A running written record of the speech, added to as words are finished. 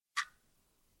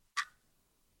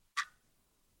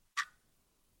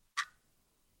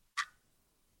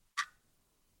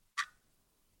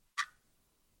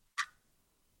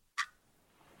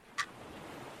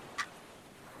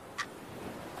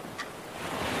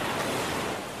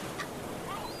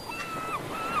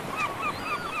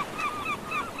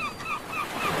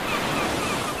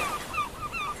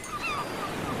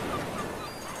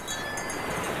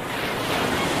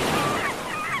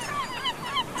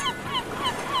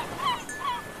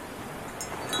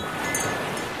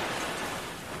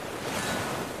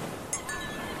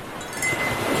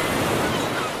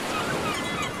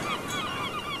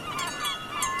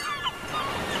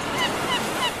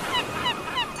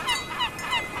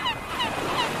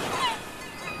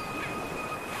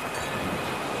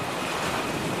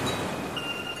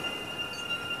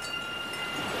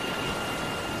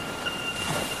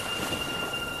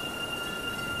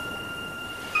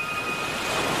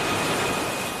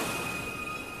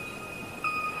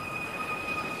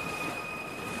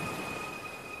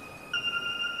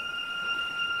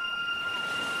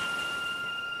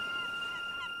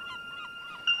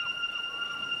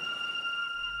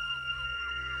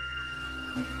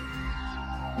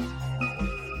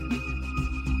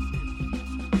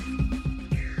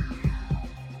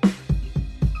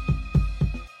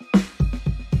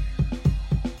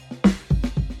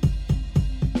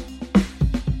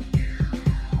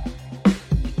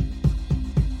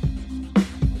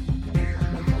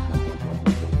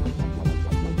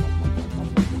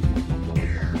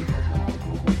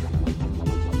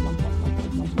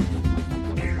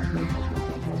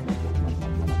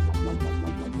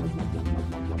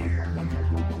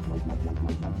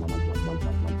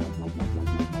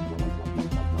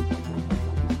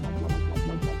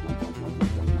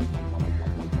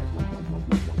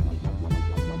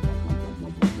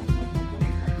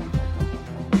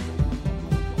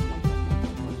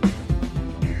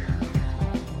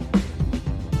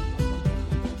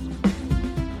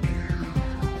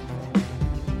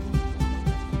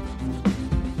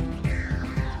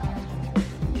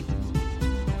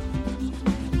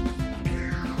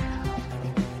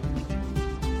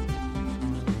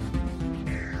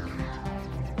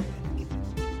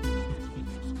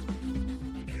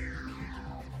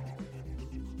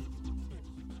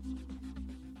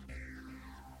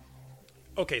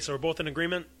Okay, so we're both in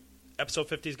agreement. Episode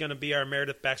 50 is going to be our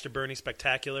Meredith Baxter Birney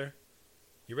Spectacular.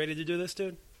 You ready to do this,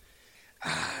 dude?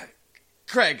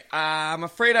 Craig, I'm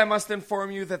afraid I must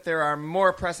inform you that there are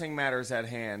more pressing matters at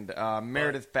hand.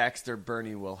 Meredith Baxter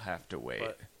Birney will have to wait.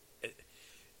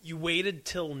 You waited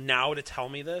till now to tell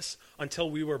me this? Until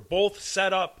we were both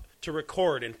set up to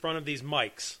record in front of these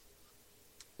mics?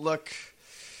 Look,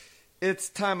 it's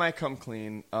time I come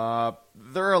clean.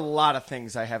 There are a lot of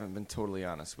things I haven't been totally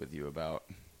honest with you about.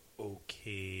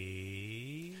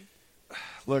 Okay.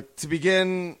 Look, to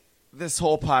begin this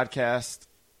whole podcast,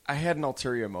 I had an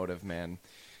ulterior motive, man.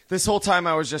 This whole time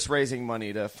I was just raising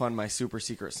money to fund my super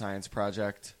secret science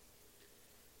project.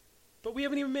 But we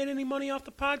haven't even made any money off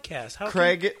the podcast.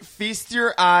 Craig, feast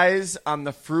your eyes on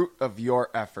the fruit of your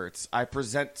efforts. I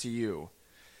present to you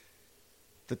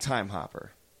the Time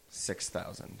Hopper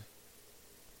 6000.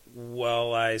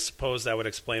 Well, I suppose that would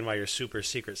explain why your super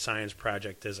secret science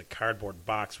project is a cardboard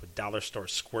box with dollar store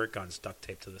squirt guns duct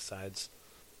taped to the sides.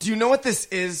 Do you know what this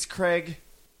is, Craig?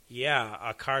 Yeah,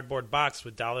 a cardboard box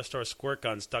with dollar store squirt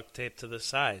guns duct taped to the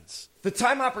sides. The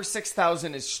Time Hopper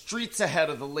 6000 is streets ahead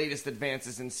of the latest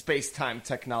advances in space-time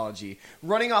technology.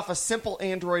 Running off a simple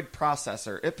Android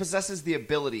processor, it possesses the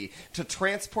ability to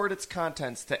transport its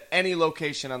contents to any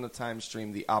location on the time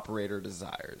stream the operator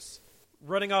desires.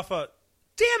 Running off a...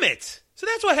 Damn it! So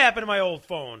that's what happened to my old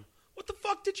phone. What the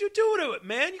fuck did you do to it,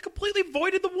 man? You completely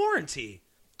voided the warranty.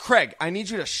 Craig, I need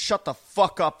you to shut the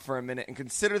fuck up for a minute and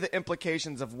consider the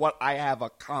implications of what I have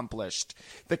accomplished.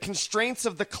 The constraints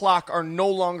of the clock are no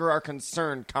longer our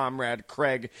concern, comrade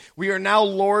Craig. We are now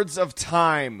lords of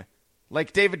time.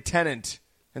 Like David Tennant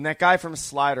and that guy from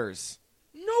Sliders.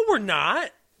 No, we're not.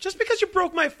 Just because you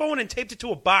broke my phone and taped it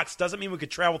to a box doesn't mean we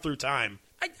could travel through time.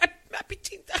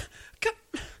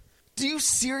 Do you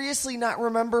seriously not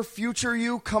remember future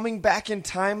you coming back in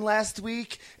time last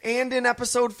week and in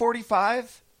episode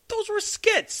 45? Those were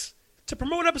skits. To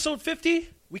promote episode 50,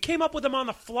 we came up with them on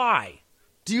the fly.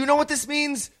 Do you know what this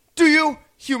means? Do you?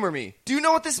 Humor me. Do you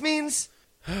know what this means?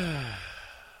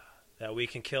 That we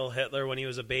can kill Hitler when he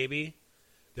was a baby?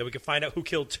 That we can find out who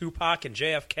killed Tupac and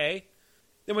JFK?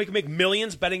 Then we can make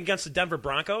millions betting against the Denver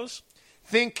Broncos?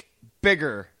 Think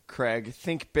bigger, Craig.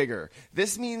 Think bigger.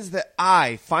 This means that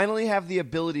I finally have the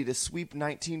ability to sweep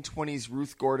 1920s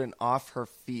Ruth Gordon off her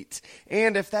feet.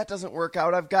 And if that doesn't work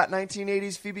out, I've got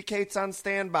 1980s Phoebe Cates on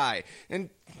standby. And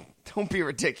don't be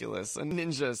ridiculous. A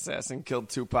ninja assassin killed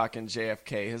Tupac and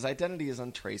JFK. His identity is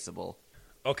untraceable.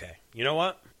 Okay, you know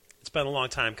what? It's been a long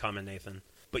time coming, Nathan.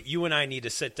 But you and I need to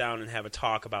sit down and have a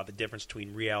talk about the difference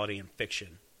between reality and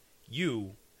fiction.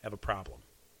 You have a problem.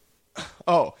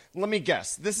 Oh, let me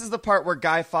guess. This is the part where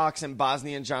Guy Fawkes and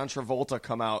Bosnian John Travolta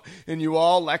come out, and you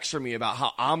all lecture me about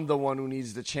how I'm the one who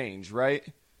needs to change, right?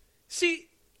 See,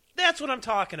 that's what I'm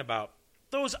talking about.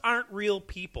 Those aren't real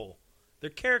people. They're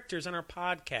characters in our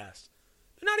podcast.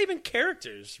 They're not even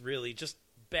characters, really, just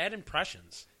bad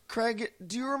impressions. Craig,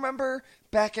 do you remember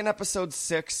back in episode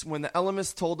 6 when the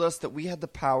Ellimist told us that we had the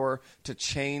power to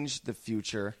change the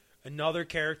future? Another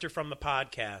character from the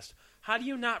podcast. How do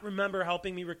you not remember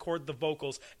helping me record the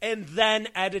vocals and then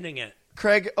editing it?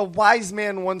 Craig, a wise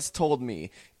man once told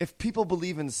me, if people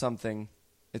believe in something,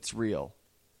 it's real.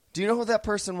 Do you know who that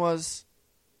person was?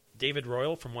 David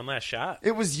Royal from One Last Shot?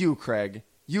 It was you, Craig.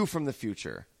 You from the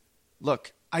future.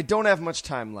 Look, I don't have much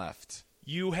time left.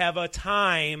 You have a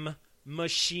time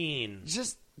machine.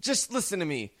 Just listen to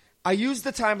me. I used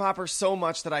the time hopper so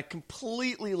much that I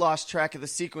completely lost track of the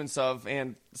sequence of,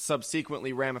 and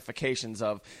subsequently ramifications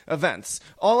of, events.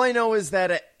 All I know is that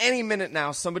at any minute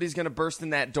now, somebody's going to burst in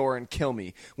that door and kill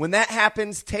me. When that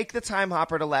happens, take the time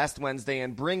hopper to last Wednesday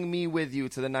and bring me with you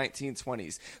to the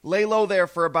 1920s. Lay low there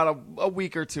for about a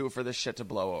week or two for this shit to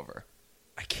blow over.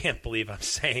 I can't believe I'm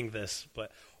saying this,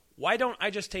 but why don't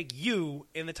I just take you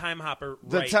in the time hopper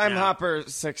right now? The time hopper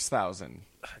 6000.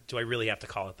 Do I really have to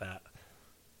call it that?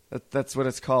 That's what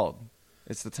it's called.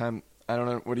 It's the time... I don't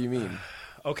know. What do you mean?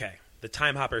 Okay. The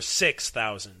time hopper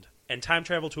 6000. And time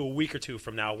travel to a week or two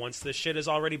from now once this shit is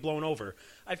already blown over.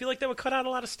 I feel like that would cut out a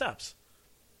lot of steps.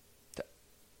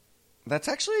 That's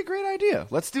actually a great idea.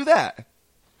 Let's do that.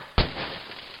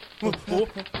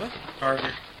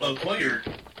 Target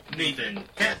acquired. Nathan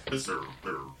Catvisser.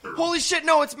 Holy shit,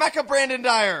 no, it's Mecha Brandon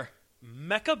Dyer.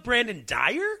 Mecha Brandon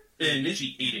Dyer?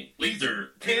 Initiating laser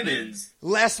cannons.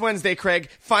 Last Wednesday, Craig.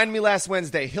 Find me last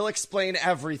Wednesday. He'll explain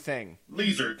everything.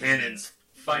 Laser cannons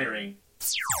firing.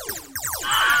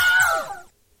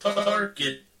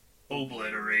 Target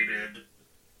obliterated.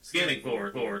 Scanning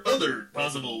for other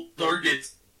possible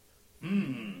targets.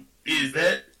 Is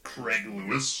that Craig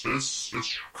Lewis?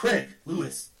 Craig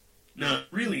Lewis. Not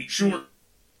really sure.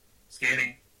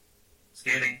 Scanning.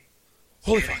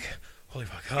 Holy fuck.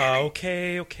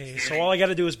 Okay. So all I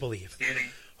gotta do is believe. Scanning.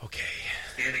 Okay.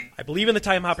 Scanning. I believe in the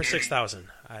time hopper 6000.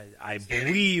 I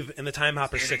believe in the time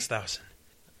hopper 6000.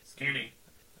 Scanning.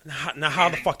 Now how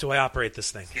the fuck do I operate this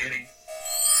thing? Scanning.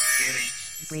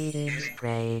 Greetings,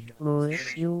 Craig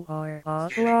Lewis. You are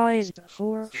authorized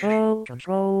for full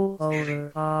control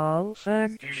over all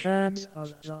functions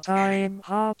of the Time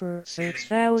Hopper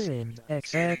 6000,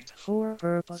 except for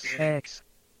Purpose X.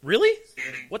 Really?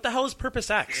 What the hell is Purpose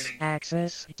X?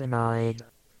 Access denied.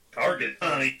 Target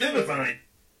identified.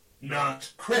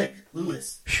 Not Craig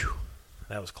Lewis. Phew.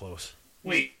 That was close.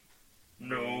 Wait.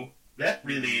 No. That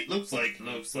really looks like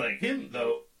him,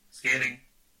 though. Scanning.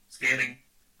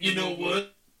 You know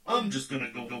what? I'm just gonna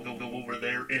go over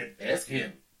there and ask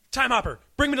him. Time hopper,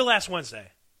 bring me to last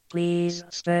Wednesday. Please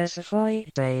specify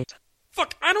date.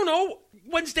 Fuck, I don't know.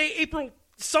 Wednesday, April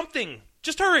something.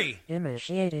 Just hurry.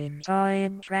 Initiating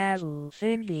time travel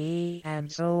thingy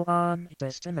and so on.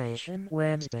 Destination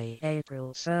Wednesday,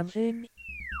 April something.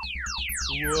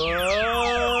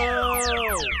 Whoa.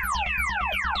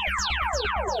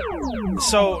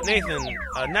 So, Nathan,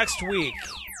 next week,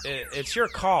 it's your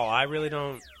call. I really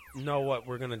don't know what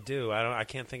we're gonna do. I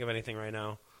can't think of anything right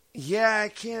now. Yeah, I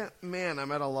can't. Man,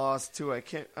 I'm at a loss too.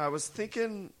 I was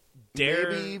thinking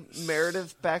maybe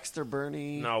Meredith Baxter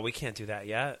Burney. No, we can't do that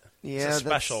yet. Yeah, it's a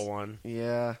special one.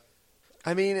 Yeah,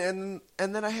 I mean, and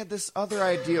then I had this other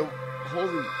idea.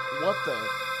 Holy,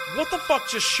 What the fuck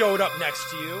just showed up next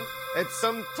to you? It's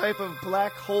some type of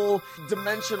black hole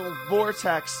dimensional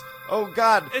vortex. Oh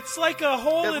God! It's like a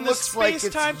hole in the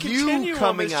space-time continuum.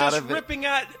 Coming out of it. Ripping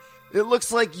at. It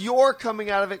looks like you're coming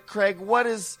out of it, Craig. What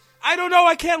is... I don't know.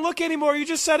 I can't look anymore. You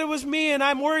just said it was me, and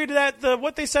I'm worried that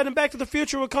what they said in Back to the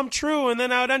Future would come true, and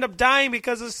then I would end up dying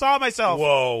because I saw myself.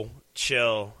 Whoa.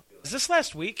 Chill. Is this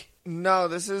last week? No,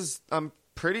 this is... I'm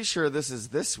pretty sure this is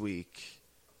this week.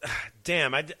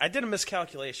 Damn, I did a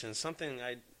miscalculation.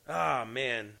 Ah,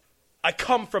 man. I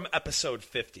come from episode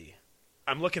 50.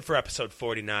 I'm looking for episode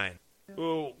 49.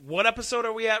 Ooh, what episode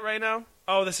are we at right now?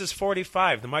 Oh, this is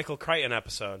 45, the Michael Crichton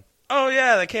episode. Oh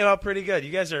yeah, that came out pretty good.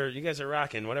 You guys are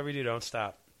rocking. Whatever you do, don't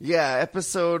stop. Yeah,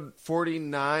 episode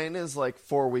 49 is like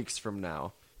 4 weeks from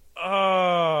now.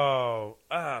 Oh,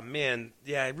 man.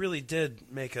 Yeah, I really did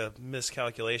make a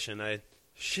miscalculation. I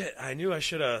knew I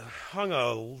should have hung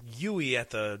a Yui at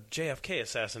the JFK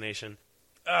assassination.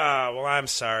 Well, I'm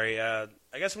sorry. I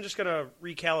guess I'm just going to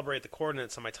recalibrate the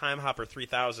coordinates on my Time Hopper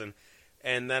 3000,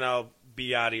 and then I'll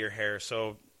be out of your hair.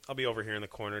 So I'll be over here in the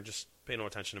corner. Just pay no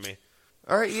attention to me.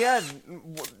 All right, yeah.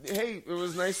 Hey, it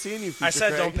was nice seeing you, Future I said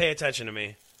Craig. don't pay attention to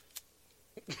me.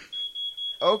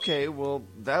 Okay, well,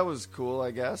 that was cool, I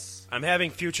guess. I'm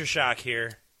having future shock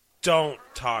here. Don't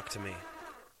talk to me.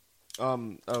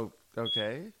 Oh,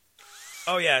 okay.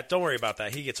 Oh, yeah, don't worry about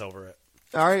that. He gets over it.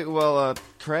 All right, well,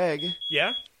 Craig.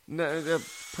 Yeah? No,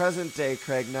 present day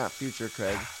Craig, not future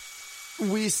Craig.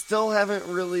 We still haven't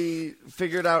really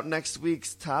figured out next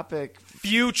week's topic.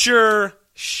 Future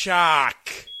shock.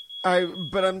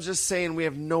 But I'm just saying we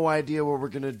have no idea what we're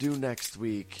going to do next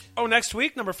week. Oh, next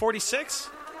week? Number 46?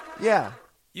 Yeah.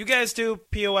 You guys do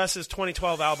POS's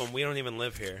 2012 album, We Don't Even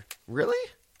Live Here. Really?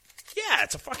 Yeah,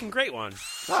 it's a fucking great one.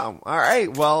 Oh, all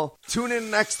right. Well, tune in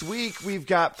next week. We've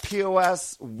got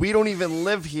POS, We Don't Even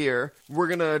Live Here. We're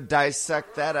going to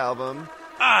dissect that album.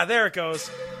 Ah, there it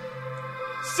goes.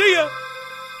 See ya!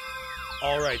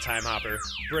 All right, Time Hopper.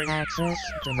 Access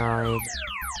denied.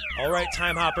 All right,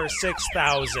 Time Hopper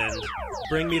 6000.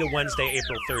 Bring me to Wednesday,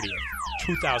 April 30th,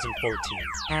 2014.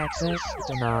 Access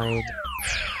denied.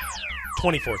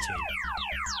 2014.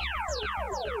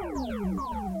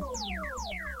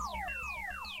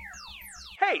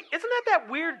 Hey, isn't that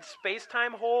weird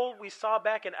space-time hole we saw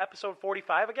back in episode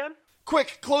 45 again?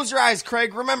 Quick, close your eyes,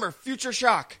 Craig. Remember, future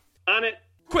shock. On it.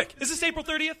 Quick, is this April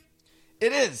 30th?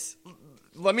 It is.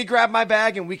 Let me grab my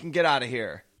bag and we can get out of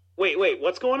here. Wait,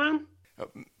 what's going on?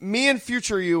 Me and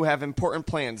future you have important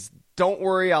plans. Don't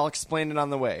worry, I'll explain it on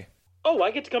the way. Oh,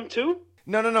 I get to come too?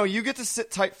 No. You get to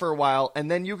sit tight for a while,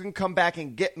 and then you can come back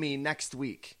and get me next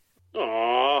week.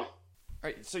 Aww, All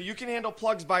right, so you can handle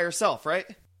plugs by yourself, right?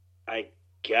 I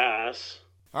guess.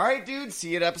 All right, dude.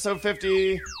 See you at episode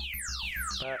 50.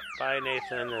 Bye,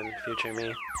 Nathan and future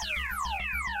me.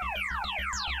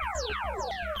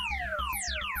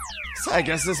 So I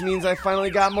guess this means I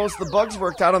finally got most of the bugs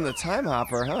worked out on the Time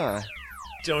Hopper, huh?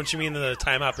 Don't you mean the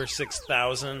Time Hopper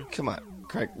 6000? Come on,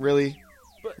 Craig. Really?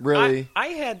 But Really? I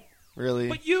had... Really?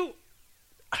 But you...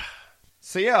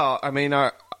 So yeah, I mean,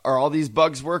 are all these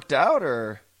bugs worked out,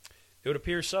 or? It would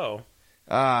appear so.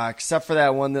 Except for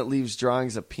that one that leaves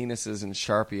drawings of penises and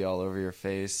Sharpie all over your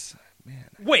face. Man.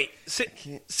 Wait,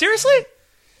 seriously?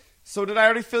 So did I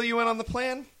already fill you in on the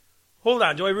plan? Hold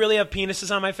on, do I really have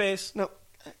penises on my face? No.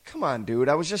 Come on, dude.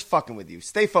 I was just fucking with you.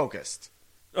 Stay focused.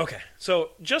 Okay,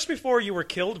 so just before you were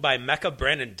killed by Mecha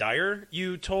Brandon Dyer,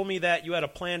 you told me that you had a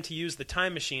plan to use the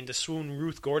time machine to swoon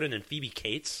Ruth Gordon and Phoebe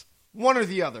Cates. One or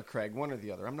the other, Craig. One or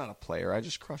the other. I'm not a player. I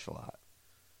just crush a lot.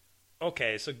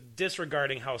 Okay, so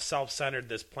disregarding how self-centered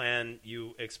this plan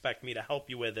you expect me to help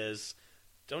you with is,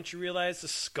 don't you realize the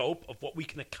scope of what we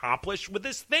can accomplish with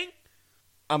this thing?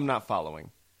 I'm not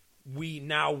following. We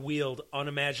now wield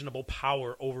unimaginable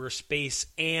power over space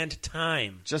and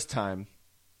time. Just time.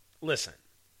 Listen,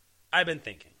 I've been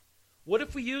thinking, what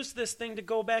if we use this thing to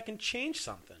go back and change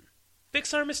something?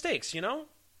 Fix our mistakes, you know?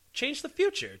 Change the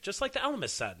future, just like the Elemist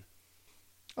said.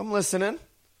 I'm listening.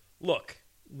 Look,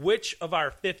 which of our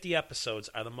 50 episodes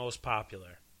are the most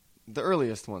popular? The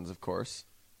earliest ones, of course.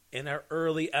 And our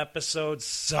early episodes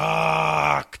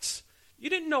sucked. You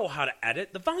didn't know how to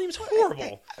edit. The volume's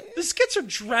horrible. The skits are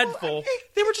dreadful.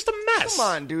 They were just a mess. Come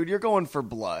on, dude. You're going for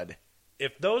blood.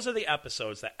 If those are the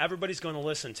episodes that everybody's going to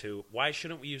listen to, why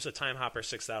shouldn't we use the Time Hopper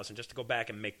 6000 just to go back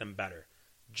and make them better?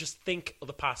 Just think of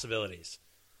the possibilities.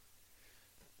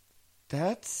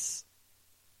 That's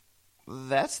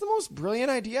the most brilliant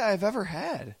idea I've ever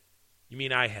had. You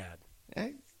mean I had?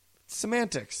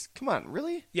 Semantics. Come on,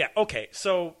 really? Yeah, okay.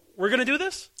 So we're going to do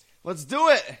this? Let's do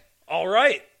it. All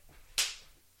right.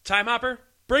 Time Hopper,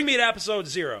 bring me to episode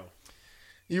 0.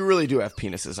 You really do have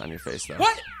penises on your face, though.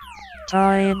 What?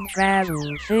 Time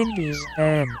travel figures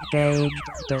engaged.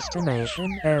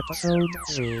 Destination episode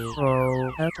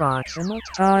 0. Approximate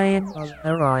time of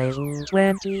arrival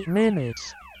 20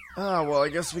 minutes. Well, I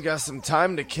guess we got some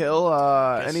time to kill.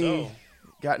 Guess so.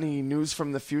 Got any news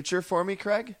from the future for me,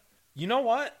 Craig? You know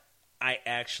what? I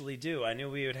actually do. I knew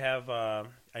we would have...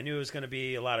 I knew it was going to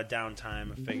be a lot of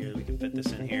downtime. I figured we could fit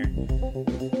this in here.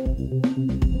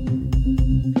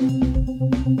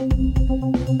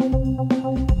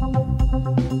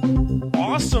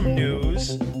 Awesome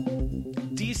news.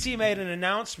 DC made an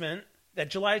announcement that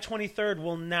July 23rd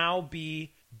will now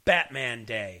be Batman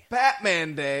Day.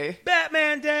 Batman Day.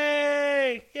 Batman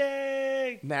Day!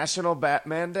 Yay! National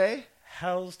Batman Day?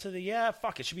 Hells to the... Yeah,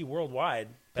 fuck. It should be worldwide.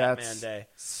 Batman That's Day.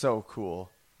 So cool.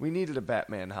 We needed a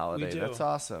Batman holiday. We do. That's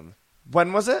awesome.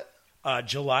 When was it?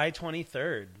 July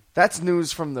 23rd. That's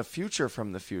news from the future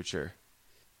from the future.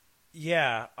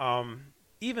 Yeah.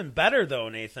 Even better, though,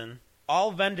 Nathan.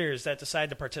 All vendors that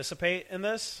decide to participate in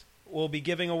this will be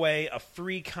giving away a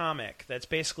free comic that's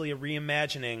basically a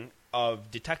reimagining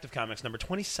of Detective Comics number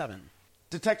 27.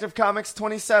 Detective Comics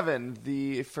 27,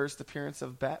 the first appearance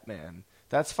of Batman.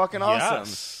 That's fucking awesome.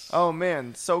 Yes. Oh,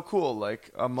 man, so cool.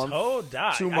 Like a month,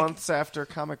 Toad-die. 2 months after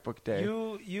Comic Book Day.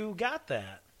 You got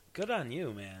that. Good on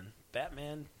you, man.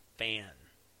 Batman fan.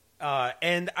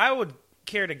 And I would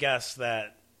care to guess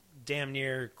that damn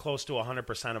near close to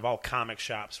 100% of all comic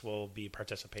shops will be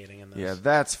participating in this. Yeah,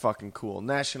 that's fucking cool.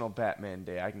 National Batman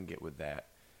Day, I can get with that.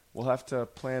 We'll have to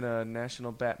plan a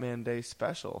National Batman Day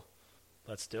special.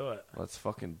 Let's do it. Let's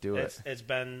fucking do it.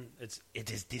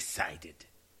 It is decided.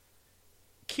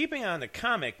 Keeping on the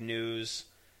comic news,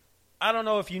 I don't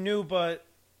know if you knew, but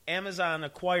Amazon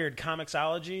acquired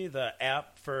Comixology, the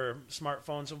app for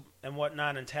smartphones and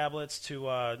whatnot and tablets to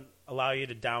allow you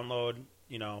to download,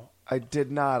 I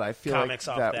did not. I feel like comics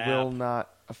off that the will app. not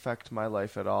affect my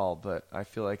life at all, but I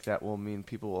feel like that will mean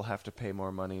people will have to pay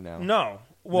more money now. No.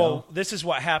 Well, No? this is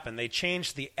what happened. They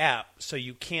changed the app so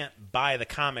you can't buy the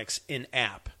comics in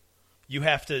app. You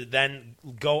have to then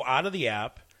go out of the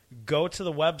app, go to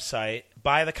the website,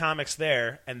 buy the comics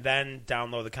there, and then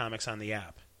download the comics on the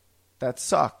app. That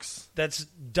sucks. That's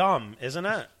dumb, isn't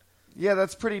it? Yeah,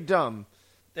 that's pretty dumb.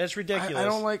 That's ridiculous. I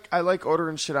don't like. I like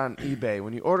ordering shit on eBay.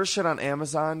 When you order shit on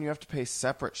Amazon, you have to pay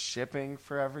separate shipping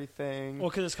for everything. Well,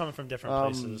 because it's coming from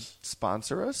different places.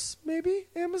 Sponsor us, maybe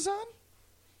Amazon.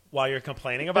 While you're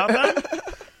complaining about them?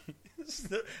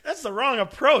 That's the wrong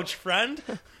approach, friend.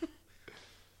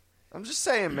 I'm just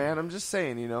saying, man. I'm just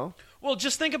saying, you know. Well,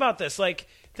 just think about this. Like,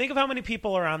 think of how many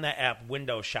people are on that app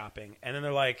window shopping, and then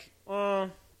they're like,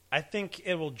 I think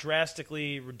it will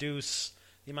drastically reduce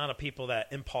the amount of people that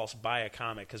impulse buy a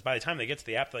comic, because by the time they get to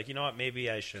the app, they're like, you know what, maybe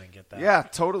I shouldn't get that. Yeah,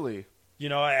 totally. You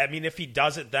know, I mean, if he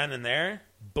does it then and there,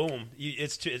 boom,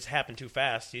 it's happened too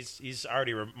fast. He's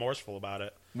already remorseful about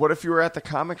it. What if you were at the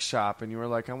comic shop and you were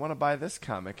like, I want to buy this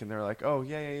comic, and they're like, oh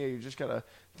yeah, you just gotta.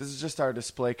 This is just our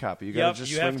display copy. You gotta Yep,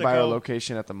 just you have swing to by our go-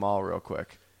 location at the mall real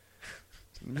quick.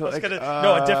 I was Like,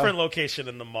 no, a different location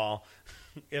in the mall.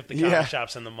 If the comic Yeah.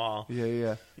 shop's in the mall. Yeah.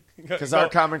 Go- Because our go-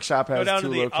 comic shop go has down two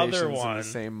to the locations other in one. the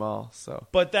same mall. So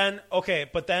But then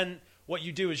what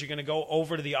you do is you're going to go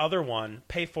over to the other one,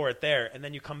 pay for it there, and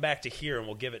then you come back to here and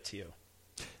we'll give it to you.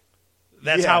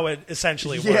 That's Yeah. how it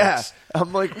essentially yeah, works.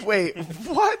 I'm like, wait,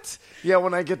 what? Yeah,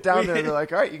 when I get down there, they're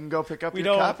like, all right, you can go pick up We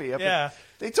your don't- copy. yeah.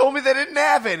 They told me they didn't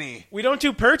have any. We don't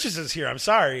do purchases here. I'm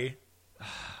sorry.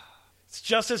 It's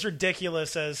just as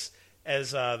ridiculous as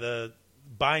the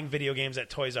buying video games at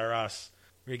Toys R Us,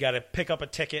 where you got to pick up a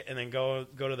ticket and then go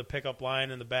to the pickup line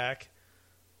in the back.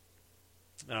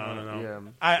 I don't know.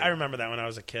 yeah. I remember that when I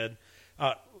was a kid.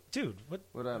 Dude, what?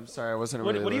 What? I'm sorry, I wasn't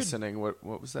What- really what do you- listening. What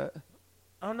was that?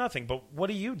 Oh, nothing. But what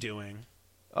are you doing?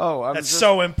 Oh, That's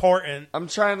so important. I'm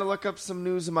trying to look up some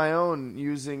news of my own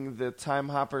using the Time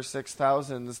Hopper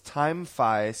 6000's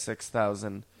TimeFi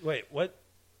 6000. Wait, what?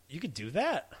 You could do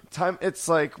that? It's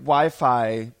like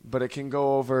Wi-Fi, but it can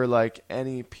go over like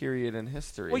any period in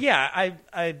history. Well, yeah,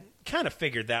 I kind of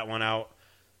figured that one out.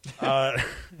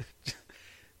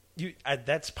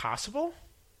 That's possible?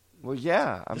 Well,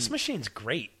 yeah. This machine's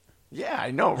great. Yeah,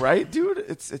 I know, right, dude?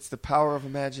 It's the power of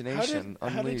imagination How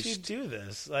did unleashed. you do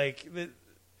this? Like,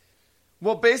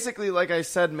 Well, basically, like I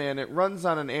said, man, it runs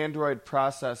on an Android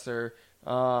processor.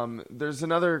 There's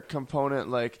another component,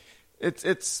 like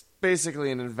it's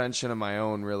basically an invention of my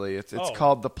own, really. It's Oh.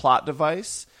 called the plot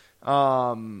device.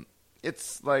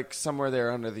 It's like somewhere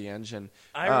there under the engine.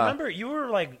 I remember you were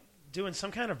like doing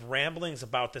some kind of ramblings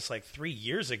about this like 3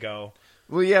 years ago,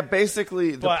 Well, yeah,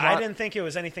 basically, but I didn't think it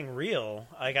was anything real.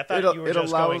 Like I thought you were it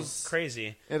just going allows-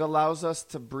 crazy. It allows us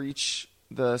to breach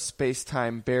the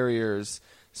space-time barriers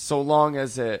so long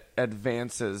as it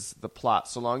advances the plot,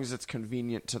 so long as it's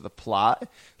convenient to the plot.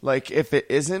 Like, if it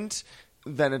isn't,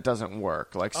 then it doesn't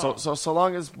work. Like, Oh. so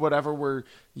long as whatever we're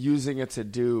using it to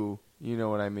do, you know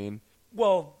what I mean?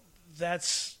 Well,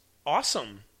 that's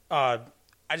awesome.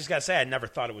 I just gotta say, I never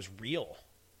thought it was real.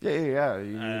 Yeah.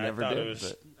 You I never thought did. it was.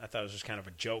 but I thought it was just kind of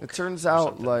a joke. it turns or out,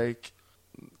 something. like,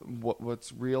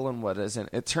 what's real and what isn't.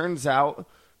 It turns out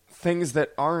things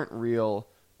that aren't real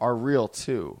are real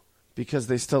too, because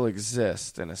they still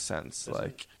exist in a sense.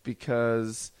 Like,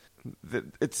 because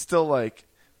it's still like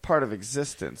part of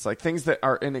existence. Like, things that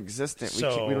are inexistent, we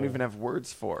So, don't even have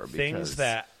words for. things because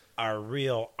that are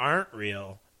real aren't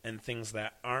real, and things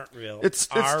that aren't real it's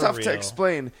are tough real. to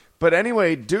explain. But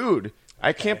anyway, dude,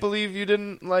 I can't believe you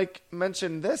didn't like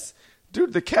mention this.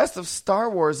 Dude, the cast of Star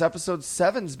Wars Episode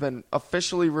 7's been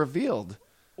officially revealed.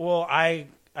 Well, I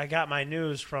got my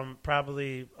news from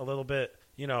probably a little bit,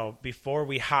 before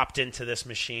we hopped into this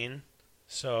machine.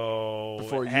 So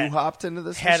Before you hopped into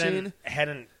this machine?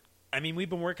 I mean, we've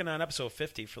been working on episode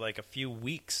 50 for like a few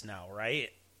weeks now, right?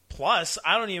 Plus,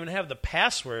 I don't even have the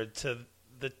password to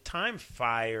the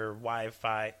TimeFi or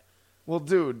Wi-Fi. Well,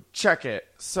 dude, check it.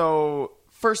 So,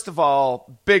 first of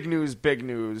all, big news.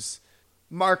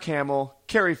 Mark Hamill,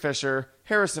 Carrie Fisher,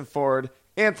 Harrison Ford,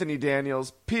 Anthony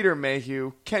Daniels, Peter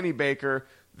Mayhew, Kenny Baker,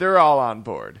 they're all on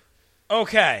board.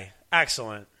 Okay,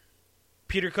 excellent.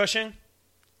 Peter Cushing?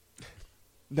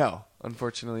 No,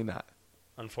 unfortunately not.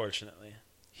 Unfortunately.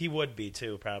 He would be,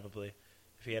 too, probably,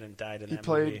 if he hadn't died in He that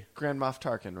played movie. Grand Moff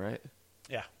Tarkin, right?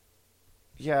 Yeah,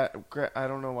 Yeah, I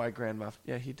don't know why Grand Moff...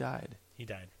 Yeah, he died. he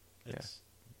died. It's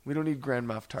We don't need Grand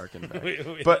Moff Tarkin back.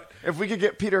 We- But if we could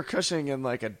get Peter Cushing in,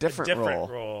 like, a different a different role.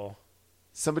 role.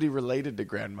 Somebody related to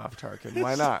Grand Moff Tarkin.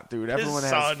 Why not, dude? Everyone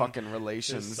has son. fucking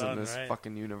relations Son, in this right?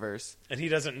 fucking universe. And he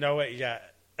doesn't know it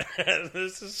yet.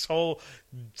 This is whole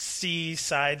C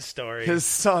side story. His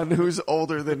son, who's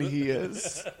older than he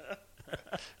is.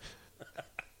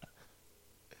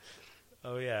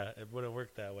 Oh, yeah. It wouldn't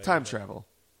work that way. Time travel.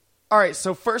 All right,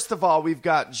 so first of all, we've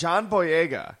got John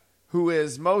Boyega, who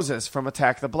is Moses from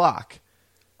Attack the Block.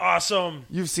 Awesome.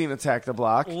 You've seen Attack the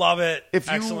Block. Love it. If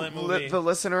you, Excellent movie. the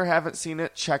listener, haven't seen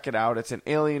it, check it out. It's an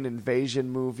alien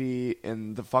invasion movie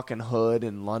in the fucking hood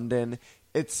in London.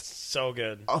 It's So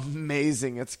good.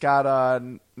 amazing. It's got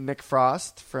Nick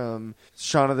Frost from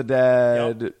Shaun of the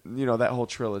Dead, you know, that whole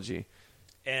trilogy.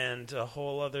 And a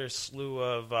whole other slew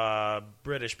of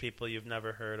British people you've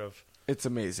never heard of. It's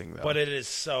amazing, though. But it is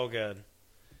so good.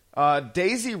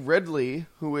 Daisy Ridley,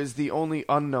 who is the only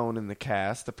unknown in the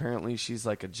cast. Apparently she's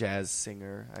like a jazz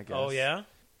singer, I guess. Oh, yeah?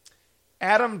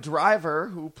 Adam Driver,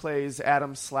 who plays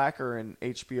Adam Slacker in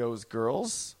HBO's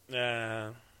Girls. I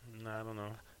don't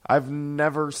know. I've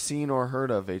never seen or heard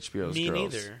of HBO's Me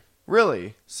Girls. neither.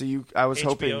 Really? So I was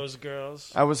hoping HBO's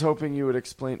Girls. I was hoping you would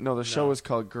explain. No, the show No. is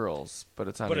called Girls, but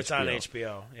it's on But HBO. it's on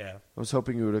HBO, yeah. I was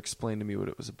hoping you would explain to me what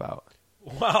it was about.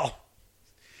 Wow.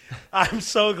 I'm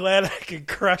so glad I could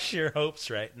crush your hopes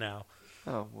right now.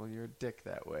 Oh, well, you're a dick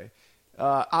that way.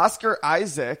 Oscar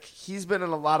Isaac, he's been in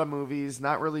a lot of movies.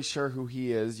 Not really sure who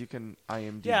he is. You can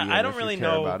IMDb Yeah, him I don't if you really care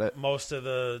know about it. most of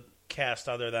the cast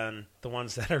other than the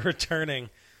ones that are returning.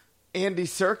 Andy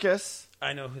Serkis,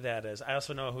 I know who that is. I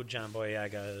also know who John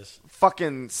Boyega is.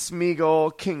 fucking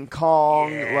Smeagol, King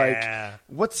Kong. Yeah. Like,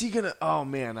 what's he gonna? Oh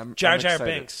man, I'm Jar I'm Jar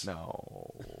excited. Binks.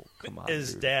 No, come on,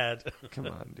 His dude. dad. Come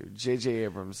on, dude. J.J.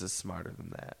 Abrams is smarter than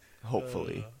that.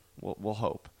 Hopefully, we'll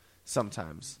hope.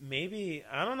 Sometimes. Maybe,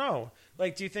 I don't know.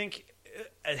 Like, do you think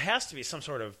it has to be some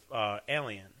sort of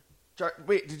alien?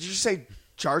 Wait, did you say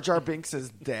Jar Jar Binks'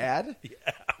 dad? Yeah.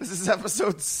 This is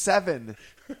episode 7.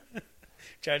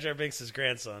 Jar Jar Binks'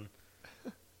 grandson.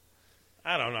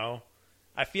 I don't know.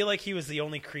 I feel like he was the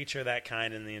only creature that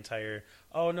kind in the entire.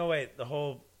 Oh no, wait.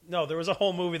 No, there was a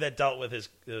whole movie that dealt with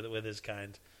his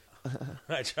kind.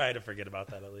 I try to forget about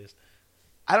that at least.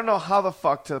 I don't know how the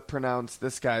fuck to pronounce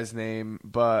this guy's name,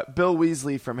 but Bill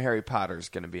Weasley from Harry Potter is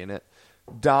going to be in it.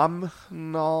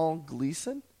 Domhnall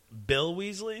Gleeson, Bill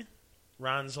Weasley,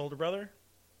 Ron's older brother.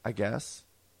 I guess.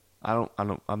 I'm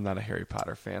not a Harry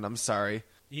Potter fan. I'm sorry.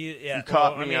 Yeah, You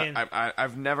caught well, me. I mean,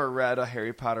 I've never read a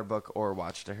Harry Potter book or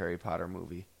watched a Harry Potter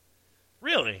movie.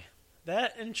 really,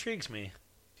 that intrigues me.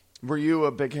 Were you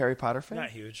a big Harry Potter fan? Not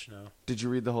huge, no. Did you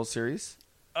read the whole series?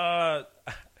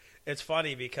 It's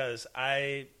funny because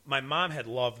my mom had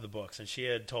loved the books and she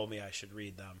had told me I should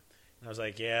read them. And I was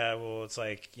like, yeah, well, it's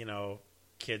like,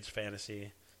 kids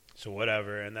fantasy, so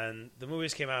whatever. And then the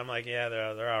movies came out. I'm like, yeah,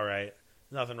 they're all right.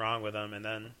 Nothing wrong with them. And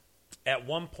then at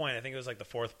one point, I think it was like the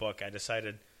 4th book, I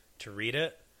decided to read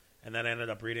it. And then I ended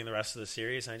up reading the rest of the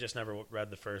series. And I just never read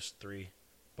the first 3.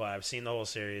 But I've seen the whole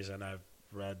series and I've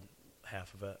read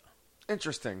half of it.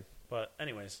 Interesting. But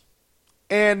anyways.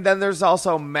 And then there's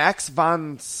also Max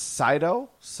von Sydow.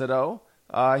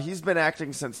 He's been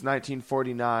acting since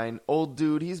 1949. Old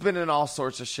dude. He's been in all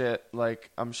sorts of shit. Like,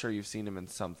 I'm sure you've seen him in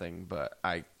something, but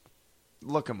I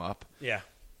look him up. Yeah.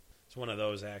 He's one of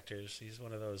those actors. He's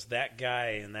one of those. That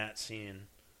guy in that scene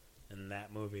in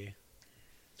that movie.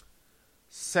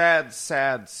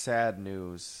 Sad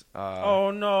news.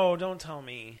 Oh, no. Don't tell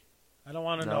me. I don't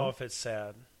want to No? know if it's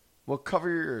sad. Well, cover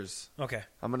your ears. Okay.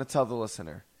 I'm going to tell the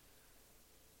listener.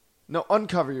 No,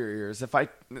 uncover your ears. If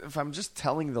I'm just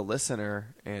telling the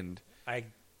listener and I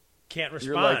can't respond.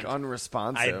 you're like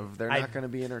unresponsive, they're I- not going to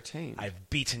be entertained. I've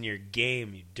beaten your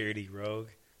game, you dirty rogue.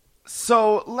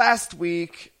 So last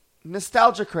week,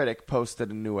 Nostalgia Critic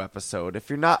posted a new episode. If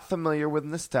you're not familiar with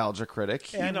Nostalgia Critic,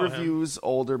 he Yeah, I know him. reviews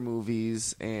older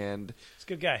movies, and He's a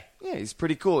good guy. yeah, he's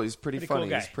pretty cool. He's pretty Pretty cool funny.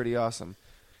 guy. He's pretty awesome.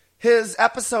 His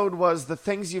episode was The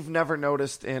Things You've Never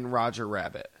Noticed in Roger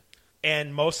Rabbit.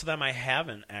 And most of them I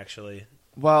haven't, actually.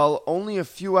 Well, only a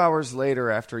few hours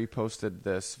later after he posted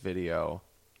this video,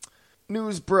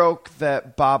 news broke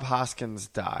that Bob Hoskins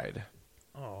died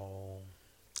Oh.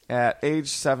 at age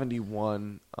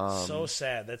 71. So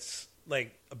sad. That's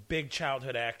like a big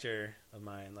childhood actor of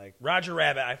mine. Like Roger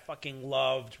Rabbit. I fucking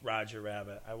loved Roger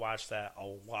Rabbit. I watched that a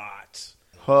lot.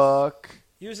 Hook.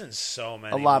 He was in so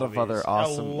many A lot movies. of other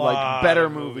awesome, A like lot better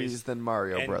of movies than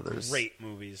Mario and Brothers. great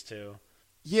movies, too.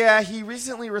 Yeah, he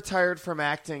recently retired from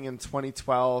acting in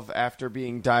 2012 after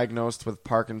being diagnosed with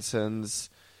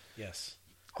Parkinson's. Yes.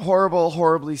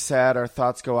 Horribly sad. Our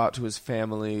thoughts go out to his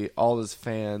family, all his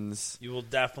fans. You will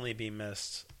definitely be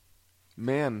missed.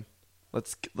 Man,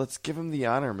 let's give him the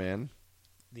honor, man.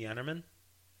 The Enterman?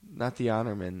 Not the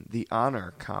Honorman. The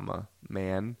Honor,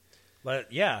 man.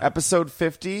 Yeah. Episode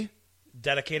 50.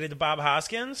 Dedicated to Bob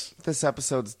Hoskins. This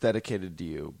episode's dedicated to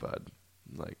you, bud.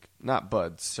 Like, not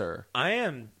bud, sir. I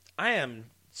am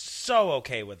so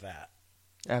okay with that.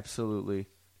 Absolutely.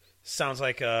 Sounds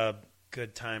like a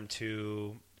good time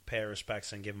to pay our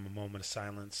respects and give him a moment of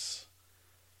silence.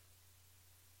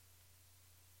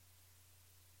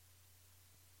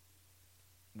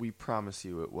 We promise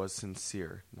you it was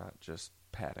sincere, not just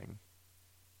patting.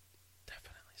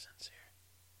 Definitely sincere.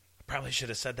 I probably should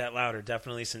have said that louder.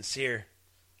 Definitely sincere.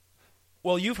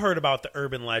 Well, you've heard about the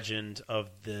urban legend of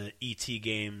the E.T.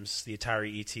 games, the Atari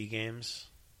E.T. games.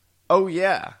 Oh,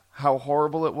 yeah. How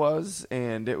horrible it was,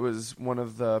 and it was one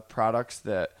of the products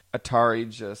that Atari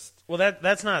just Well,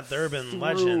 that's not the urban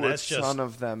legend. That's a just ton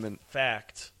of them. And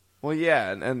fact. well,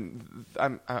 yeah, and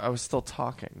I was still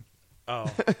talking. Oh.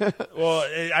 Well,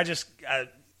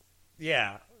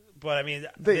 yeah. But, I mean...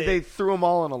 They threw them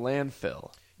all in a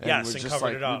landfill. Yes, was and just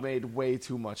covered it up. We made way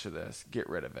too much of this. Get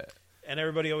rid of it. And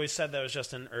everybody always said that was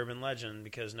just an urban legend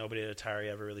because nobody at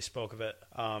Atari ever really spoke of it.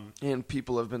 And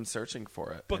people have been searching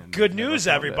for it. But and good never news,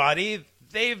 found everybody.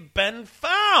 They've been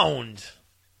found. it.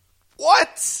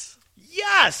 What?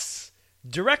 Yes.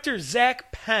 Director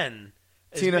Zach Penn.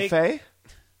 Tina Fey?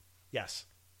 Yes.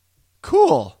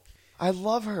 Cool. I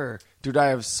love her. Dude, I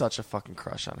have such a fucking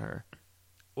crush on her.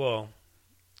 Well,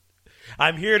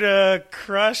 I'm here to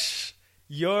crush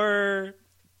your...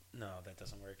 No, that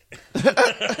doesn't work. I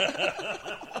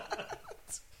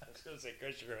was going to say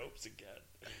crush your hopes again.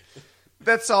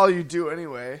 That's all you do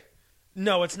anyway.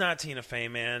 No, it's not Tina Fey,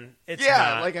 man. It's Yeah,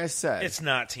 not. like I said. It's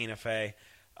not Tina Fey.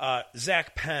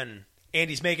 Zach Penn,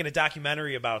 Andy's making a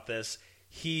documentary about this.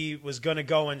 He was going to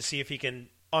go and see if he can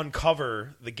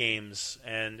uncover the games,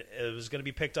 and it was going to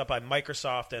be picked up by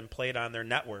Microsoft and played on their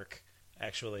network,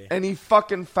 actually. And he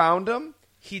fucking found them?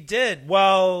 He did.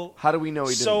 Well, how do we know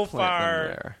he didn't plant them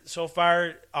there? So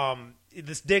far,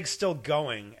 this dig's still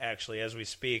going, actually, as we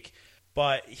speak.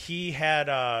 But he had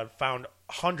found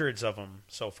hundreds of them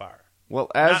so far. Well,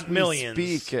 as Not we millions.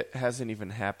 speak, it hasn't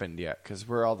even happened yet because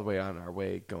we're all the way on our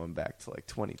way going back to like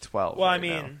 2012. Well, right I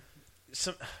mean,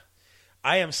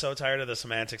 I am so tired of the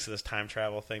semantics of this time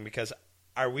travel thing because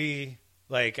where are we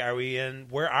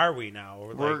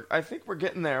now? I think we're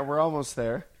getting there. We're almost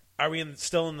there. Are we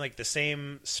still in like the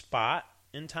same spot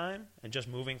in time and just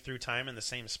moving through time in the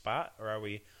same spot, or are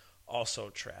we also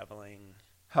traveling?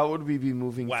 How would we be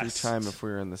moving west through time if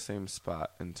we were in the same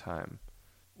spot in time?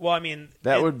 Well, I mean,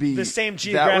 that would be the same that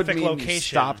geographic would mean location. You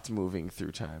stopped moving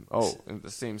through time. Oh, in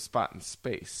the same spot in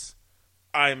space.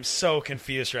 I'm so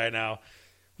confused right now.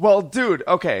 Well, dude,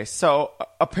 okay, so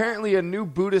apparently a new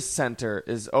Buddhist center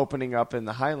is opening up in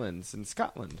the Highlands in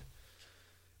Scotland.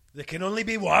 There can only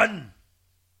be one.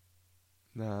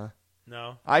 Nah.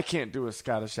 No? I can't do a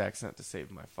Scottish accent to save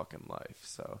my fucking life,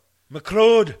 so.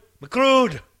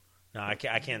 McLeod! No, I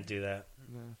can't do that.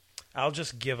 No. I'll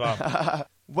just give up.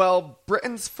 Well,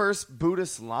 Britain's first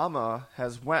Buddhist Lama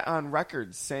has went on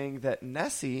record saying that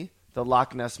Nessie, the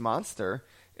Loch Ness Monster,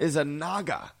 is a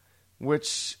Naga,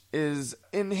 which is,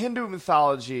 in Hindu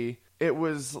mythology, it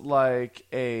was like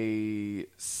a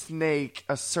snake,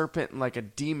 a serpent, like a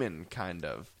demon, kind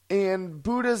of. And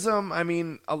Buddhism, I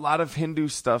mean, a lot of Hindu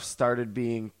stuff started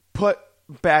being put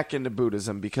back into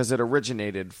Buddhism because it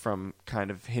originated from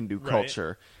kind of Hindu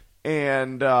culture.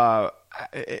 And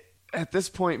at this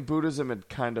point, Buddhism had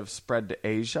kind of spread to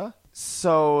Asia.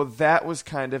 So that was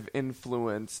kind of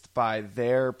influenced by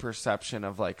their perception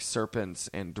of like serpents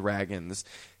and dragons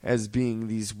as being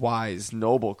these wise,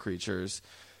 noble creatures.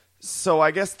 So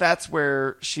I guess that's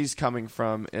where she's coming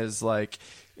from, is like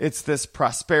it's this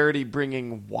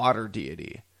prosperity-bringing water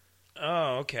deity.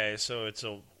 Oh, okay. So it's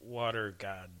a water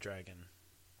god dragon.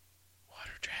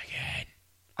 Water dragon.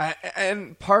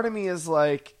 And part of me is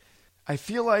like, I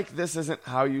feel like this isn't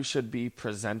how you should be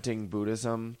presenting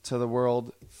Buddhism to the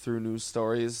world through news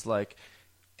stories. Like,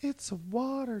 it's a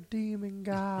water demon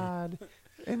god,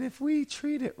 and if we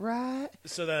treat it right,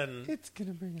 so then it's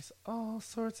gonna bring us all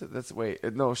sorts of.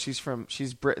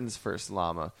 She's Britain's first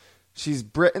Lama. She's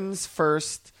Britain's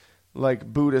first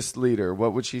like Buddhist leader.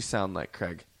 What would she sound like,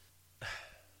 Craig?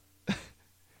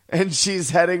 And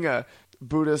she's heading a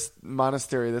Buddhist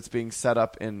monastery that's being set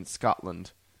up in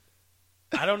Scotland.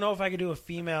 I don't know if I could do a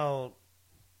female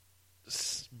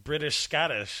British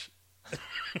Scottish.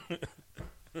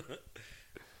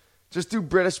 Just do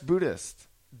British Buddhist.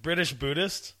 British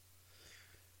Buddhist?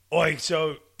 Oi,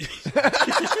 so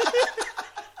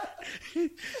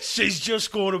she's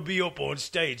just going to be up on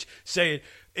stage saying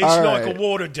it's all like right. a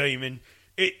water demon.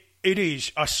 It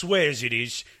is. I swears it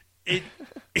is.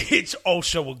 It's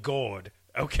also a god.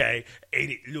 Okay, and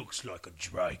it looks like a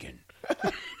dragon.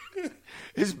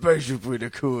 It's basically the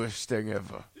coolest thing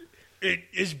ever. It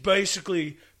is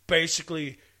basically.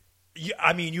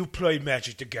 I mean, you played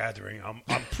Magic the Gathering. I'm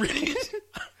pretty.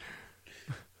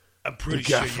 I'm pretty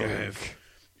sure you have.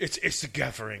 It's the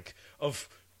Gafferink of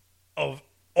all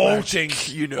Magic,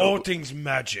 things, you know. all things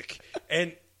magic,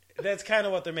 and that's kind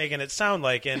of what they're making it sound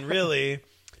like. And really,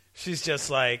 she's just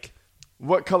like,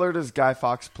 What color does Guy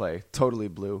Fawkes play? Totally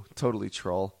blue. Totally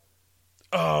troll.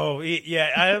 oh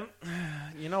yeah,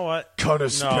 you know what? Cut a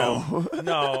spell.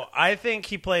 No, I think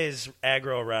he plays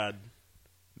aggro red.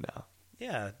 No.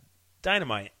 Yeah,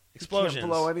 dynamite explosions. Can't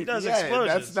blow any- He does yeah,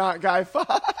 explosions. That's not Guy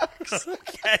Fawkes.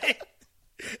 Okay.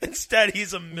 Instead,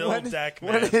 he's a mill deck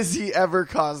man. When has he ever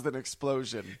caused an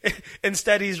explosion?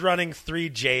 Instead, he's running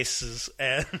 3 Jaces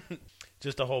and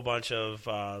just a whole bunch of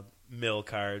mill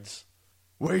cards.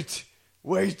 Wait.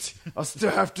 I still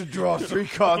have to draw 3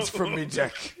 cards from me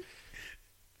deck.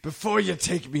 Before you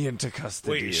take me into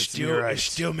custody. Wait, it's your right. it's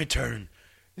still my turn.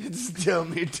 It's still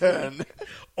me turn.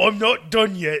 I'm not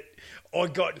done yet. I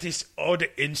got this other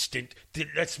instant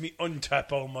that lets me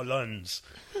untap all my lands.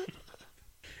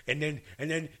 And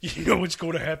then you know what's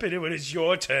going to happen when it's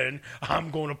your turn? I'm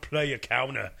going to play a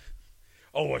counter.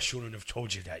 Oh, I shouldn't have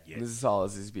told you that yet. This is all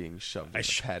as he's being shoved in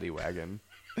the paddy wagon.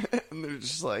 And they're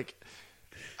just like,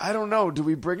 I don't know. Do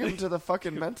we bring him to the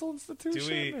fucking mental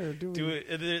institution? Or do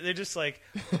we... They're just like,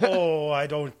 oh, I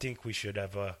don't think we should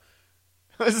have a...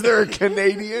 Is there a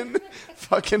Canadian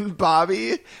fucking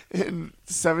Bobby in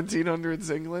 1700s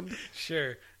England?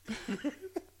 Sure.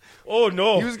 Oh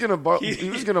no! He was gonna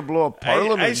blow up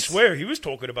Parliament. I swear he was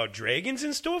talking about dragons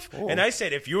and stuff. Oh. And I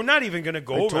said, if you're not even gonna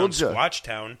go around told ya.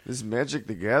 Squatchtown, This Magic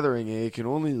the Gathering, can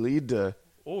only lead to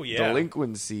oh yeah,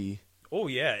 delinquency oh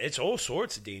yeah, it's all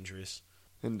sorts of dangerous.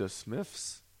 and the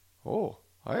Smiths. Oh,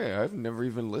 I've never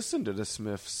even listened to the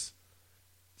Smiths.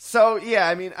 So yeah,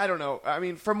 I mean, I don't know. I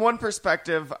mean, from one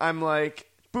perspective, I'm like,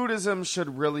 Buddhism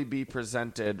should really be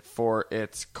presented for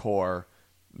its core.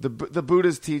 The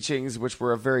Buddha's teachings, which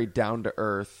were a very down to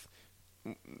earth,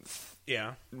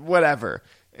 Yeah, whatever,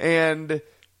 and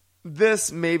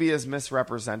this maybe is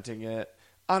misrepresenting it.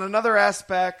 On another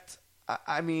aspect,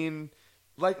 I mean,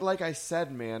 like I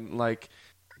said, man, like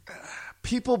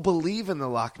people believe in the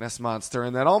Loch Ness monster,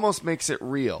 and that almost makes it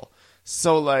real.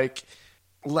 So like,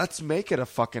 let's make it a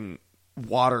fucking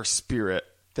water spirit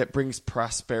that brings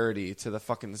prosperity to the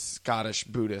fucking Scottish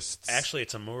Buddhists. actually,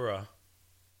 it's a Mura,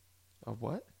 A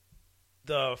what?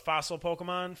 the fossil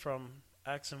Pokemon from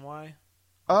X and Y.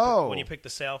 Oh. When you pick the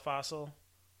sail fossil.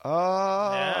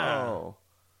 Oh. Yeah.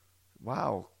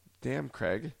 Wow. Damn,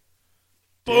 Craig.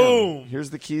 Boom. Damn.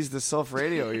 Here's the keys to Self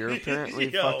Radio. You're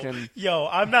apparently fucking... Yo,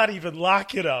 I'm not even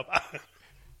locking up.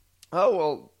 Oh,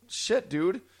 well, shit,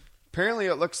 dude. Apparently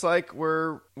it looks like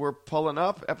we're pulling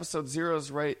up. Episode 0's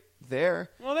right there.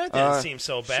 Well, that didn't seem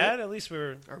so bad. shit. At least we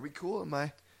were Are we cool?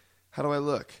 How do I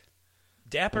look?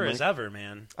 dapper Am I- as ever,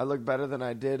 man. I look better than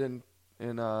I did in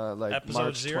like Episode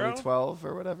March 0? 2012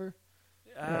 or whatever.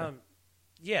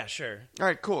 Yeah, sure. All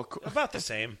right, cool. About the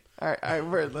same. All right,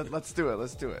 let's do it.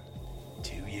 Let's do it.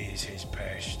 2 years has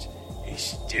passed. He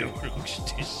still looks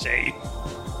the same.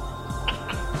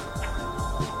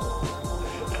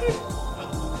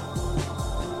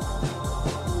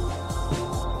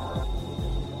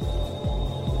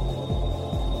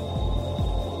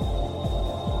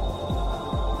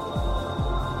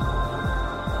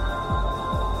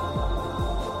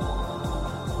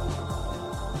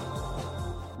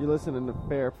 You're listening to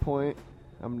Fair Point.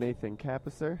 I'm Nathan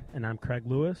Capisser, And I'm Craig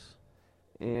Lewis.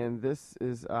 and this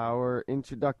is our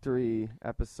introductory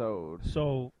episode.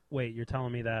 So, wait, you're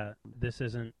telling me that this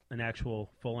isn't an actual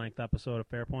full-length episode of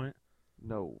Fairpoint?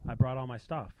 No, I brought all my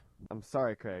stuff. I'm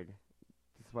sorry, Craig.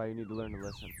 That's why you need to learn to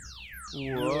listen.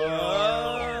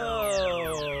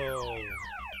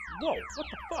 Whoa, what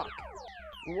the fuck?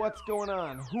 What's going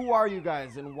on? Who are you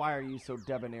guys, and why are you so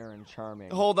debonair and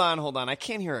charming? Hold on. I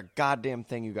can't hear a goddamn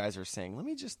thing you guys are saying. Let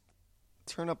me just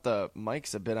turn up the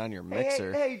mics a bit on your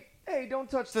mixer. Hey, don't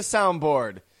touch the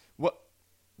soundboard. What?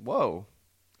 Whoa.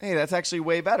 Hey, that's actually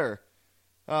way better.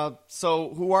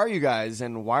 So who are you guys,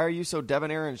 and why are you so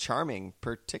debonair and charming,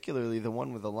 particularly the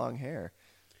one with the long hair?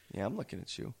 Yeah, I'm looking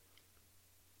at you.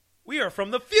 We are from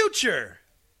the future!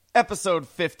 Episode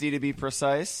 50, to be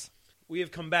precise. We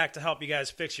have come back to help you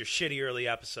guys fix your shitty early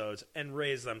episodes and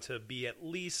raise them to be at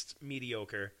least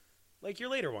mediocre, like your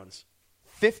later ones.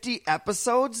 50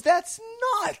 episodes? That's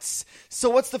nuts! So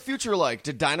what's the future like?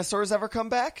 Did dinosaurs ever come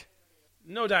back?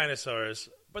 No dinosaurs,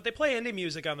 but they play indie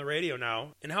music on the radio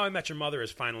now, and How I Met Your Mother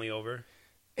is finally over.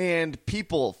 And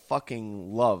people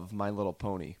fucking love My Little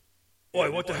Pony. Oi,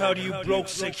 what the hell do you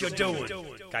blokes think you're doing?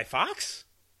 Guy Fawkes?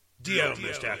 Dear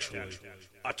Mist, actually.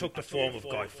 I took the form of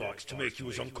Guy Fawkes to make you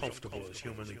as uncomfortable as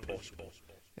humanly possible.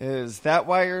 Is that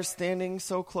why you're standing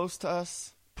so close to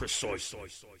us? Precisely.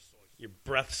 Your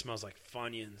breath smells like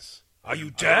Funyuns. Are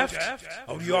you daft?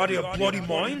 Are you out of your bloody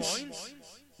minds?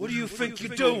 What do you think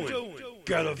you're doing?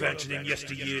 Gallivanting in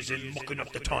yesteryears and mucking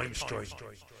up the time stream.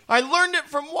 I learned it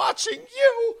from watching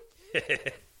you!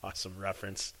 Awesome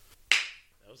reference.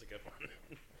 That was a good one.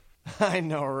 I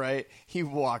know, right? He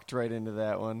walked right into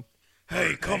that one.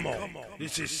 Hey, come on.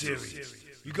 This is serious.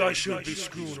 You guys shouldn't be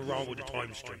screwing around with the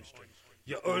time stream.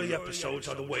 Your early episodes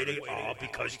are the way they are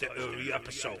because they're early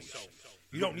episodes.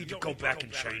 You don't need to go back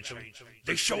and change them.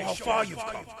 They show how far you've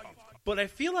come. But I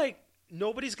feel like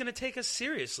nobody's going to take us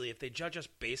seriously if they judge us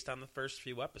based on the first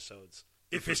few episodes.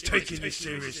 If it's taking you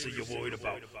seriously you're worried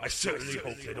about, I certainly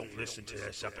hope they don't listen to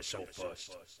this episode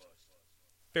first.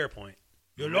 Fair point.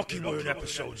 You're lucky we're in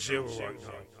episode 0 right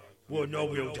now, where no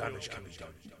real damage can be done.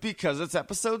 Because it's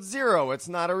episode 0. It's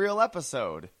not a real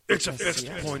episode. It's a fixed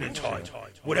point in time.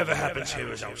 Whatever happens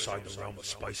here is outside the realm of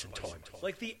space and time.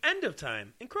 Like the end of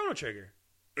time in Chrono Trigger.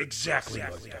 Exactly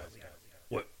like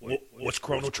that. What's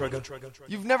Chrono Trigger?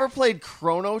 You've never played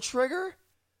Chrono Trigger?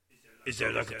 Is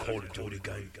that like a Call of Duty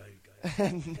game?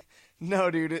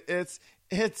 No, dude. It's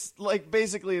like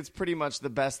basically it's pretty much the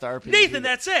best RPG. Nathan,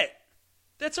 that's it.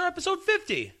 That's our episode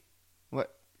 50.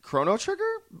 What? Chrono Trigger?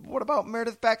 What about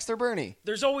Meredith Baxter Burney?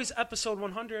 There's always episode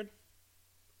 100.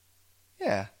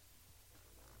 Yeah.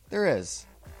 There is.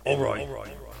 All right.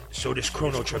 So this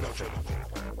Chrono Trigger.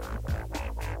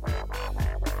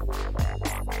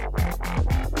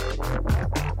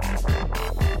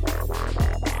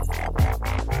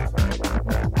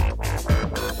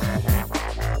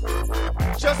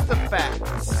 Just the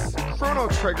facts. Chrono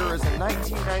Trigger is a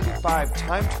 1995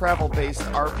 time travel-based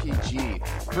RPG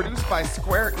produced by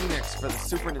Square Enix for the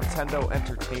Super Nintendo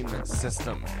Entertainment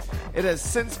System. It has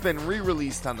since been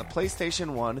re-released on the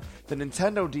PlayStation 1, the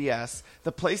Nintendo DS,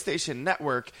 the PlayStation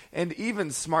Network, and even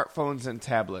smartphones and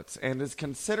tablets, and is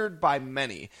considered by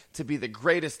many to be the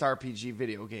greatest RPG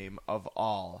video game of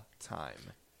all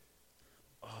time.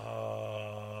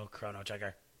 Oh, Chrono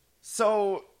Trigger.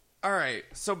 So, alright,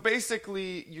 so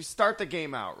basically you start the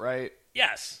game out, right?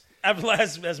 Yes.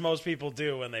 As most people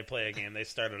do when they play a game, they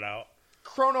start it out.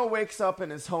 Chrono wakes up in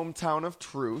his hometown of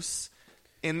Truce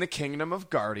in the Kingdom of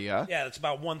Guardia. Yeah, it's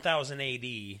about 1000 AD.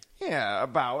 Yeah,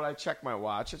 about. I checked my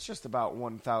watch. It's just about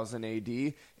 1000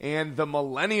 AD. And the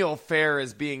Millennial Fair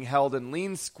is being held in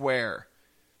Lean Square.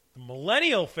 The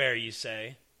Millennial Fair, you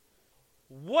say?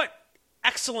 What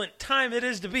excellent time it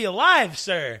is to be alive,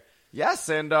 sir. Yes,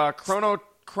 and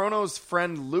Chrono's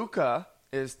friend Luca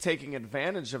is taking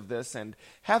advantage of this and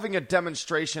having a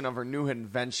demonstration of her new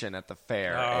invention at the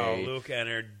fair. Oh, Luca and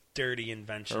her dirty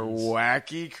inventions. Her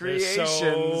wacky creations.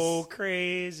 They're so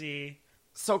crazy.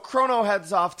 So Chrono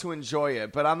heads off to enjoy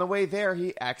it, but on the way there,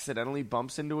 he accidentally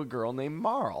bumps into a girl named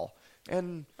Marl.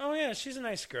 And oh yeah, she's a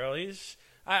nice girl.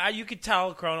 You could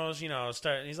tell Chrono's,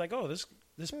 he's like, oh, this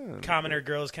commoner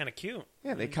girl is kind of cute.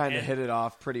 Yeah, they kind of hit it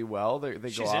off pretty well. They go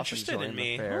she's off interested enjoying in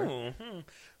me. the fair.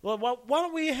 Well, why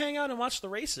don't we hang out and watch the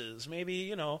races?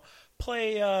 Maybe,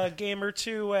 play a game or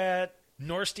two at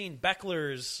Norstein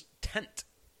Beckler's tent.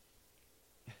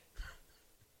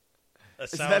 That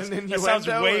sounds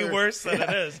way worse than it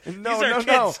is.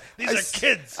 No. These are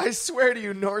kids. I swear to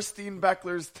you, Norstein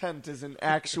Beckler's tent is an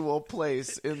actual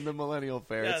place in the Millennial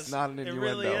Fair. Yes, it's not an innuendo. It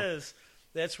really is.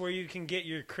 That's where you can get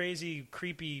your crazy,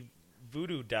 creepy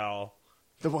voodoo doll.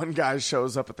 The one guy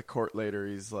shows up at the court later.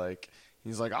 He's like,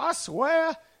 I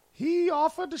swear he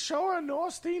offered to show her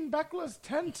Norstein Beckler's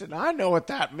tent, and I know what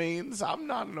that means. I'm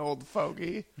not an old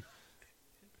fogey.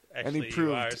 Actually, and he proved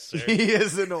you are, sir. He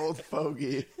is an old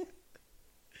fogey.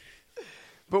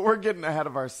 But we're getting ahead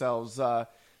of ourselves.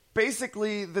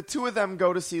 Basically, the two of them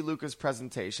go to see Luca's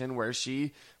presentation where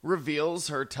she reveals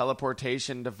her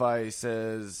teleportation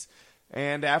devices.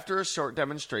 And after a short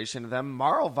demonstration of them,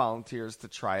 Marl volunteers to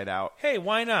try it out. Hey,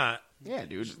 why not? Yeah,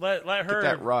 dude. Let her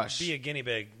that rush. be a guinea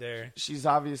pig there. She's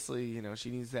obviously,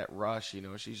 she needs that rush.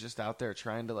 She's just out there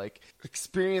trying to,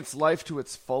 experience life to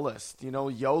its fullest.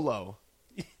 YOLO.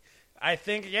 I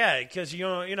think, yeah, because, you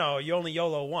only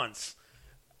YOLO once.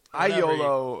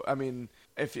 YOLO, I mean,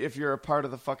 if you're a part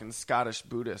of the fucking Scottish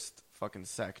Buddhist fucking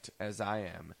sect, as I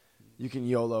am, you can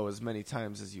YOLO as many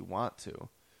times as you want to.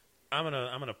 I'm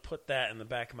gonna put that in the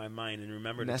back of my mind and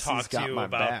remember Nessie's to talk to you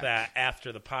about back. that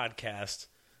after the podcast.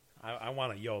 I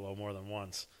want to YOLO more than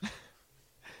once.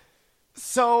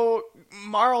 So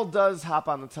Marl does hop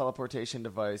on the teleportation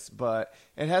device, but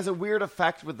it has a weird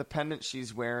effect with the pendant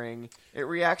she's wearing. It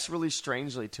reacts really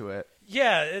strangely to it.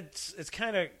 Yeah, it's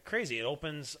kind of crazy. It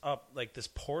opens up like this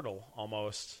portal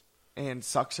almost, And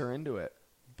sucks her into it.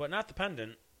 but not the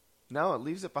pendant. No, it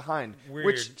leaves it behind. Weird,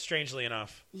 Which, strangely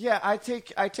enough. yeah, I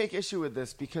take issue with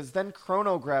this because then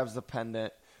Chrono grabs the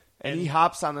pendant and he And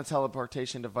hops on the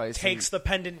teleportation device. Takes the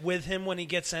pendant with him when he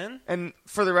gets in. and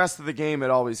for the rest of the game, it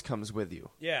always comes with you.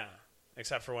 Yeah,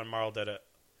 except for when Marl did it.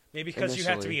 Maybe because you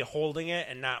have to be holding it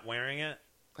and not wearing it.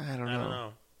 I don't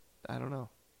know. I don't know.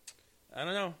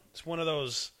 It's one of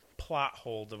those plot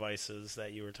hole devices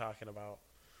that you were talking about.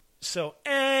 So,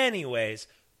 anyways,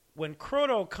 when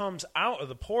Chrono comes out of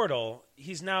the portal,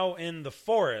 he's now in the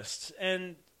forest,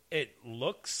 and it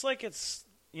looks like it's,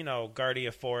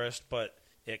 Guardia Forest, but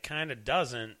it kind of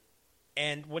doesn't.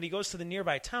 And when he goes to the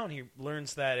nearby town, he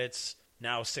learns that it's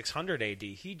now 600 AD.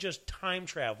 He just time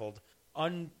traveled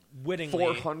unwittingly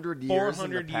 400 years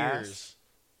 400 in the past. years.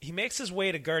 He makes his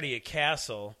way to Guardia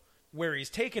Castle, where he's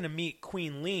taken to meet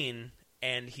Queen Lean,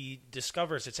 and he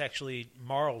discovers it's actually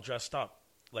Marl dressed up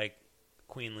like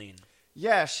Queen Lean.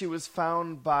 Yeah, she was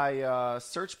found by a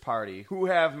search party who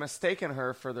have mistaken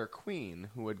her for their queen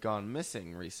who had gone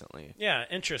missing recently. Yeah,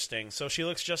 interesting. So she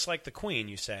looks just like the Queen,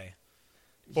 you say.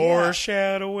 Yeah.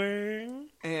 Foreshadowing.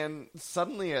 And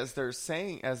suddenly, as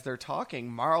they're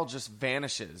talking, Marl just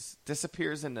vanishes,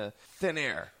 disappears into thin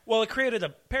air. Well, it created a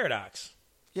paradox.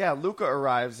 Yeah, Luca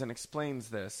arrives and explains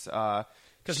this.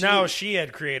 Because now she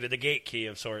had created a gate key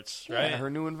of sorts, right? Yeah, her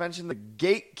new invention, the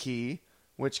gate key,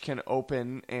 which can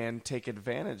open and take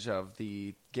advantage of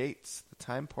the gates, the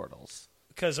time portals.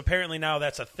 Because apparently now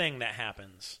that's a thing that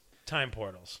happens. Time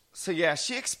portals. So yeah,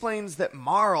 she explains that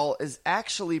Marl is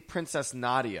actually Princess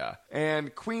Nadia,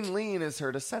 and Queen Lean is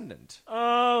her descendant.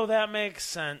 Oh, that makes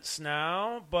sense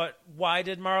now. But why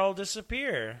did Marl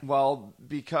disappear? Well,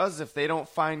 because if they don't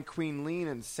find Queen Lean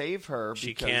and save her, She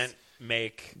because can't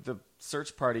make the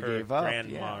search party her gave up.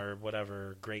 grandma Yeah. or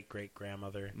whatever,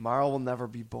 great-great-grandmother. Marl will never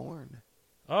be born.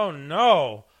 Oh,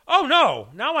 no. Oh, no.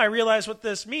 Now I realize what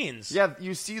this means. Yeah,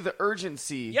 you see the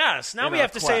urgency. Yes, now in we our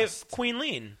have to quest. save Queen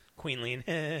Lean. Queen Lean.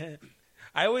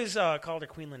 I always called her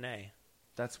Queen Linnae.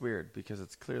 That's weird because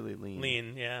it's clearly Lean.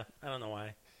 Lean, yeah. I don't know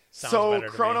why. Sounds So better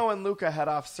to Chrono me. and Luca head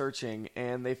off searching,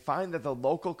 and they find that the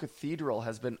local cathedral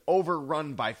has been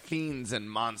overrun by fiends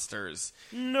and monsters.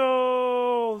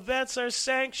 No, that's our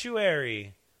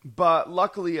sanctuary. But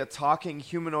luckily, a talking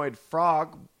humanoid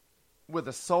frog with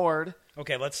a sword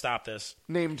Okay, let's stop this.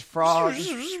 named Frog.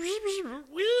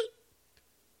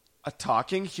 A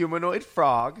talking humanoid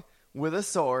frog with a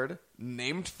sword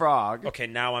named Frog Okay,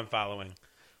 now I'm following.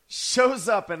 shows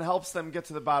up and helps them get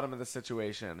to the bottom of the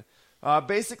situation.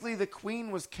 Basically, the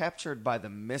queen was captured by the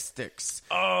mystics.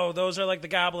 Oh, those are like the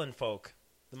goblin folk,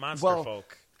 the monster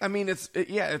folk. I mean,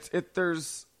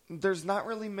 there's not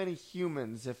really many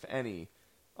humans, if any,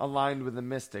 aligned with the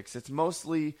mystics. It's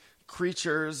mostly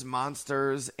creatures,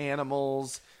 monsters,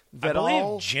 animals I that believe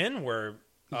all Jinn were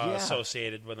Yeah.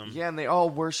 associated with them. yeah, and they all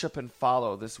worship and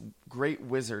follow this great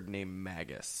wizard named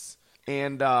Magus.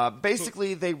 And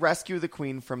basically, they rescue the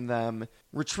queen from them,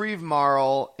 retrieve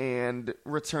Marl, and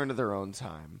return to their own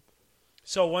time.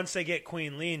 So once they get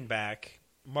Queen Lean back,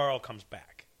 Marl comes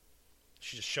back.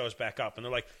 She just shows back up, and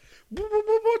they're like,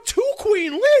 two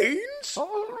Queen Leans?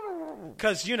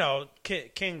 Because,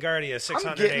 King Guardia,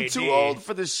 600 I'm getting AD. too old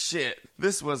for this shit.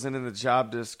 This wasn't in the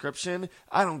job description.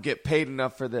 I don't get paid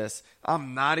enough for this.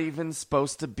 I'm not even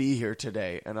supposed to be here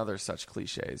today, and other such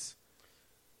cliches.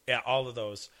 Yeah, all of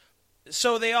those.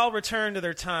 So they all return to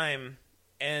their time,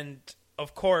 and,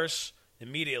 of course,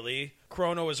 immediately,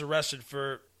 Chrono is arrested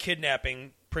for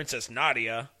kidnapping Princess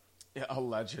Nadia. Yeah,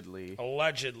 allegedly.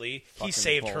 Allegedly. Fucking He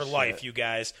saved her bullshit. life, you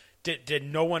guys. Did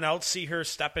no one else see her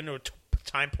step into a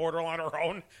time portal on her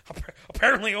own?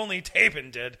 Apparently only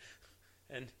Taven did.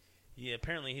 And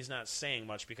apparently he's not saying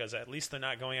much because at least they're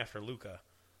not going after Luca.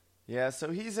 Yeah,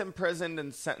 so he's imprisoned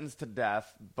and sentenced to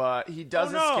death, but he does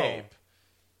Oh, no. escape.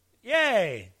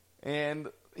 Yay! And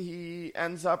he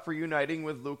ends up reuniting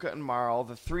with Luca and Marl.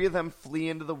 The three of them flee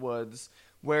into the woods,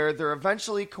 where they're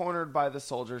eventually cornered by the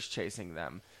soldiers chasing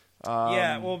them.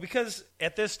 Yeah, well, because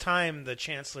at this time, the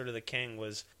Chancellor to the King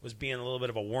was being a little bit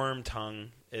of a worm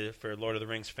tongue, for Lord of the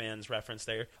Rings fans reference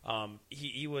there.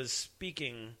 He was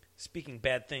speaking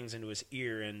bad things into his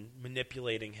ear and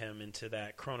manipulating him into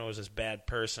that Chrono is this bad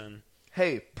person.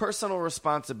 Hey, personal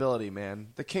responsibility, man.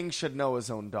 The king should know his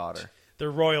own daughter.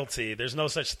 They're royalty. There's no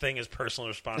such thing as personal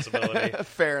responsibility.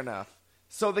 Fair enough.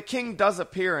 So the king does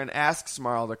appear and asks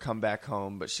Marl to come back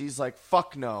home, but she's like,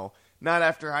 fuck no. Not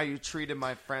after how you treated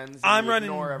my friends. and I'm you running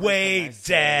ignore everything away, I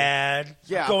say. Dad.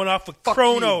 Yeah, I'm going off with fuck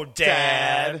Chrono, you,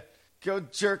 Dad. Go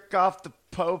jerk off the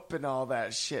Pope and all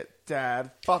that shit,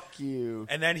 Dad. Fuck you.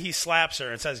 And then he slaps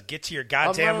her and says, "Get to your I'm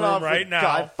goddamn running off room right with now."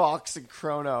 Guy Fawkes and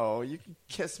Chrono. You can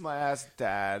kiss my ass,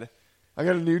 Dad. I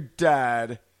got a new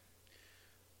dad.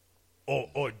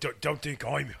 Oh, don't think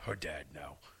I'm her dad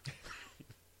now.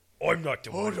 I'm not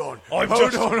the Hold one. on. I'm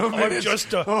Hold just, on a I'm minute.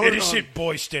 just a Hold innocent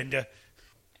bystander.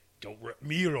 Don't rip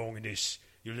me along in this,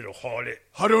 you little harlot.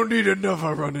 I don't need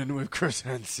another run-in with Chris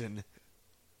Hansen.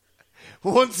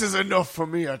 Once is enough for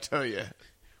me, I tell you.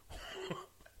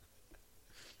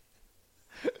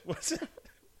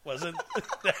 Wasn't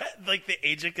that like the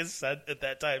age of consent at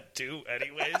that time too?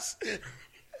 Anyways,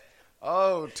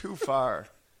 Oh, too far.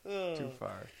 Too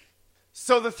far.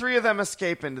 So the three of them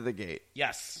escape into the gate.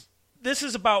 yes. This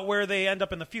is about where they end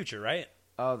up in the future, right?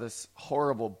 Oh, this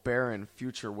horrible, barren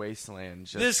future wasteland.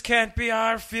 Just This can't be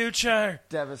our future.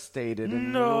 devastated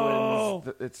and No.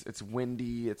 ruins. It's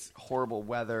windy. It's horrible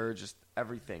weather. Just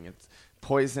everything. It's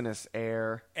poisonous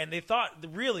air. And they thought,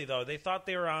 really though, they thought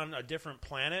they were on a different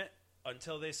planet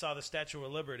until they saw the Statue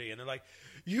of Liberty, and they're like,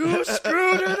 "You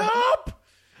screwed it up,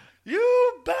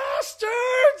 you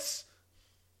bastards!"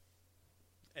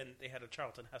 And they had a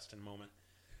Charlton Heston moment.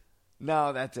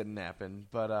 No, that didn't happen.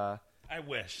 But I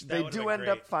wish that they would've do been end great.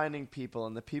 up finding people,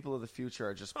 and the people of the future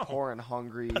are just poor and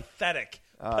hungry. pathetic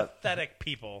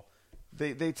people.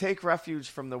 They take refuge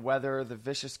from the weather, the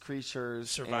vicious creatures,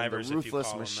 Survivors, and if the you ruthless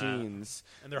call them that. machines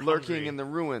And they're lurking hungry. in the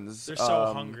ruins. They're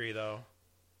so hungry, though.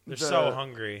 They're the- so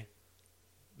hungry.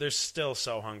 They're still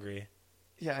so hungry.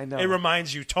 Yeah, I know. It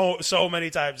reminds you so many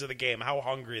times of the game how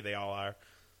hungry they all are.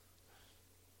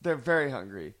 They're very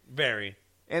hungry. Very.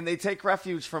 And they take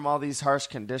refuge from all these harsh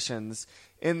conditions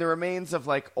in the remains of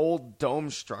like old dome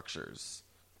structures.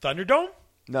 Thunderdome?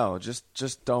 No,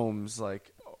 just domes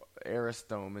like Eris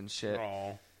Dome and shit.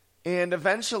 Oh. And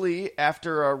eventually,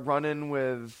 after a run-in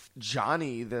with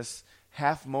Johnny, this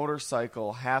half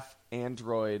motorcycle, half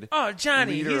android. Oh,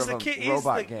 Johnny, leader he's of the a kid. He's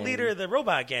robot the gang. leader of the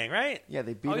robot gang, right? Yeah,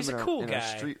 they beat Oh, him he's in, a cool in guy.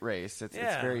 a street race. It's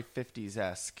Yeah. very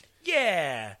 50s-esque.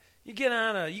 Yeah. You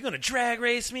gonna drag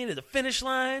race me to the finish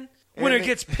line? And Winner they-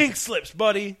 gets pink slips,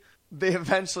 buddy. They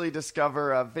eventually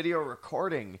discover a video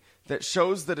recording that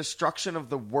shows the destruction of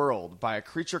the world by a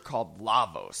creature called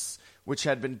Lavos, which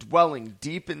had been dwelling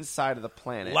deep inside of the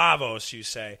planet. Lavos, you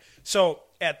say. So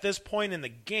at this point in the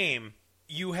game,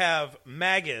 you have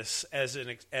Magus as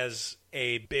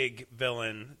a big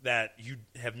villain that you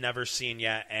have never seen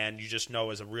yet, and you just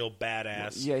know is a real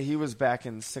badass. Yeah, he was back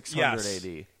in 600 Yes. AD.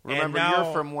 And Remember, now-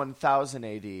 you're from 1000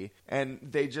 AD, and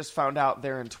they just found out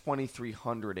they're in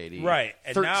 2300 AD. Right,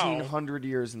 and now 1300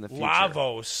 years in the future.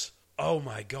 Lavos. Oh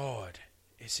my God!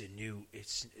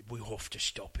 We have to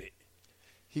stop it.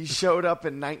 He showed up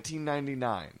in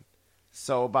 1999.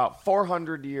 So about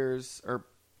 400 years, or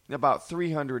about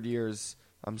 300 years,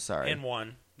 I'm sorry. In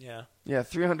one, yeah. Yeah,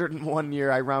 301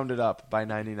 year. I rounded up by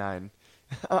 99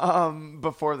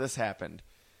 before this happened.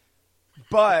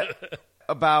 But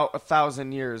about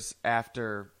 1,000 years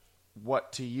after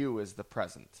what to you is the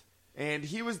present. And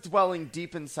he was dwelling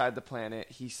deep inside the planet.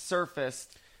 He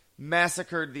surfaced,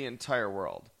 massacred the entire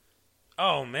world.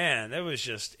 Oh man, it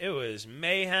was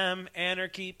mayhem,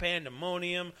 anarchy,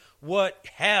 pandemonium, what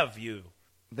have you.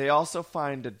 They also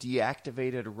find a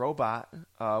deactivated robot,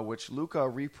 which Luca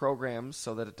reprograms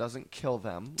so that it doesn't kill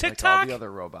them like all TikTok? the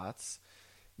other robots.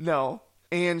 No.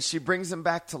 And she brings him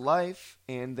back to life,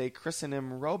 and they christen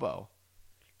him Robo.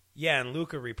 Yeah, and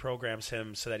Luca reprograms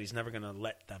him so that he's never going to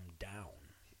let them down.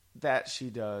 That she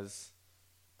does.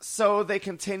 So they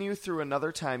continue through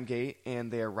another time gate, and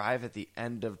they arrive at the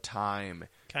end of time.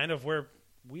 Kind of where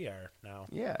we are now.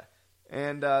 Yeah.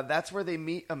 And that's where they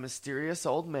meet a mysterious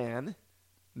old man.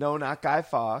 No, not Guy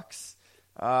Fawkes.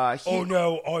 Oh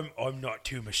no, I'm not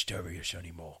too mysterious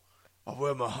anymore. I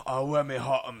wear my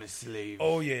heart on my sleeve.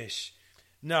 Oh yes.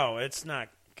 No, it's not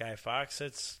Guy Fawkes,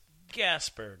 it's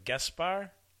Gaspar.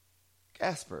 Gasper.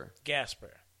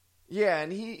 Gaspar. Yeah,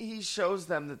 and he shows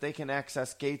them that they can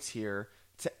access gates here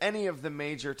to any of the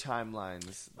major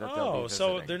timelines that they'll be Oh, visiting.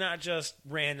 so they're not just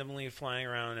randomly flying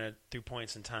around through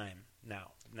points in time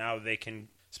now. Now they can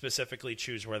specifically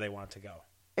choose where they want to go.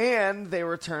 And they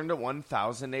return to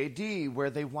 1000 AD, where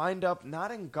they wind up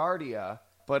not in Guardia,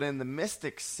 but in the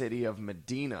mystic city of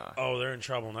Medina. Oh, they're in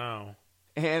trouble now.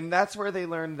 And that's where they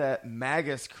learn that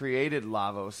Magus created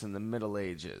Lavos in the Middle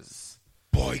Ages.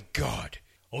 By God,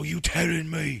 are you telling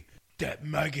me that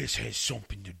Magus has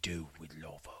something to do with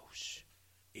Lavos?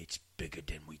 It's bigger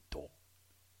than we thought.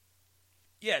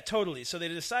 Yeah, totally. So they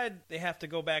decide they have to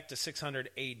go back to 600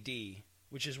 AD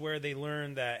which is where they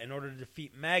learn that in order to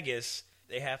defeat Magus,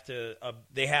 they have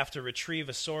to retrieve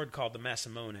a sword called the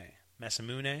Masamune.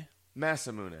 Masamune?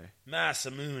 Masamune.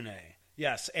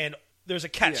 Yes, and there's a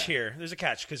catch here. There's a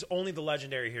catch, because only the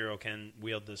legendary hero can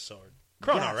wield this sword.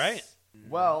 Chrono, Yes. right?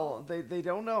 Well, they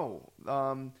don't know.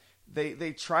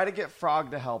 They try to get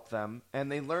Frog to help them,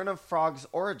 and they learn of Frog's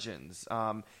origins.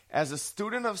 As a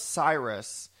student of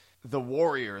Cyrus, the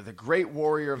warrior, the great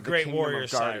warrior of the Great Kingdom warrior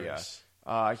of Guardia,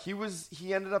 Cyrus.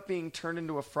 he ended up being turned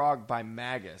into a frog by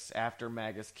Magus after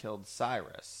Magus killed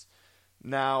Cyrus.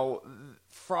 Now,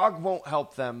 Frog won't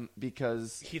help them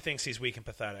because He thinks he's weak and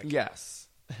pathetic. yes.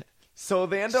 So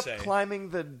they end up Say. climbing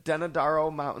the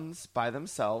Denadaro Mountains by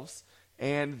themselves,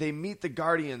 and they meet the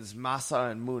Guardians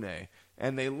Masa and Mune,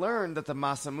 and they learn that the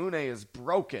Masamune is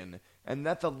broken, and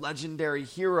that the legendary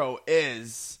hero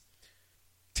is...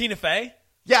 Tina Fey?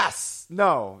 Yes!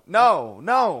 No,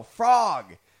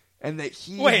 Frog! And that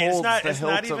he Wait, holds it's not the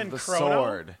hilt even of the Chrono?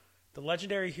 sword. The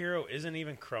legendary hero isn't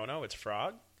even Chrono, it's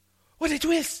Frog? What a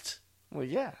twist! Well,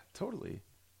 yeah, totally.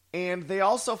 And they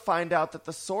also find out that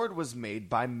the sword was made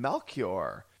by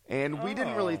Melchior. And we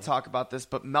didn't really talk about this,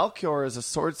 but Melchior is a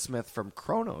swordsmith from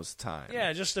Chrono's time.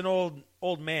 Yeah, just an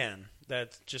old man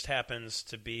that just happens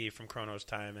to be from Chrono's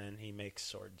time, and he makes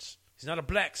swords. He's not a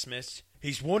blacksmith.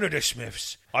 He's one of the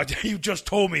smiths. You just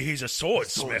told me he's a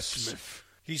swordsmith.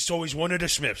 He's one of the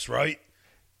smiths, right?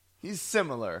 He's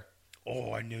similar.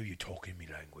 Oh, I knew you talking me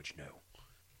language now.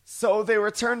 So they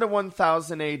return to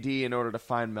 1000 AD in order to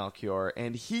find Melchior,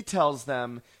 and he tells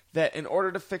them that in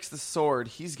order to fix the sword,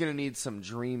 he's going to need some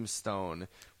Dreamstone.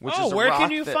 Which is a where rock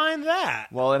can you that- find that?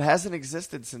 Well, it hasn't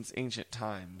existed since ancient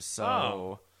times, so...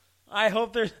 Oh. I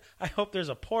hope there's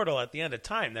a portal at the end of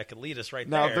time that could lead us right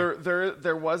Now, there.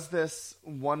 there was this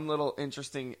one little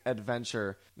interesting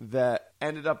adventure that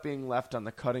ended up being left on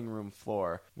the cutting room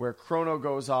floor where Chrono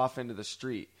goes off into the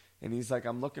street, and he's like,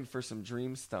 I'm looking for some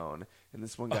Dreamstone. And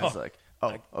this one guy's like,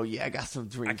 oh yeah, I got some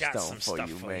Dreamstone some for stuff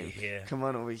you, for man. you here." Come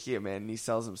on over here, man. And he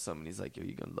sells him some, and he's like, yo,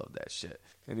 you're going to love that shit.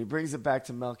 And he brings it back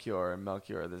to Melchior, and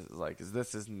Melchior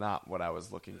this is not what I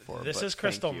was looking for. This but is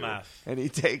crystal thank you." meth. And he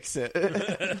takes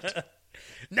it.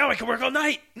 Now I can work all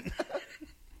night.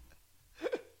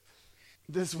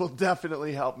 This will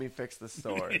definitely help me fix the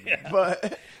sword. Yeah.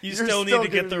 But You you're still need to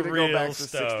get gonna the go back real to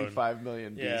stone. 65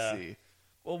 million Yeah. BC.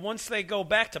 Well, once they go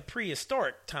back to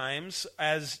prehistoric times,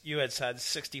 as you had said,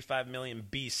 65 million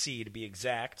BC to be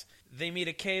exact, they meet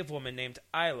a cave woman named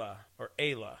Ayla.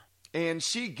 And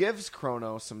she gives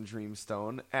Chrono some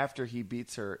Dreamstone after he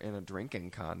beats her in a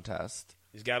drinking contest.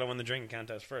 He's got to win the drinking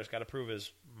contest first. Got to prove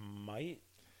his might.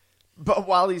 But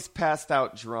while he's passed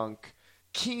out drunk,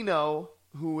 Kino,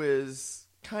 who is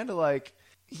kind of like...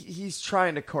 He's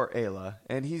trying to court Ayla,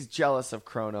 and he's jealous of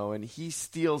Chrono, and he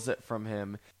steals it from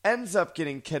him. Ends up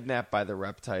getting kidnapped by the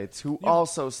Reptites, who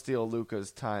also steal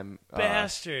Luca's time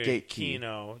Bastard, gate key.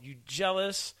 Kino. You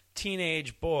jealous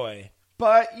teenage boy.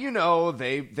 But,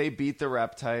 they beat the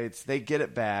Reptites. They get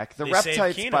it back. The They save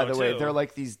Reptites, Kino, by the way, too. they're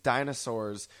like these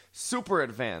dinosaurs, super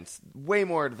advanced, way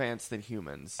more advanced than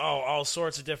humans. Oh, all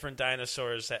sorts of different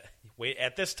dinosaurs.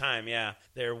 At this time, yeah.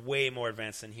 They're way more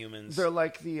advanced than humans. They're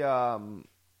like the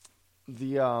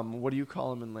what do you call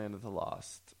them in Land of the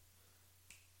Lost?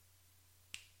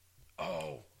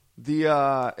 Oh.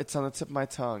 It's on the tip of my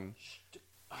tongue.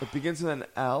 It begins with an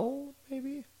L,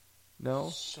 maybe? No?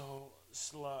 So,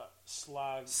 slog...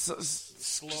 Slow...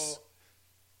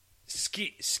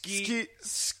 Ski... Ski...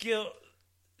 Skill...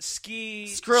 Ski...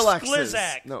 Skrillexes.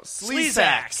 Slizax. No,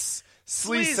 Sleazax.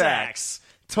 Sleazax.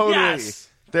 Totally. Yes.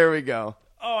 There we go.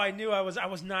 Oh, I knew I was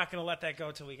not going to let that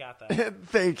go till we got that.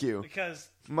 Thank you. Because,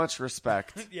 Much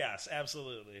respect. yes,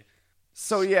 absolutely.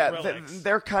 So yeah, Skrillex.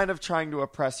 they're kind of trying to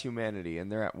oppress humanity,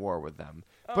 and they're at war with them.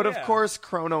 Oh, But of yeah. course,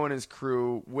 Chrono and his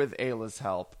crew, with Ayla's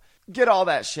help, get all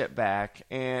that shit back,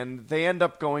 and they end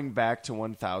up going back to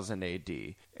 1000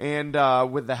 AD.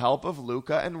 And with the help of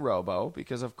Luca and Robo,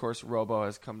 because of course Robo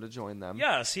has come to join them.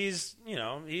 Yes, he's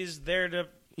there to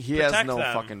He protect has no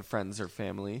them. fucking friends or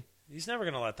family. He's never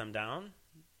going to let them down.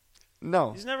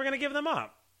 No. He's never going to give them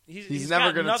up. He's never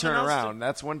got going to nothing turn else around.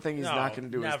 That's one thing he's No, not going to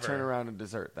do never. is turn around and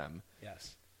desert them.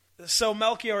 Yes. So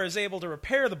Melchior is able to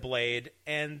repair the blade,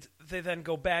 and they then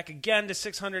go back again to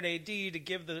 600 AD to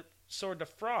give the sword to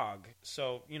Frog.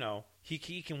 So,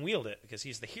 he can wield it because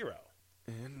he's the hero.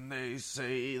 And they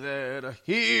say that a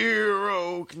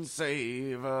hero can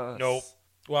save us. Nope.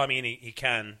 Well, I mean, he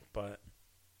can, but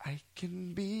I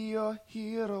can be your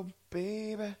hero,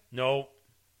 baby. no.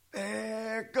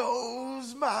 There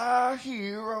goes my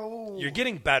hero. You're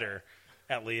getting better,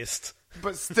 at least.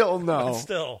 But still, no. But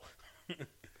still.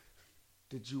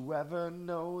 Did you ever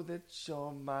know that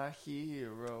you're my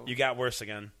hero? You got worse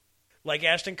again. Like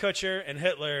Ashton Kutcher and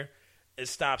Hitler, it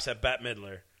stops at Bette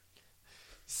Midler.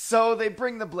 So they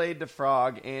bring the blade to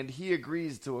Frog, and he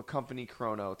agrees to accompany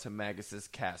Chrono to Magus's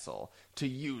castle to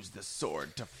use the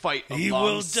sword to fight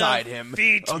alongside him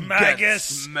defeat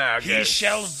against Magus. He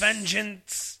shall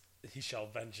vengeance. He shall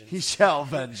vengeance. He shall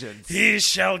vengeance. He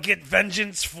shall get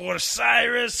vengeance for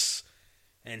Cyrus,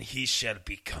 and he shall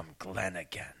become Glenn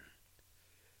again.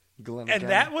 Glenn And again.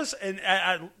 that was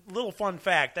a little fun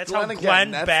fact. That's Glenn how again,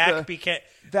 Glenn that's back became.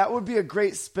 That would be a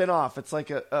great spin-off. It's like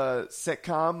a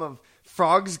sitcom of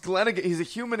Frog's Glenn again. He's a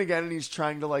human again, and he's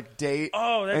trying to like date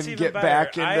That's and even get better.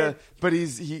 back into. But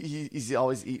he's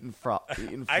always eating flies.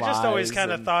 I just always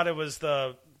kind of thought it was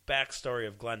the backstory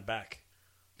of Glenn Beck.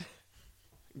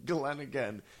 Glenn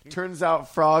again. Turns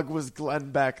out Frog was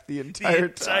Glenn Beck the entire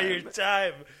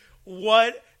time.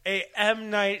 What a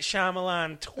M. Night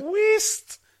Shyamalan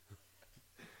twist!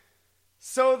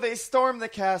 So they storm the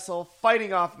castle,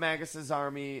 fighting off Magus's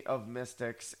army of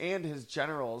mystics and his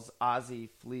generals, Ozzy,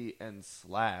 Flea, and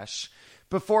Slash,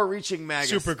 before reaching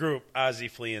Magus. Supergroup, Ozzy,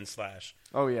 Flea, and Slash.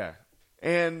 Oh, yeah.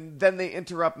 And then they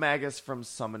interrupt Magus from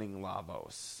summoning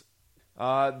Lavos.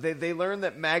 They learn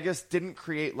that Magus didn't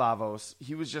create Lavos.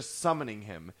 He was just summoning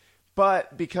him.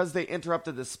 But because they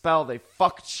interrupted the spell, they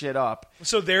fucked shit up.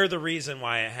 So they're the reason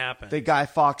why it happened. They Guy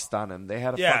Fawkes'd on him. They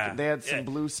had they had some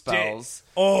blue spells.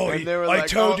 And they were I like,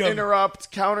 told him.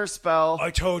 Interrupt, counterspell, I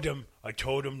told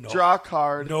him no. draw a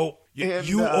card. No, And,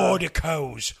 you are the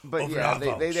cows But of yeah,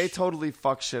 Lavos. they totally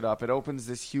fuck shit up. It opens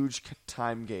this huge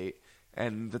time gate,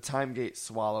 and the time gate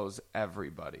swallows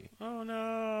everybody. Oh,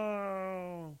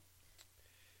 no.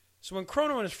 So when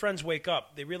Chrono and his friends wake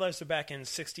up, they realize they're back in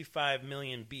 65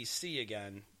 million BC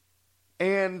again.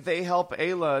 And they help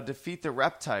Ayla defeat the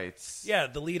Reptites. Yeah,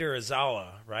 the leader is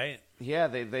Zala, right? Yeah,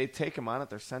 they take him on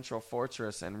at their central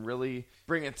fortress and really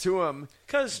bring it to him.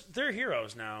 Because they're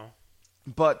heroes now.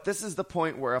 But this is the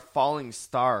point where a falling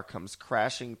star comes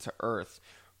crashing to Earth,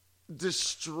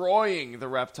 destroying the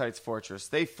Reptites' fortress.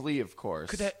 They flee, of course.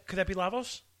 Could that be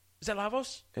Lavos? Is that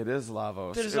Lavos? It is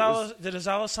Lavos. Did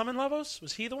Azala summon Lavos?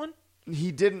 Was he the one?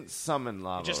 He didn't summon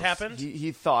Lavos. It just happened?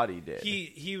 He thought he did.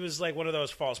 He was like one of those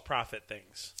false prophet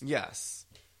things. Yes.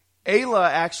 Ayla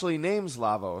actually names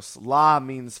Lavos. La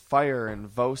means fire and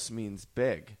Vos means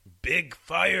big. Big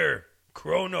fire.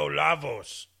 Chrono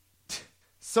Lavos.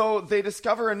 So they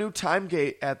discover a new time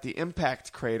gate at the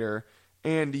impact crater,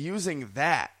 and using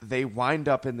that, they wind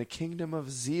up in the Kingdom of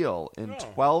Zeal in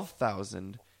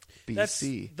 12,000 BC. That's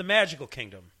the magical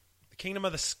kingdom. The kingdom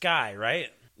of the sky, right?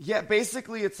 Yeah,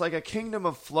 basically it's like a kingdom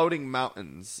of floating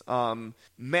mountains.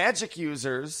 Magic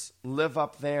users live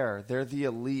up there. They're the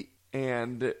elite.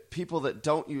 And people that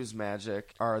don't use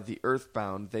magic are the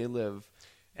earthbound. They live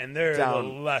and they're down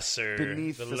the lesser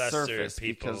beneath the lesser surface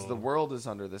people. because the world is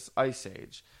under this ice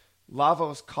age.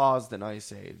 Lavos caused an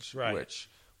ice age, Right. which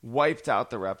wiped out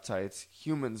the Reptites.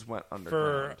 Humans went for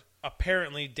underground.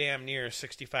 apparently damn near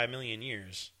 65 million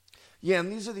years. Yeah,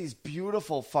 and these are these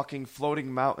beautiful fucking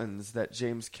floating mountains that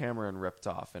James Cameron ripped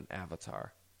off in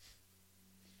Avatar.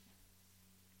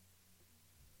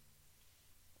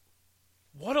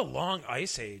 What a long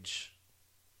ice age.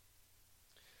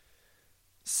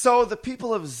 So the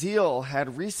people of Zeal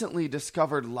had recently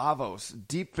discovered Lavos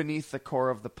deep beneath the core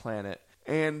of the planet,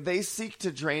 and they seek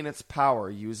to drain its power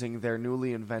using their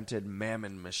newly invented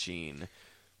Mammon machine.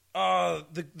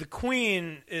 The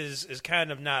queen is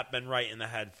kind of not been right in the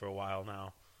head for a while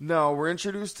now. No, we're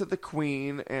introduced to the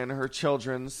queen and her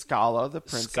children, Scala, the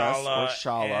princess, Scala or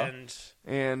Shala, and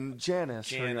and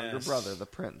Janus, her younger brother, the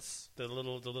prince. the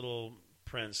little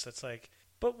prince. That's like,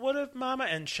 but what if Mama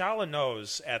and Shala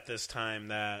knows at this time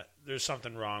that there's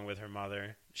something wrong with her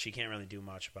mother? She can't really do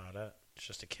much about it. It's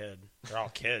just a kid. They're all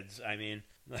kids. I mean,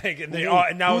 like and they all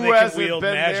and now Who they can hasn't wield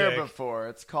been magic. there before?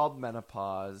 It's called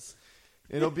menopause.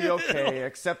 It'll be okay,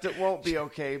 except it won't be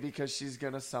okay because she's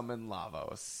gonna summon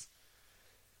Lavos.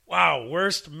 Wow,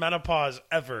 worst menopause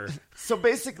ever. So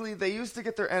basically, they used to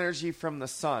get their energy from the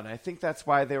sun. I think that's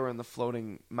why they were in the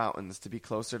floating mountains, to be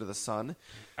closer to the sun.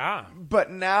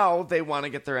 But now they want to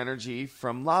get their energy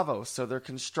from Lavos, so they're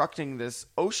constructing this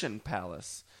ocean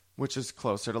palace, which is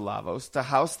closer to Lavos, to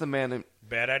house the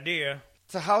Bad idea.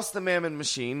 Mammon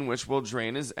machine, which will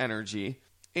drain his energy.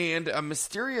 And a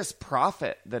mysterious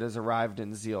prophet that has arrived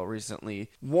in Zeal recently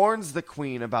warns the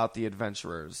queen about the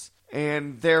adventurers.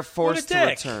 And they're forced to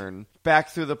return back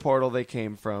through the portal they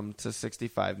came from to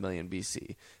 65 million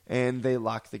BC. And they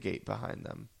lock the gate behind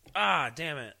them.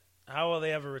 Damn it. How will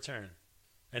they ever return?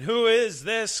 And who is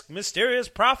this mysterious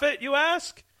prophet, you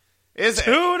ask? Is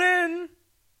Tune in.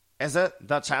 it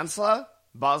the Chancellor?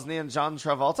 Bosnian John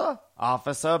Travolta?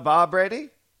 Officer Bob Brady?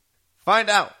 Find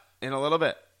out in a little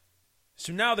bit.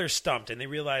 So now they're stumped, and they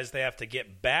realize they have to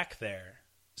get back there.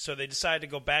 So they decide to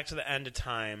go back to the end of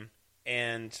time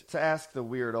and... To ask the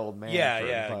weird old man for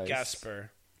advice.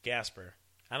 Gasper.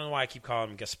 I don't know why I keep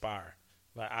calling him Gaspar.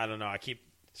 But I don't know. I keep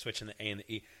switching the A and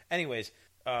the E. Anyways,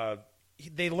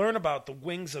 they learn about the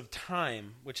Wings of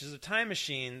Time, which is a time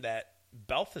machine that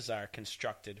Balthazar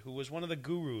constructed, who was one of the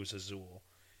gurus of Zool.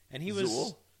 And he was...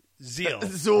 Zool? Zeal.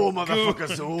 Zool, motherfucker,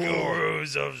 Zool.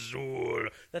 Gurus of Zool.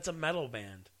 That's a metal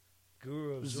band.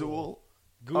 Guru of Zool.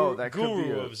 Oh, that could be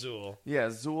Guru a- of Zool. Yeah,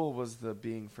 Zool was the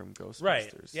being from Ghostbusters.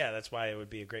 Right. Yeah, that's why it would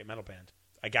be a great metal band.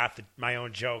 I got my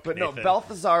own joke. But Nathan. no,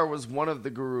 Balthazar was one of the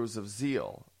gurus of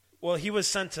Zeal. Well, he was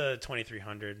sent to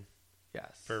 2300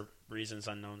 Yes. for reasons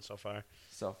unknown so far.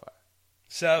 So far.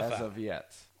 So As far. of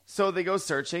yet. So they go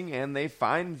searching and they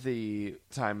find the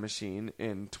time machine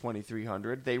in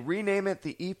 2300. They rename it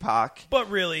the Epoch. But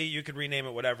really, you could rename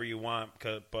it whatever you want,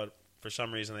 but for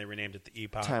some reason they renamed it the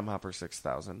Epoch. Time Hopper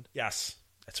 6000. Yes.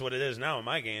 That's what it is now in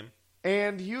my game.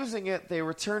 And using it, they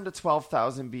return to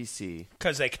 12,000 BC.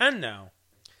 Because they can now.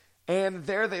 And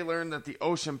there they learn that the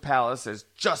Ocean Palace is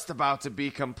just about to be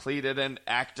completed and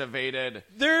activated.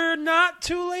 They're not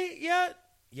too late yet.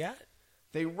 Yet?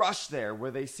 They rush there,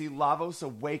 where they see Lavos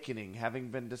awakening,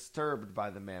 having been disturbed by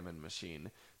the Mammon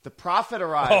Machine. The Prophet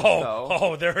arrives, though.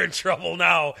 Oh, they're in trouble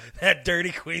now. That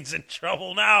dirty queen's in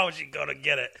trouble now. She's going to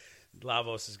get it.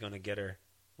 Lavos is going to get her.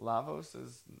 Lavos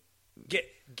is...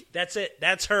 That's it.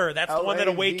 That's her. That's the one that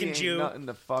LAV awakened ain't you. Nothing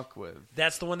to fuck with.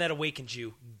 That's the one that awakened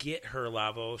you. Get her,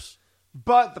 Lavos.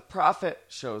 But the Prophet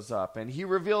shows up, and he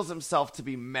reveals himself to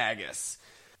be Magus.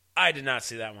 I did not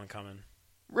see that one coming.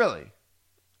 Really?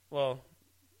 Well,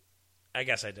 I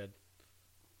guess I did.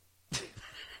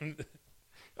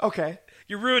 Okay.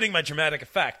 You're ruining my dramatic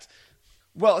effect.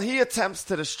 Well, he attempts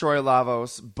to destroy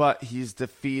Lavos, but he's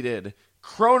defeated.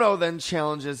 Chrono then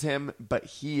challenges him, but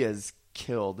he is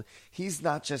killed. He's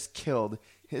not just killed.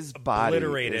 His body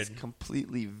Obliterated. is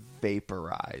completely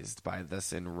vaporized by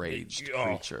this enraged Oh.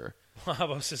 creature.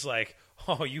 Lavos is like,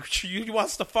 oh, you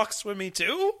wants to fuck swim me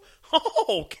too?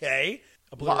 Oh, okay.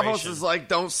 Obliteration. Lavos is like,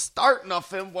 don't start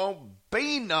nothing, won't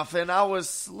be nothing. I was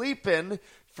sleeping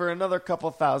for another couple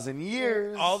thousand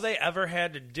years. All they ever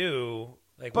had to do,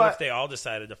 like, But- what if they all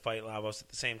decided to fight Lavos at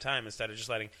the same time instead of just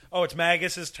letting, oh, it's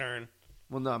Magus's turn.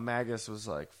 Well, no, Magus was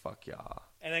like, fuck y'all.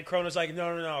 And then Chrono's like, no,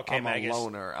 okay, I'm Magus. a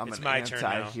loner. I'm it's an my turn now.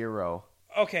 anti-hero.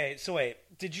 Okay, so wait,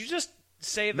 did you just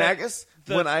say that Magus,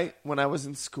 the- when I was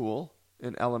in school,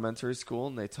 in elementary school,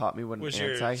 and they taught me what an was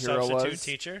your anti-hero substitute was.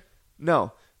 teacher?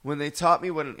 No, when they taught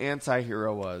me what an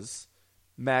anti-hero was,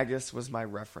 Magus was my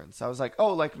reference. I was like,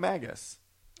 oh, like Magus.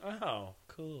 Oh,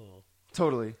 cool.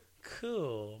 Totally.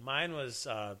 Cool. Mine was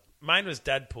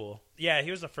Deadpool. Yeah, he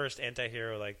was the first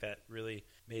anti-hero like that really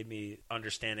made me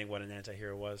understanding what an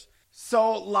anti-hero was.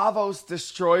 So Lavos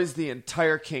destroys the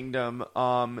entire kingdom.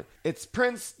 Its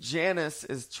prince Janus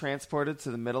is transported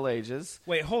to the Middle Ages.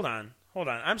 Wait, hold on.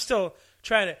 I'm still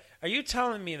trying to... Are you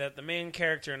telling me that the main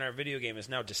character in our video game is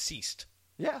now deceased?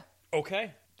 Yeah,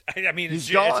 Okay. I mean, he's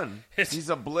it's- gone. it's- He's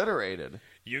obliterated.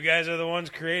 you guys are the ones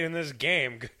creating this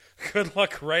game. Good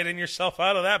luck writing yourself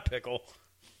out of that pickle.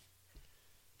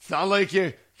 It's not like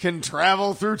you can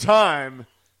travel through time.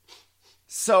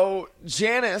 So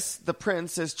Janus, the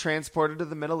prince, is transported to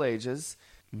the Middle Ages,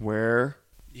 where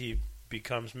He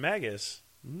becomes Magus.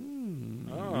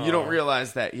 Oh. you don't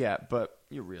realize that yet, but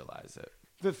you realize it.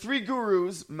 The three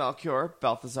gurus, Melchior,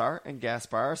 Balthazar, and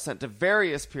Gaspar, are sent to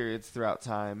various periods throughout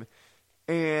time.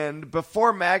 And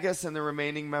before Magus and the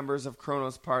remaining members of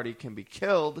Chronos' party can be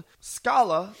killed,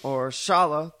 Scala, or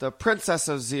Shala, the princess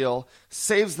of Zeal,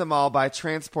 saves them all by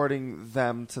transporting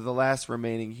them to the last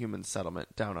remaining human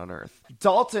settlement down on Earth.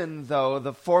 Dalton, though,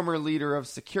 the former leader of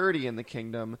security in the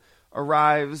kingdom,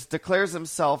 arrives, declares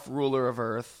himself ruler of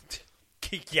Earth,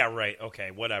 Yeah, right.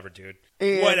 Okay, whatever, dude.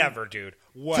 And Whatever, dude.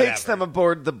 Whatever. takes them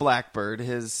aboard the Blackbird,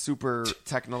 his super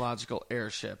technological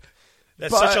airship.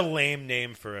 That's but- such a lame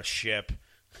name for a ship.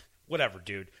 Whatever,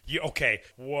 dude. Okay.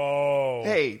 Whoa.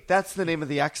 Hey, that's the name of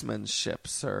the X-Men ship,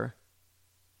 sir.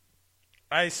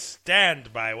 I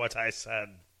stand by what I said.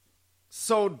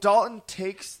 So Dalton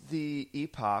takes the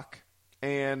Epoch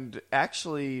and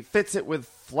actually fits it with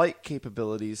flight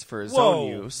capabilities for his Whoa, own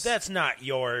use. that's not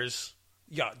yours.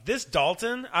 Yeah, this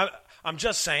Dalton, I'm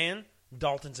just saying,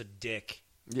 Dalton's a dick.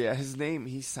 Yeah, his name,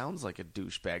 he sounds like a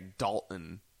douchebag.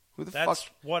 Dalton. Who the That's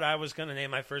fuck? what I was going to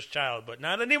name my first child, but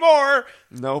not anymore.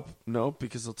 Nope,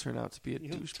 because he'll turn out to be a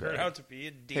He'll douchebag. turn out to be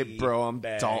a D. Hey, bro, I'm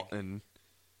bag. Dalton.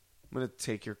 I'm going to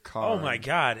take your car. Oh, my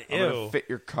God. I'm going Ew. to fit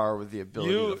your car with the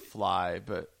ability You- to fly,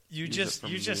 but You use it from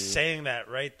just me. saying that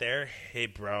right there. Hey,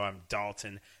 bro, I'm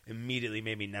Dalton. Immediately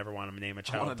made me never want to name a I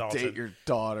child want to Dalton. date your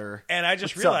daughter. And I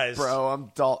just What's realized, up, bro,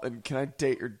 I'm Dalton. Can I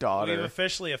date your daughter? we've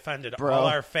officially offended Bro. all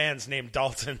our fans named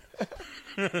Dalton.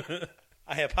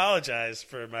 I apologize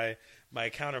for my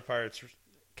counterparts'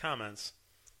 comments.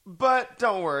 But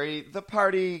don't worry, the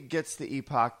party gets the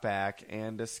Epoch back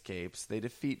and escapes. They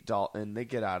defeat Dalton, they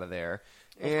get out of there.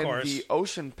 And course. the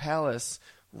Ocean Palace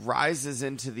rises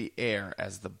into the air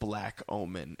as the Black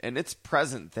Omen. And it's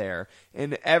present there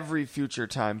in every future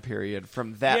time period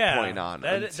from that Yeah, point on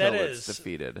that until is- it's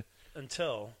defeated.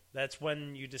 Until that's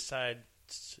when you decide,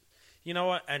 you know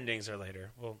what? Endings are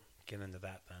later. We'll get into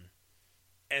that then.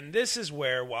 And this is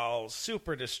where, while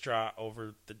super distraught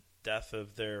over the death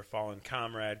of their fallen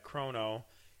comrade Chrono,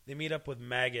 they meet up with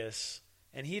Magus,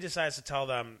 and he decides to tell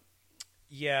them,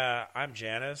 "Yeah, I'm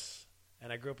Janus,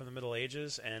 and I grew up in the Middle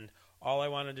Ages, and all I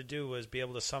wanted to do was be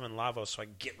able to summon Lavos so I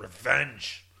could get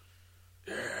revenge,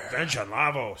 revenge on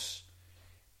Lavos."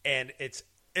 And it's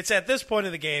at this point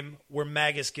of the game where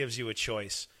Magus gives you a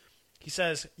choice. He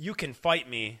says, "You can fight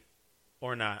me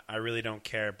or not. I really don't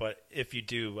care, but if you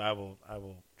do, I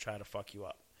will try to fuck you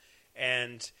up."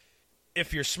 And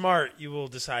if you're smart, you will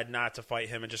decide not to fight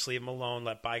him and just leave him alone,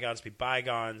 let bygones be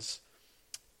bygones.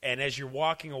 And as you're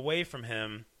walking away from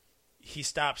him, he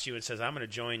stops you and says, "I'm going to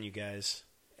join you guys."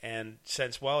 And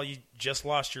since, well, you just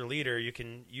lost your leader, you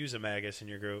can use a Magus in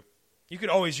your group. You could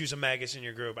always use a Magus in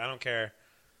your group. I don't care.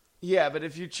 Yeah, but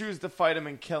if you choose to fight him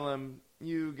and kill him,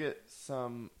 you get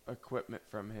some equipment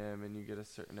from him and you get a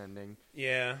certain ending.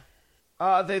 Yeah.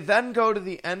 They then go to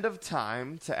the end of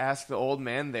time to ask the old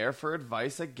man there for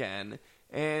advice again.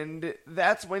 And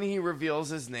that's when he reveals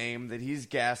his name, that he's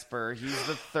Gasper. He's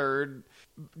the third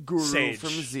guru Sage. from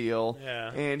Zeal.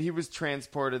 Yeah. And he was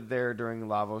transported there during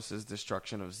Lavos'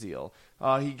 destruction of Zeal.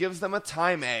 He gives them a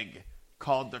time egg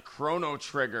called the Chrono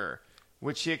Trigger,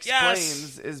 which he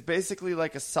explains is basically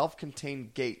like a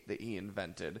self-contained gate that he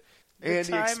invented. And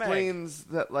he time egg. explains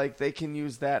that like they can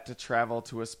use that to travel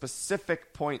to a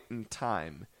specific point in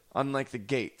time, unlike the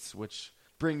gates, which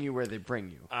bring you where they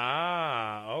bring you.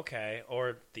 Ah, okay.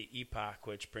 Or the Epoch,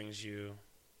 which brings you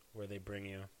where they bring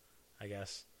you, I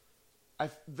guess.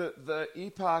 The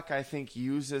Epoch, I think,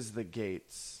 uses the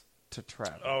gates to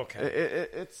travel. Okay.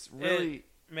 It's really It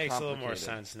makes a little more complicated.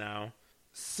 sense now.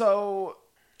 So,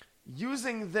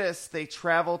 using this, they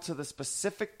travel to the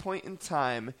specific point in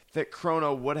time that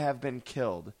Chrono would have been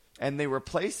killed, and they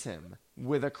replace him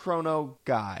with a Chrono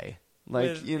guy. Like,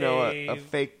 With you know, a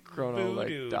fake Chrono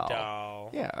voodoo like doll.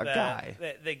 Yeah, a that- guy.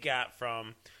 that they got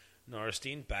from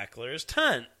Norstein Beckler's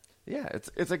tent. Yeah,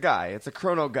 it's a guy. It's a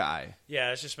Chrono guy.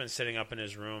 Yeah, it's just been sitting up in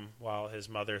his room while his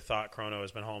mother thought Chrono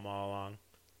has been home all along.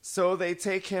 So they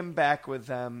take him back with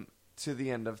them to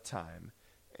the end of time.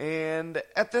 And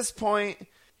at this point,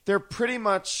 they're pretty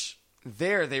much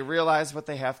there. They realize what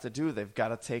they have to do. They've got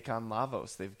to take on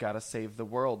Lavos. They've got to save the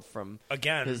world from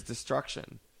Again. his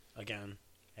destruction. Again.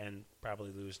 And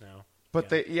probably lose now. But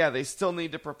they still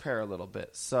need to prepare a little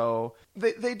bit. So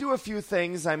they do a few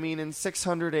things. I mean, in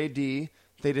 600 AD,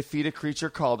 they defeat a creature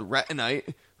called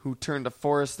Retinite, who turned a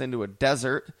forest into a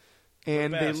desert.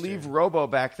 And they bastard. leave Robo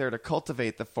back there to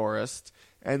cultivate the forest.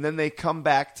 And then they come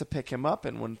back to pick him up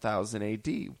in 1000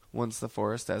 AD, once the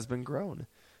forest has been grown.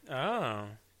 Oh.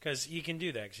 Because he can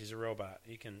do that because he's a robot.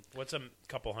 He can. What's a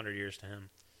couple hundred years to him?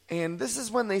 And this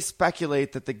is when they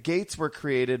speculate that the gates were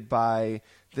created by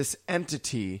this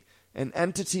entity, an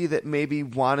entity that maybe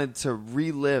wanted to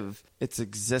relive its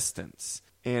existence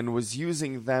and was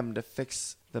using them to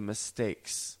fix the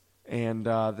mistakes. And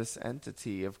this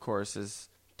entity, of course, is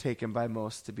taken by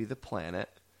most to be the planet.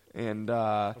 And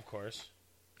Of course.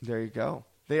 there you go.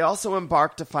 They also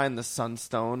embarked to find the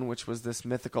Sunstone, which was this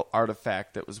mythical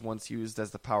artifact that was once used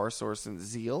as the power source in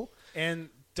Zeal. And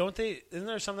don't they? Isn't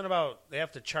there something about they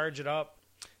have to charge it up?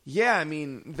 Yeah, I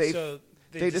mean, they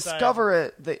decide- discover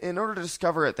it. In order to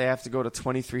discover it, they have to go to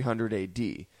 2300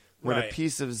 AD, when Right. a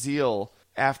piece of Zeal,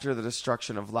 after the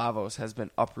destruction of Lavos, has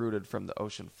been uprooted from the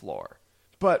ocean floor.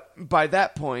 But by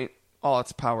that point, all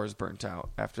its power is burnt out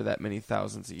after that many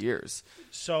thousands of years.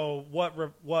 So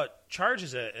what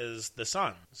charges it is the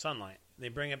sunlight. They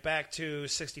bring it back to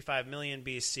 65 million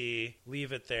BC,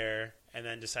 leave it there, and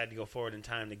then decide to go forward in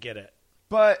time to get it.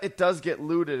 But it does get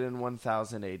looted in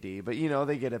 1000 AD. But, you know,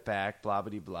 they get it back,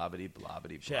 blah-bitty, blah-bitty,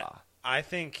 blah-bitty, Shit. blah. I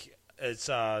think it's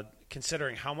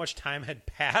considering how much time had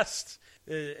passed.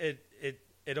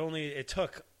 It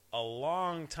took a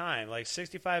long time, like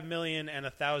 65 million and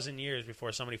 1,000 years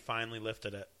before somebody finally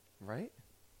lifted it. Right?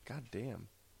 God damn.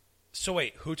 So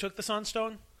wait, who took the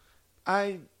Sunstone?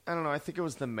 I don't know. I think it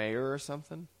was the mayor or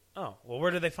something. Oh, well,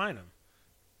 where did they find him?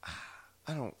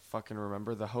 I don't fucking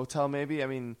remember. The hotel, maybe? I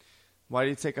mean, why do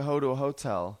you take a hoe to a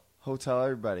hotel? Hotel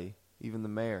everybody, even the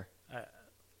mayor.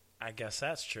 I guess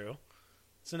that's true.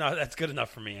 So no, that's good enough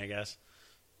for me, I guess.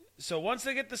 So once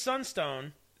they get the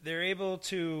Sunstone, they're able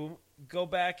to go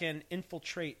back and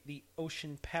infiltrate the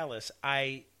Ocean Palace,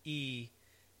 i.e.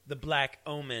 the Black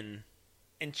Omen,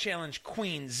 and challenge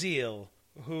Queen Zeal,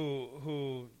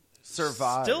 who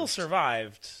Survived. still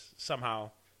survived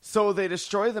somehow. So they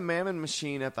destroy the Mammon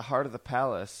Machine at the heart of the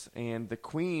palace, and the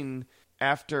queen,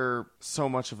 after so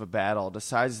much of a battle,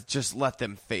 decides to just let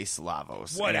them face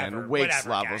Lavos and wakes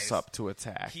Lavos guys. up to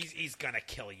attack. He's gonna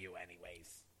kill you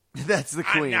anyways. That's the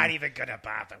queen. I'm not even gonna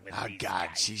bother with Oh, these God,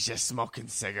 guys. she's just smoking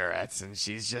cigarettes, and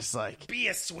she's just like... Be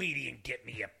a sweetie and get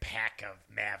me a pack of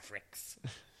Mavericks.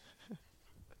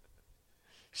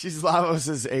 She's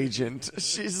Lavos' agent.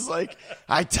 She's like,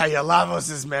 I tell you, Lavos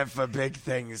is meant for big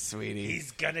things, sweetie.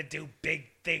 He's gonna do big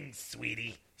things,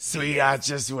 sweetie. Sweetheart,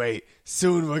 just wait.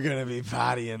 Soon we're going to be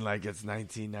partying like it's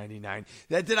 1999.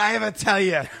 Did I ever tell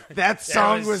you? That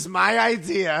song was my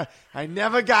idea. I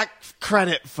never got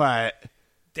credit for it.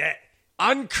 That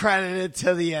Uncredited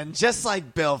to the end, just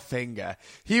like Bill Finger.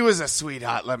 He was a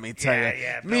sweetheart, let me tell you.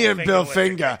 yeah, Me Bill and Finger Bill was a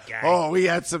Finger, good guy. oh, we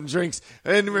had some drinks.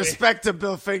 In respect to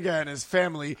Bill Finger and his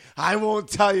family, I won't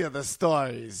tell you the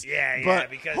stories. Yeah,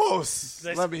 but because hosts,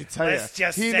 let's- let me tell you, let's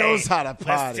just he say- knows how to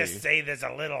party. Let's just say there's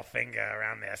a little finger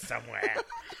around there somewhere.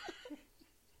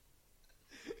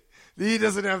 He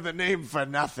doesn't have the name for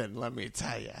nothing, let me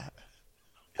tell you.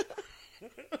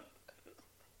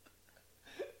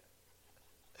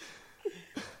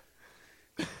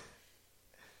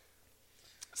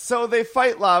 So they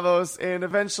fight Lavos, and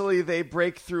eventually they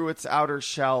break through its outer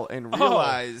shell and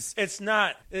realize... it's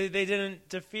not. They didn't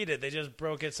defeat it. They just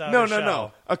broke its outer No.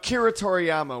 shell. Akira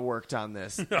Toriyama worked on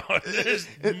this. No, there's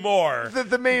more.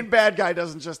 The main bad guy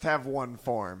doesn't just have one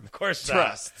form. Of course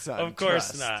Trust, not. son, Of course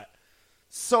trust. not.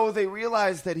 So they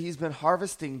realize that he's been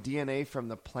harvesting DNA from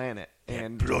the planet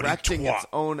and bloody directing twat. its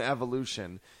own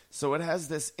evolution. So it has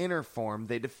this inner form.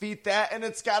 They defeat that, and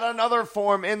it's got another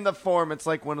form in the form. It's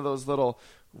like one of those little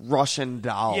Russian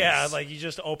dolls. Yeah, like you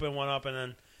just open one up and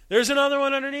then there's another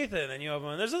one underneath it. And then you open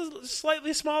one. There's a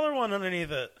slightly smaller one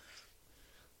underneath it.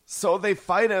 So they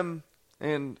fight him,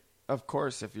 and of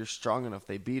course, if you're strong enough,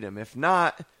 they beat him. If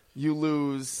not, you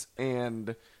lose,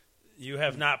 and You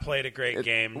have not played a great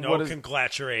game. No what is-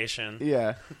 congratulation.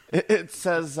 yeah, it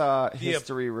says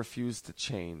history refused to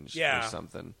change Yeah. or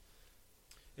something.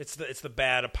 It's the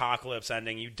bad apocalypse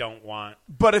ending you don't want.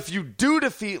 But if you do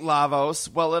defeat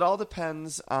Lavos, well, it all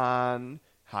depends on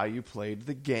how you played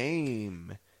the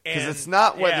game. Because And- it's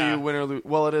not whether yeah. you win or lose.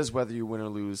 Well, it is whether you win or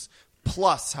lose,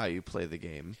 plus how you play the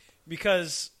game.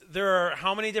 Because there are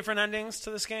how many different endings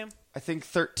to this game? I think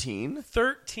 13.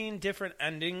 13 different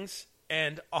endings,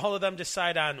 and all of them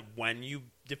decide on when you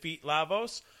defeat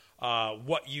Lavos,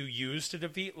 what you use to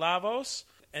defeat Lavos,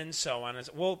 and so on.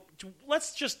 Well,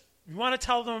 let's just... You want to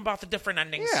tell them about the different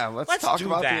endings? Yeah, let's talk do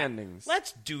about the that. endings.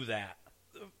 Let's do that.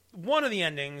 One of the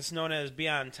endings, known as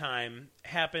Beyond Time,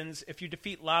 happens if you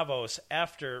defeat Lavos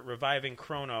after reviving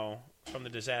Chrono from the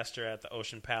disaster at the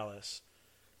Ocean Palace.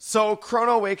 So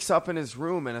Chrono wakes up in his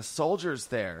room, and a soldier's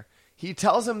there. He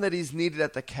tells him that he's needed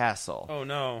at the castle. Oh,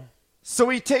 no. So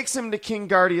he takes him to King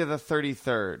Guardia the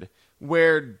 33rd,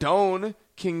 where Doan,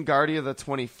 King Guardia the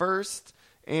 21st,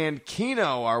 and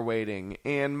Kino are waiting.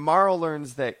 And Marl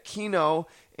learns that Kino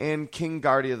and King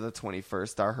Guardia the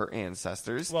 21st are her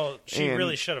ancestors. Well, she And-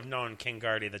 really should have known King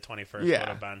Guardia the 21st Yeah. would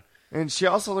have been. And she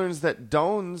also learns that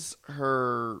Doan's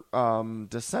her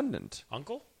descendant.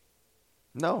 Uncle?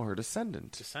 No, her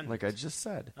descendant. Descendant. Like I just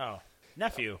said. Oh,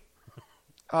 nephew.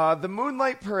 The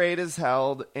Moonlight Parade is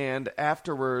held, and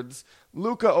afterwards,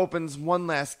 Luca opens one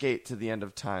last gate to the end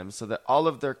of time so that all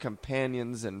of their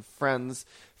companions and friends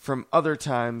from other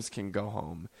times can go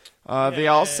home. They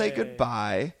all say Yay.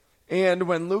 goodbye, and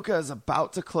when Luca is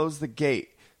about to close the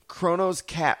gate, Chrono's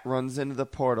cat runs into the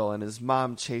portal and his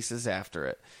mom chases after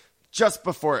it just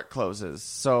before it closes.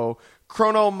 So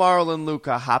Chrono, Marl, and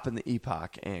Luca hop in the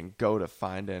Epoch and go to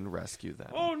find and rescue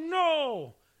them. Oh,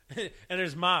 no! And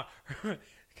his mom...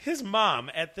 His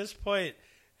mom, at this point,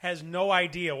 has no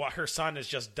idea what her son has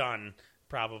just done,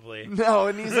 probably. No,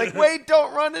 and he's like, wait,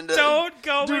 don't run into... Don't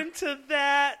go Dude, into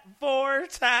that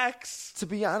vortex. to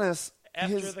be honest,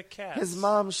 After the cats. his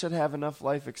mom should have enough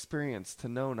life experience to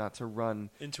know not to run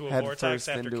Into a head vortex first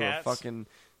after into cats? a fucking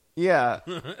yeah.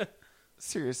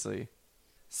 Seriously.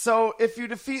 So if you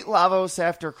defeat Lavos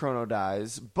after Chrono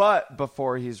dies, but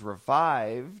before he's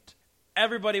revived,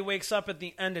 Everybody wakes up at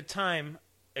the end of time,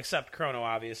 except Chrono,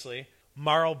 obviously.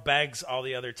 Marl begs all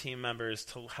the other team members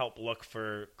to help look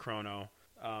for Chrono.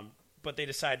 but they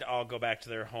decide to all go back to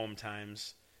their home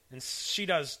times. And she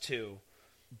does too.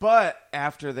 But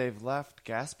after they've left,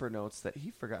 Gasper notes that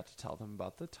he forgot to tell them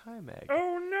about the time egg.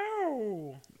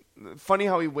 Oh, no. Funny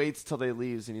how he waits till they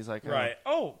leaves, and he's like, Right.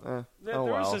 There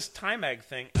was well. this time egg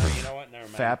thing. Oh, you know what? Never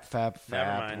mind. Fap,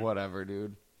 Never mind. whatever,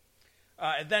 dude.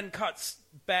 It then cuts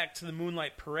back to the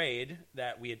Moonlight Parade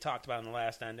that we had talked about in the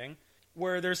last ending,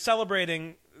 where they're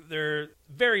celebrating their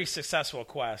very successful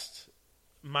quest,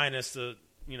 minus the,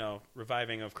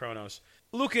 reviving of Kronos.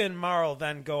 Luca and Marl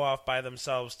then go off by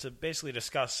themselves to basically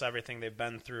discuss everything they've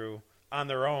been through on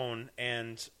their own,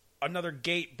 and another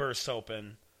gate bursts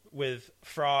open with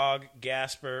Frog,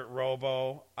 Gasper,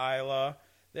 Robo, Isla.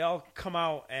 They all come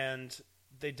out and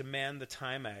they demand the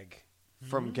time egg.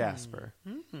 From Gasper.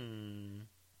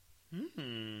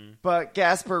 But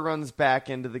Gasper runs back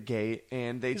into the gate,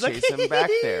 and they chase him back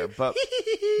there. But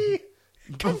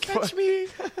Come catch me!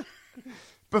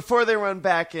 Before they run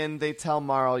back in, they tell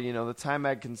Marl, the time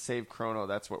egg can save Chrono.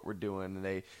 That's what we're doing.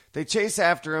 And they chase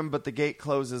after him, but the gate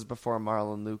closes before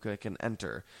Marl and Luca can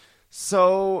enter.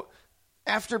 So,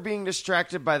 after being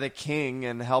distracted by the king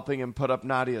and helping him put up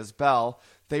Nadia's bell,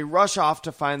 they rush off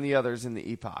to find the others in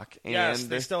the Epoch. And yes,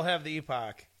 they still have the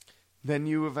Epoch. Then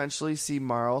you eventually see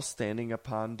Marl standing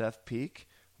upon Death Peak,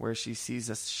 where she sees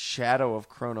a shadow of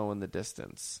Chrono in the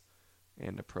distance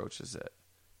and approaches it.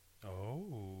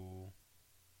 Oh.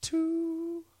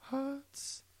 Two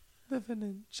hearts living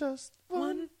in just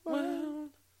one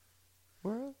world.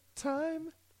 World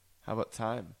time. How about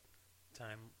time?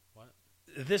 Time what?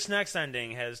 This next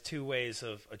ending has two ways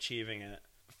of achieving it.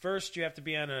 First, you have to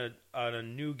be on a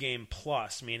new game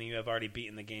plus, meaning you have already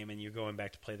beaten the game and you're going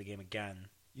back to play the game again.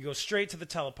 You go straight to the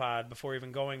telepod before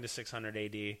even going to 600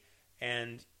 AD,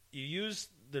 and you use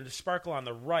the sparkle on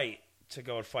the right to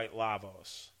go and fight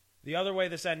Lavos. The other way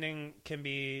this ending can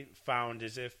be found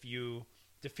is if you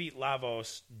defeat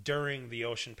Lavos during the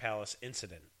Ocean Palace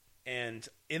incident. And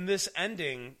in this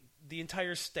ending, the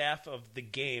entire staff of the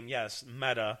game, yes,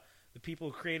 Meta, the people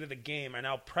who created the game, are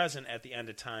now present at the end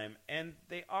of time, and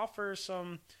they offer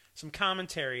some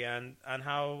commentary on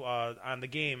how on the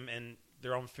game and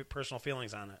their own personal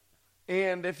feelings on it.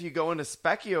 And if you go into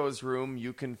Specchio's room,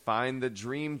 you can find the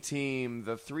Dream Team,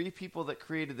 the three people that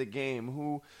created the game,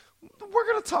 who we're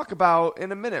going to talk about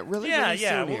in a minute. Really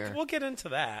soon here. We'll get into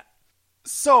that.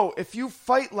 So, if you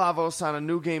fight Lavos on a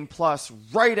New Game Plus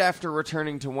right after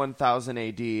returning to 1000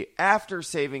 AD, after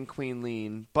saving Queen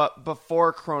Lean, but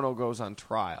before Chrono goes on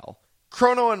trial,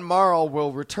 Chrono and Marl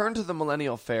will return to the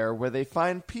Millennial Fair, where they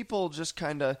find people just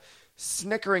kind of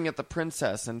snickering at the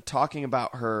princess and talking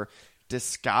about her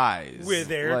disguise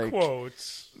with air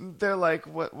quotes. They're like,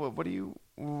 what do you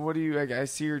I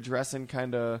see you're dressing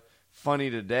kind of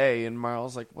funny today. And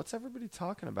Marl's like, what's everybody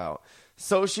talking about?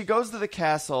 So she goes to the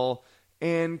castle,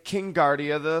 and King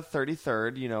Guardia the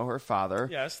 33rd, her father,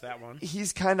 yes, that one,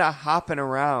 he's kind of hopping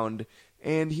around,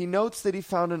 and he notes that he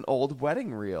found an old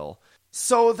wedding reel.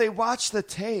 So they watch the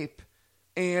tape,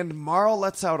 and Marl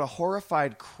lets out a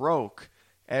horrified croak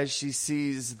as she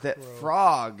sees that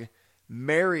Frog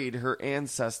married her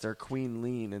ancestor, Queen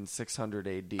Lean, in 600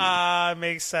 AD.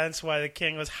 Makes sense why the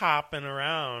king was hopping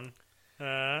around.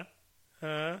 Huh?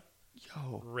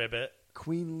 Yo. Ribbit.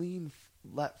 Queen Lean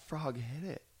let Frog hit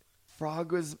it.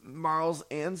 Frog was Marl's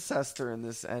ancestor in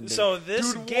this ending. So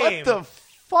this Dude, game... what the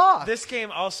fuck? This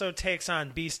game also takes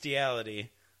on bestiality.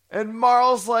 And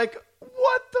Marl's like,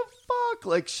 what the fuck?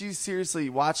 Like, she seriously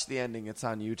watched the ending. It's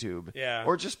on YouTube. Yeah.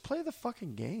 Or just play the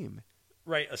fucking game.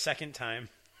 Right, a second time.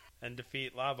 And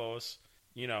defeat Lavos,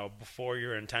 before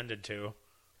you're intended to.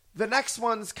 The next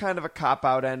one's kind of a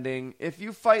cop-out ending. If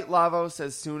you fight Lavos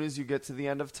as soon as you get to the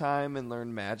end of time and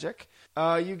learn magic,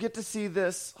 you get to see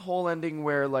this whole ending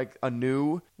where, like,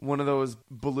 one of those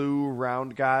blue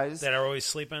round guys that are always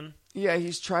sleeping. Yeah,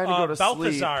 he's trying to go to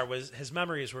Balthazar sleep. his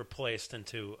memories were placed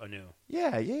into Anu.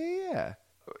 Yeah.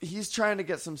 He's trying to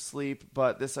get some sleep,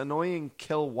 but this annoying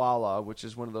Kilwala, which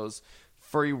is one of those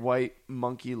furry white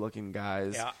monkey-looking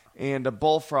guys, and a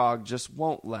bullfrog just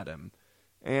won't let him.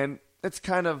 And it's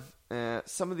kind of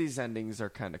some of these endings are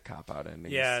kind of cop-out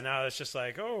endings. Yeah, now it's just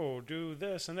like, oh, do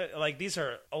this and that. Like,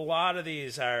 a lot of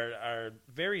these are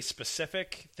very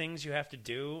specific things you have to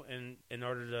do in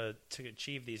order to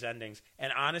achieve these endings.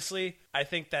 And honestly, I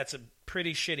think that's a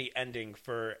pretty shitty ending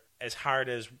for as hard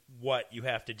as what you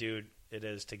have to do it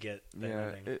is to get the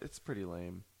ending. It's pretty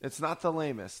lame. It's not the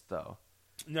lamest, though.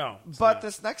 No. But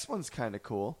this next one's kind of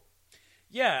cool.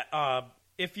 Yeah,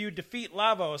 if you defeat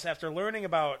Lavos after learning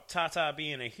about Tata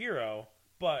being a hero,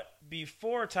 but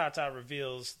before Tata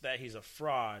reveals that he's a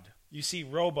fraud, you see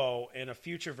Robo in a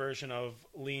future version of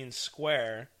Lean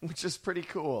Square. Which is pretty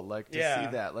cool, like, to Yeah.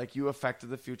 see that. Like, you affected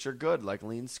the future good. Like,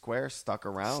 Lean Square stuck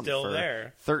around Still for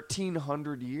there.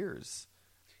 1,300 years.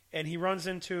 And he runs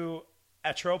into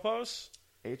Atropos.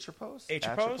 Atropos?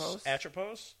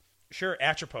 Atropos? Sure,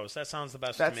 Atropos. That sounds the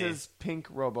best That's to me. his pink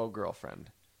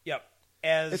Robo-girlfriend. Yep.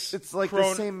 As It's like the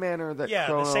Chron- same manner that yeah,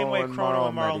 Chrono the same way and Chrono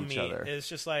and Marl Marl met each meet. other. It's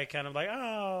just like kind of like,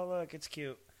 oh, look, it's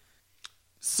cute.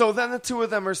 So then the two of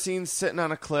them are seen sitting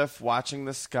on a cliff watching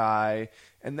the sky,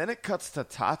 and then it cuts to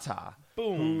Tata,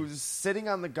 Boom. who's sitting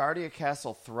on the Guardia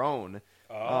Castle throne.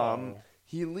 Oh.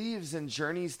 He leaves and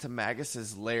journeys to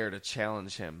Magus's lair to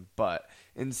challenge him, but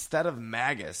instead of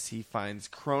Magus, he finds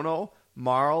Chrono,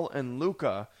 Marl, and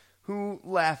Luca, who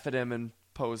laugh at him and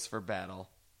pose for battle.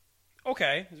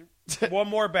 Okay. One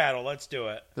more battle. Let's do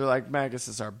it. They're like, Magus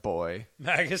is our boy.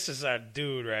 Magus is our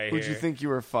dude right Who'd here. you think you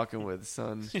were fucking with,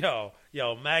 son? Yo,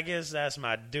 Magus, that's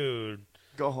my dude.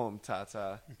 Go home,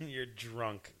 Tata. You're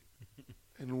drunk.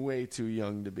 And way too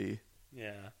young to be.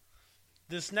 Yeah.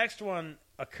 This next one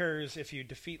occurs if you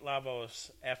defeat Lavos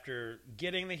after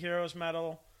getting the Hero's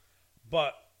Medal,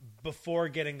 but before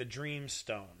getting the Dream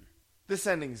Stone. This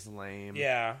ending's lame.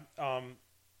 Yeah.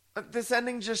 This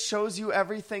ending just shows you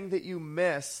everything that you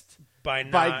missed By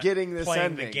not by getting this playing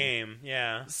ending. the game.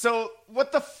 Yeah. So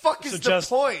what the fuck is So the just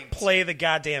point? play the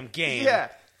goddamn game. Yeah.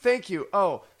 Thank you.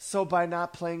 Oh, so by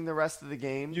not playing the rest of the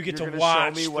game, You get you're to gonna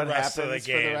watch show me what the rest of the happens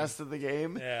for the game. rest of the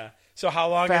game. Yeah. So how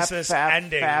long Fap, is this fap,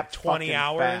 ending? fap, 20 fucking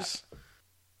hours?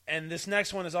 And this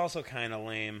next one is also kind of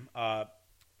lame.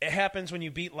 It happens when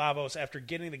you beat Lavos after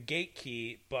getting the gate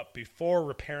key, but before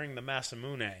repairing the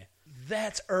Masamune.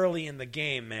 That's early in the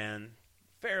game, man.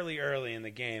 Fairly early in the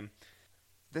game.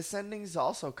 This ending's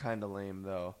also kind of lame,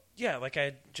 though. Yeah, like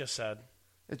I just said.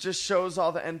 It just shows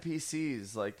all the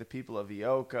NPCs, like the people of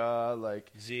Ioka,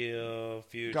 like Zeal,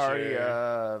 Future.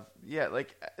 Guardia. Yeah,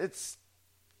 like it's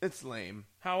lame.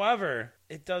 However,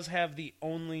 it does have the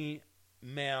only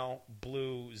male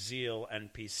blue Zeal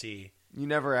NPC. You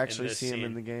never actually this see him scene.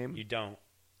 in the game. You don't.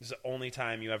 This is the only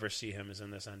time you ever see him is in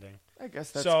this ending. I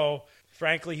guess that's So,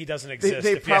 frankly, he doesn't exist.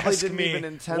 they if you probably ask didn't me. even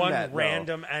intend one that, though.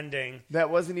 random ending. that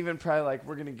wasn't even probably like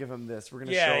we're gonna give him this. We're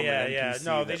gonna show Yeah, him yeah, an yeah. NPC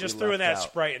No, they that just we threw in left that out.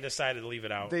 sprite and decided to leave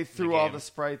it out. They in threw all game. the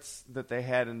sprites that they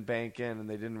had in bank in, and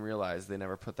they didn't realize they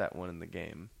never put that one in the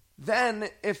game. Then,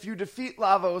 if you defeat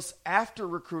Lavos after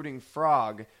recruiting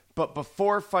Frog, but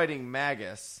before fighting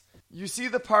Magus, you see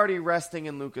the party resting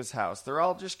in Luca's house. They're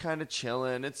all just kind of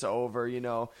chilling. It's over, you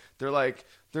know.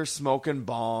 They're smoking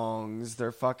bongs.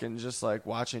 They're fucking just like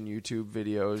watching YouTube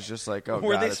videos, just like, oh,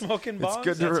 Were God, they it's- smoking It's bongs?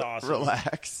 good to That's awesome.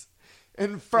 relax.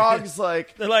 And Frog's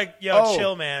like, They're like, yo, Oh.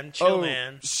 chill, man. Chill, oh,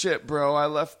 man. shit, bro! I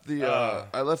left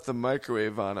the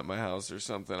microwave on at my house or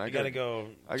something. I You gotta go.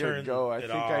 I gotta turn go. I it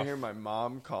think I off. hear my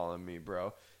mom calling me,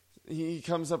 bro. He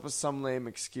comes up with some lame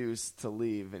excuse to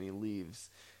leave, and he leaves.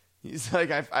 He's like,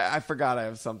 I forgot I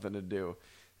have something to do.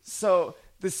 So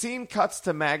the scene cuts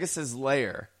to Magus's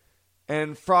lair,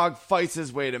 and Frog fights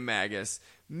his way to Magus.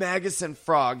 Magus and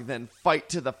Frog then fight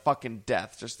to the fucking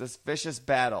death. Just this vicious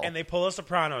battle. And they pull a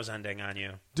Sopranos ending on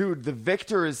you. Dude, the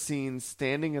victor is seen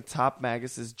standing atop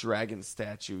Magus's dragon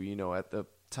statue, you know, at the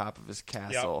top of his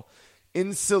castle.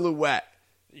 In silhouette.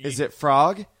 Is it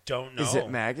Frog? Don't know. Is it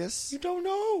Magus? You don't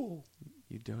know.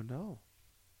 You don't know.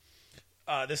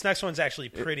 This next one's actually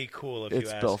pretty cool if you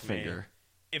It's ask Bill me. Finger.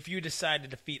 If you decide to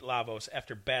defeat Lavos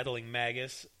after battling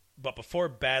Magus, but before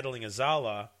battling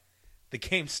Azala, the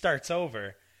game starts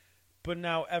over. But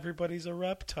now everybody's a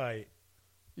reptite.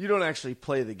 You don't actually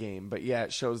play the game, but yeah,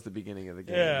 it shows the beginning of the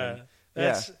game. Yeah. And-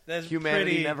 That's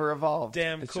humanity pretty never evolved.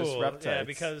 Damn It's cool. just reptiles. Yeah,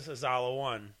 because Azala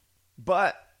won.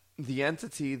 But the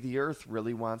entity, the Earth,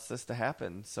 really wants this to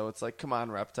happen. So it's like, come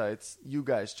on, reptites, you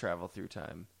guys travel through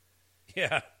time.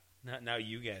 Yeah. Now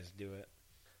you guys do it.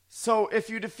 So if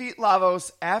you defeat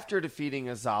Lavos after defeating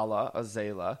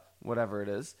Azala, whatever it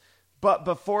is, but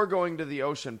before going to the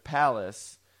Ocean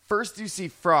Palace, first you see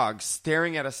Frog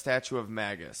staring at a statue of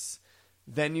Magus.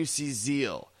 Then you see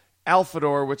Zeal.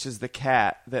 Alphador, which is the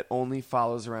cat that only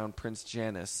follows around Prince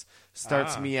Janus,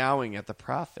 starts meowing at the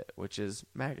Prophet, which is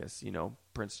Magus, you know,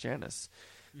 Prince Janus.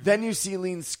 Then you see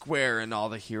Lean Square and all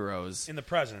the heroes. In the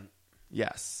present.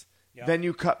 Yes. Yep. Then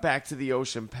you cut back to the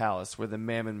Ocean Palace where the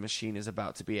Mammon machine is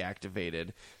about to be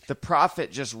activated. The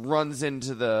Prophet just runs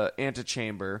into the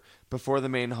antechamber before the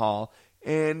main hall,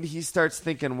 and he starts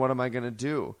thinking, what am I going to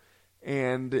do?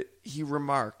 And he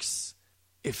remarks,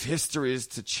 if history is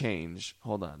to change...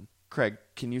 Hold on. Craig,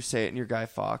 can you say it in your Guy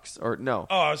Fawkes? Or no.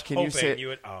 Oh, I was can hoping you, say it? you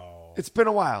would. Oh. It's been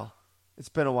a while.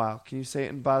 Can you say it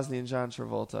in Bosnian John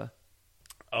Travolta?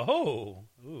 Oh.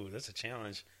 Ooh, that's a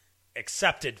challenge.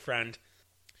 Accepted, friend.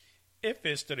 If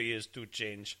history is to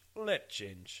change, let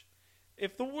change.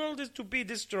 If the world is to be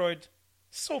destroyed,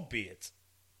 so be it.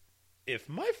 If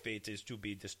my fate is to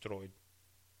be destroyed,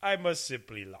 I must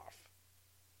simply laugh.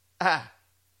 Ah.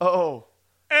 Oh.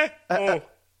 Oh.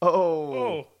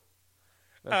 Oh.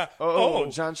 Oh.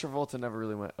 John Travolta never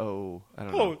really went, oh. I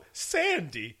don't know. Oh,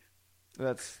 Sandy.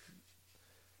 That's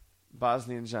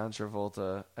Bosnian John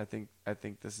Travolta. I think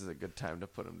this is a good time to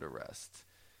put him to rest.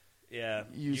 Yeah.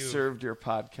 You served your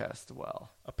podcast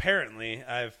well. Apparently,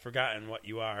 I've forgotten what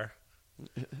you are.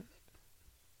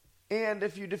 And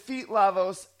if you defeat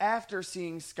Lavos after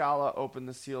seeing Scala open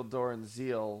the sealed door in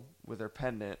Zeal with her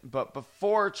pendant, but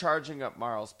before charging up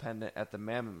Marl's pendant at the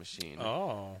Mammon Machine,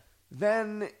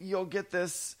 then you'll get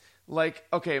this, like,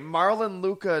 okay, Marl and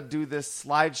Luca do this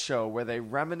slideshow where they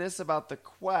reminisce about the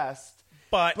quest,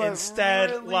 but instead,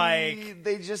 really, like,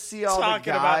 they just see all the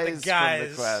talking about guys the guys from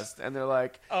the quest, and they're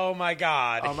like, oh my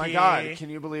god, God, can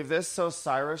you believe this? So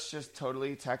Cyrus just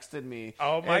totally texted me.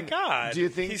 Oh my And god, do you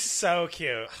think he's so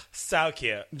cute? So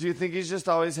cute. Do you think he's just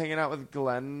always hanging out with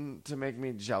Glenn to make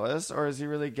me jealous, or is he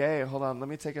really gay? Hold on, let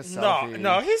me take a selfie.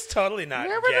 No, he's totally not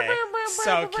gay.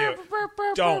 So cute.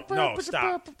 No,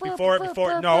 stop. Before,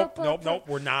 nope,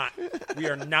 we're not. We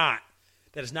are not.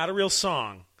 That is not a real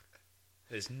song.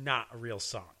 That is not a real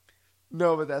song.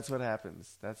 No, but that's what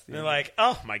happens. That's the. They're like,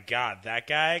 oh my god, that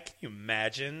guy. Can you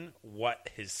imagine what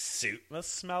his suit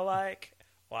must smell like?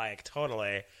 Like,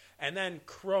 totally. And then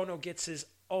Chrono gets his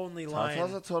only line.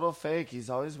 Telltale's a total fake. He's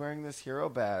always wearing this hero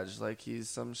badge like he's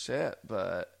some shit,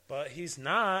 but he's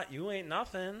not. You ain't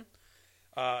nothing.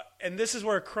 And this is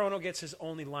where Chrono gets his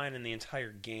only line in the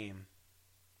entire game.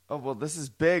 Oh well, this is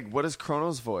big. What is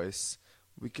Chrono's voice?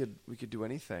 We could do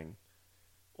anything.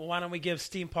 Well, why don't we give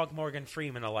Steampunk Morgan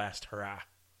Freeman a last hurrah?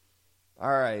 All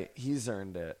right, he's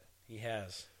earned it. He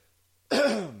has.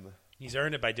 He's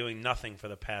earned it by doing nothing for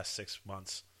the past 6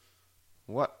 months.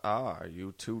 What are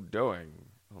you two doing?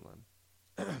 Hold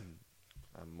on.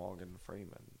 I'm Morgan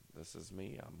Freeman. This is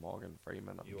me. I'm Morgan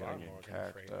Freeman. I'm You are getting in Morgan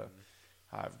character. Freeman.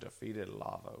 I've defeated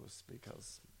Lavos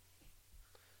because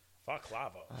Fuck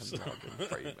Lavos. I'm Morgan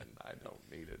Freeman. I don't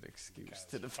need an excuse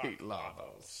to defeat Fuck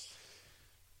Lavos.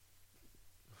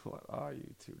 What are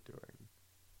you two doing?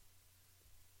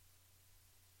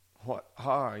 What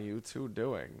are you two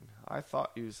doing? I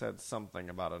thought you said something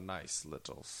about a nice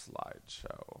little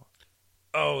slideshow.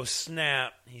 Oh,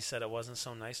 snap. He said it wasn't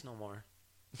so nice no more.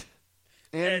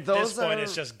 And At those this point, are,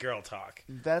 it's just girl talk.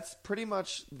 that's pretty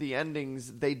much the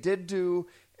endings. They did do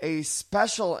a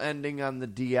special ending on the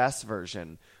DS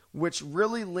version, which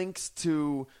really links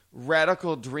to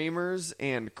Radical Dreamers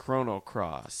and Chrono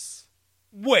Cross.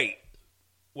 Wait.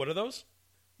 What are those?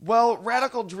 Well,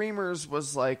 Radical Dreamers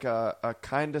was like a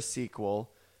kind of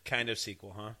sequel. Kind of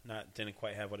sequel, huh? Didn't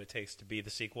quite have what it takes to be the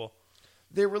sequel.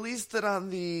 They released it on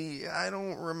the, I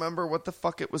don't remember what the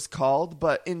fuck it was called,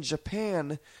 but in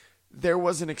Japan, there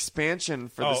was an expansion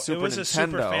for the Super Nintendo. It was a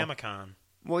Super Famicom.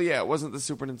 Well, yeah, it wasn't the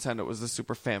Super Nintendo, it was the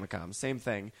Super Famicom, same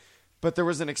thing. But there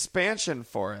was an expansion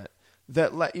for it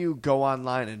that let you go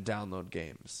online and download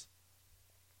games.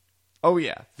 Oh,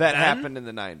 yeah, that happened in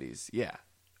the 90s, yeah.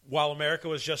 While America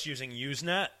was just using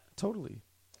Usenet? Totally.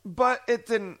 But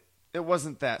it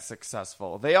wasn't that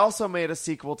successful. They also made a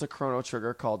sequel to Chrono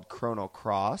Trigger called Chrono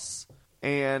Cross,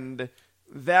 and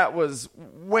that was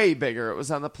way bigger. It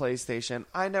was on the PlayStation.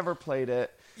 I never played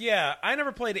it. Yeah, I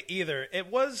never played it either.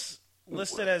 It was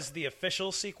listed as the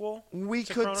official sequel. We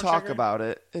to could Chrono talk Trigger. about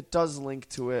it. It does link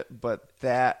to it, but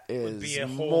that Would be is a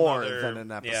whole more nother, than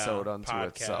an episode yeah, unto podcast.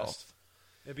 itself.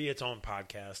 It'd be its own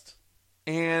podcast.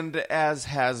 And as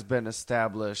has been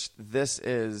established, this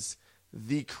is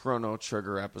the Chrono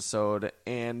Trigger episode,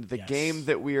 and the Yes. game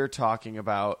that we are talking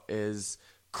about is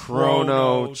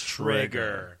Chrono Trigger.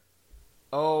 Trigger.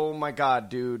 Oh my god,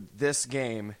 dude. This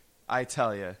game, I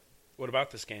tell you. What about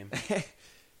this game?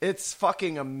 It's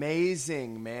fucking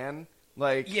amazing, man.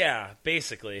 Like, Yeah,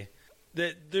 basically.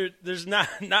 There's not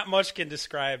much can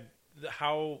describe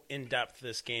how in-depth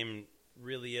this game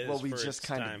really is. well, we for just its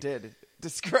kind time. of did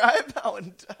describe how in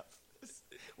depth this.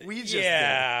 We just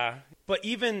Yeah, but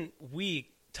even we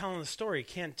telling the story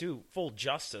can't do full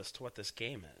justice to what this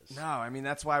game is. did. No, I mean,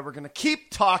 that's why we're going to keep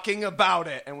talking about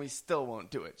it, and we still won't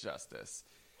do it justice.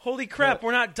 Holy crap,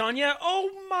 we're not done yet?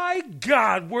 Oh my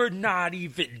god, we're not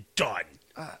even done.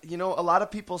 You know, a lot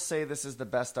of people say this is the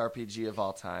best RPG of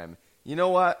all time. You know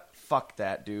what? Fuck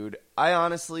that, dude. I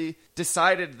honestly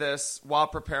decided this while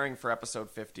preparing for episode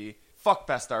 50. Fuck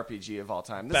best RPG of all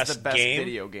time. This is Best the best game?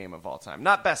 video game of all time.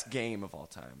 Not best game of all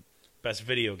time. Best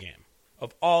video game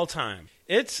of all time.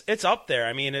 It's up there.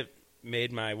 I mean, it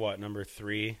made my, number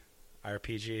 3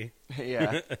 RPG.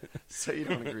 Yeah. So you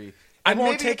don't agree. I And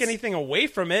won't maybe take it's- anything away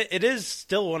from it. It is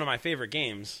still one of my favorite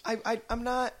games. I'm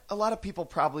not. A lot of people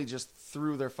probably just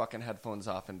threw their fucking headphones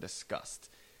off in disgust.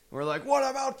 We're like, what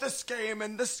about this game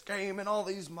and all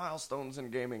these milestones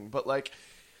in gaming? But like,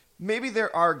 maybe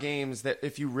there are games that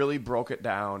if you really broke it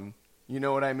down, you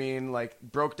know what I mean? Like,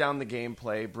 broke down the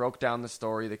gameplay, broke down the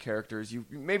story, the characters.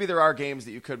 Maybe there are games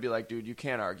that you could be like, dude, you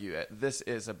can't argue it. This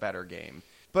is a better game.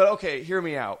 But okay, hear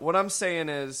me out. What I'm saying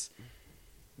is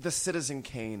the Citizen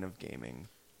Kane of gaming.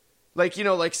 Like, you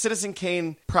know, like Citizen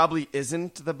Kane probably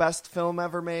isn't the best film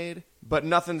ever made, but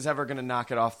nothing's ever going to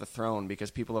knock it off the throne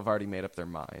because people have already made up their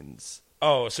minds.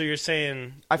 Oh, so you're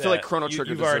saying I feel that like Chrono Trigger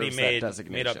you've already deserves that made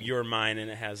designation. up your mind, and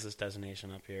it has this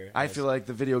designation up here. I feel like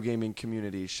the video gaming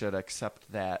community should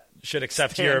accept that. should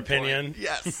accept your standpoint. opinion.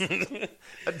 Yes.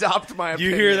 Adopt my You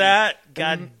opinion. hear that? and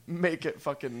God, make it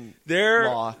fucking there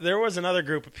law. was another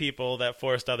group of people that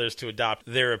forced others to adopt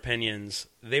their opinions.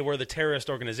 They were the terrorist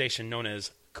organization known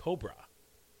as Cobra.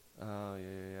 Oh,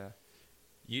 yeah.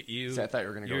 You See, I thought you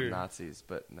were going to go you're- with Nazis,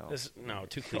 but no. No,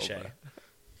 too cliche. Cobra.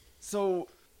 So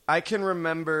I can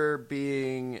remember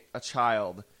being a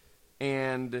child,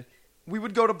 and we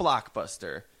would go to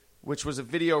Blockbuster, which was a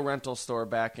video rental store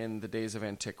back in the days of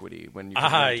antiquity when you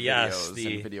could rent yes,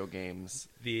 videos and video games.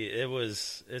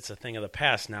 It's a thing of the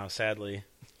past now, sadly.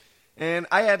 And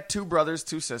I had 2 brothers,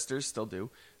 2 sisters, still do.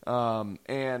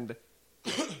 And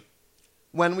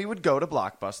when we would go to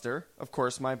Blockbuster, of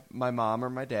course, my mom or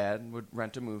my dad would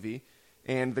rent a movie,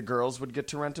 and the girls would get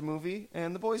to rent a movie,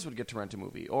 and the boys would get to rent a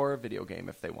movie or a video game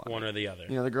if they wanted. One or the other.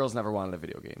 You know, the girls never wanted a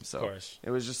video game, so Of course.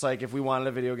 it was just like if we wanted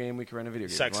a video game, we could rent a video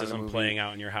game. If we wanted a Sexism movie- playing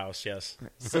out in your house, yes.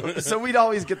 So we'd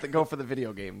always get to go for the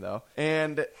video game, though.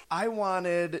 And I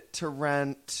wanted to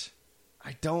rent.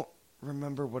 I don't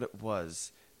remember what it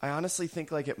was. I honestly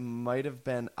think like it might have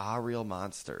been Ah Real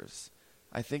Monsters.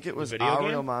 I think it was Video Ah game?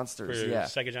 Real Monsters. For Yeah,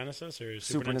 Sega Genesis or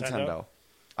Super Nintendo.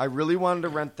 I really wanted to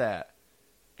rent that.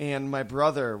 And my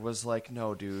brother was like,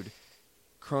 no, dude,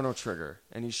 Chrono Trigger.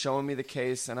 And he's showing me the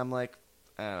case, and I'm like,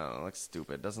 I don't know, it looks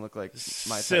stupid. Doesn't look like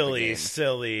my type of game.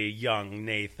 Silly young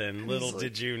Nathan. Little like,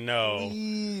 did you know.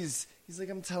 Please. He's like,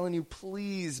 I'm telling you,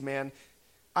 please, man.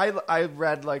 I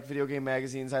read, like, video game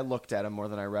magazines. I looked at them more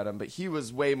than I read them, but he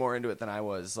was way more into it than I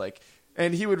was. Like,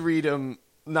 and he would read them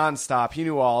nonstop. He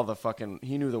knew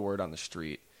he knew the word on the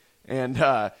street. And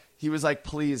he was like,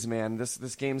 please, man,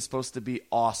 this game's supposed to be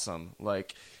awesome.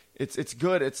 Like, it's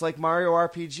good. It's like Mario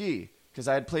RPG. Because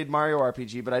I had played Mario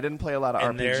RPG, but I didn't play a lot of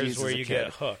And RPGs there's as where a you kid.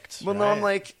 get hooked. Well, no, I'm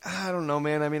right? like, I don't know,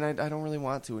 man. I mean, I don't really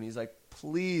want to. And he's like,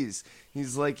 please.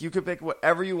 He's like, you could pick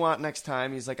whatever you want next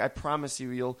time. He's like, I promise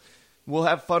you, we'll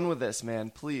have fun with this, man.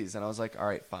 Please. And I was like, all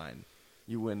right, fine.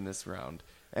 You win this round.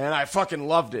 And I fucking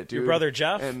loved it, dude. Your brother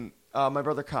Jeff? And my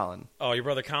brother Colin. Oh, your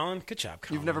brother Colin? Good job,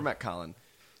 Colin. You've never met Colin.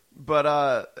 But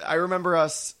I remember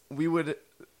we would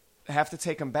have to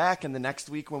take him back, and the next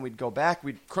week when we'd go back,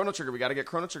 Chrono Trigger, we got to get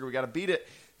Chrono Trigger, we got to beat it.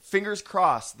 Fingers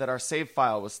crossed that our save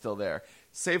file was still there.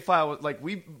 Save file was like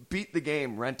we beat the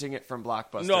game renting it from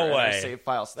Blockbuster. No and our way. save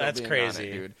file still That's being crazy. on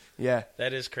it, dude. Yeah.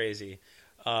 That is crazy.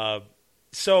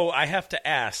 So I have to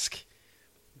ask,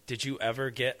 did you ever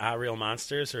get Ah Real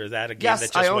Monsters, or is that a game Yes,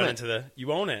 that I just own went it. into the...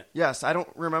 You own it. Yes, I don't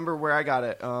remember where I got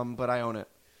it, but I own it.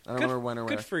 I don't remember when or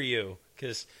where. Good for you,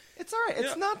 because It's all right. It's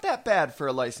Yeah. not that bad for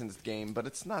a licensed game, but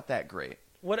it's not that great.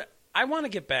 what I want to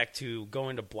get back to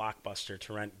going to Blockbuster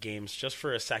to rent games just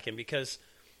for a second, because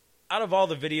out of all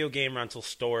the video game rental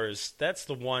stores, that's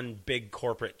the one big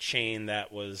corporate chain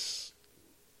that was,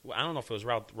 I don't know if it was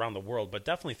around the world, but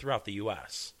definitely throughout the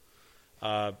U.S.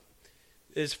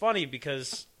 It's funny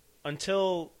because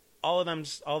until all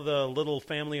the little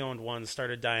family-owned ones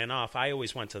started dying off, I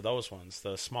always went to those ones,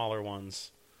 the smaller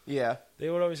ones. Yeah. They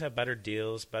would always have better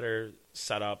deals, better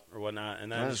setup or whatnot,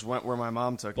 and I then just went where my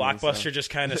mom took me. Blockbuster so. just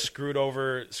kind of screwed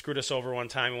us over one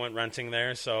time and went renting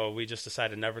there, so we just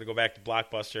decided never to go back to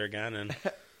Blockbuster again,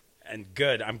 and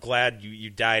good. I'm glad you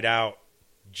died out,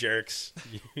 jerks.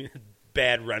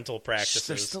 Bad rental practices.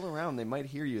 They're still around. They might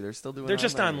hear you. They're still doing. They're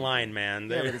just online. online, man. Yeah,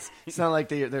 They're- but it's not like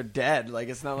they're dead. Like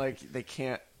it's not like they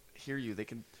can't hear you. They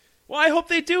can. Well, I hope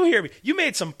they do hear me. You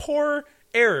made some poor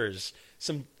errors.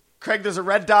 Craig, there's a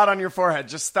red dot on your forehead.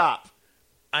 Just stop.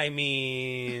 I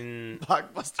mean,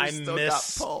 Blockbuster I still miss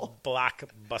got pull.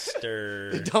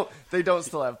 Blockbuster. They don't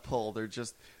still have pull. They're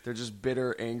just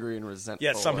bitter, angry, and resentful.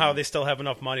 Yet somehow and, they still have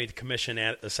enough money to commission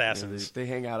assassins. They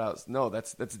hang out. No,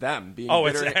 that's them being. Oh,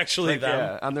 bitter. it's actually them?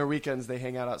 Yeah, on their weekends they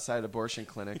hang out outside abortion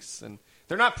clinics, and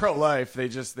they're not pro-life.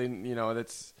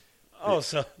 That's. Oh,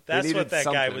 so that's needed what that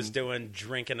guy something. was doing,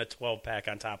 drinking a 12-pack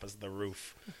on top of the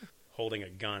roof. holding a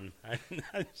gun. I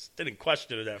just didn't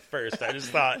question it at first. I just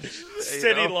thought,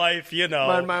 city life,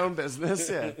 Mind my own business,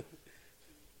 yeah.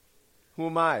 Who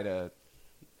am I to...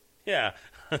 Yeah.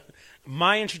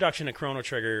 My introduction to Chrono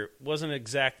Trigger wasn't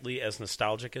exactly as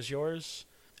nostalgic as yours.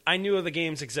 I knew of the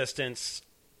game's existence.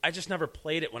 I just never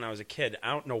played it when I was a kid. I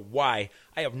don't know why.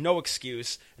 I have no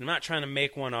excuse, and I'm not trying to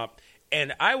make one up.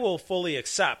 And I will fully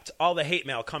accept all the hate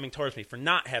mail coming towards me for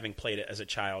not having played it as a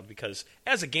child, because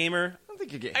as a gamer, I don't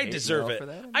think you get I hate deserve mail it. for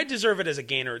that. I deserve it as a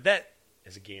gainer.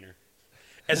 As a gainer.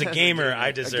 As a gamer,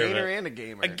 I deserve it. A gainer and a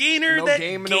gamer. A gainer no that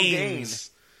game,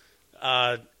 games.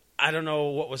 No gain. I don't know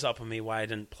what was up with me, why I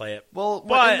didn't play it. Well,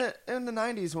 but in the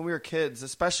 90s when we were kids,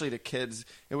 especially to kids,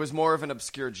 it was more of an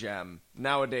obscure gem.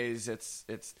 Nowadays, it's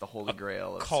the holy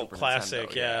grail of cult Super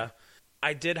classic, Nintendo, yeah.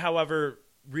 I did, however,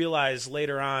 realize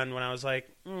later on when I was like,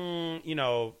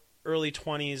 early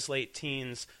 20s, late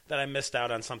teens, that I missed out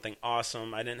on something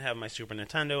awesome. I didn't have my Super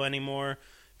Nintendo anymore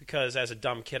because as a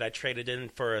dumb kid, I traded in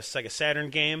for a Sega Saturn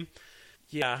game.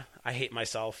 Yeah, I hate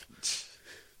myself.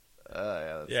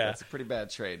 That's a pretty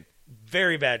bad trade.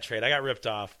 Very bad trade. I got ripped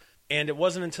off. And it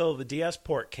wasn't until the DS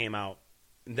port came out.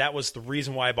 That was the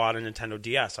reason why I bought a Nintendo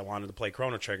DS. I wanted to play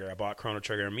Chrono Trigger. I bought Chrono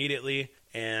Trigger immediately,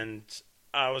 and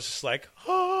I was just like,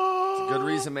 oh. It's a good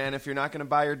reason, man. If you're not going to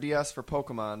buy your DS for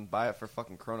Pokemon, buy it for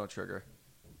fucking Chrono Trigger.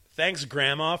 Thanks,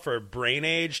 Grandma, for Brain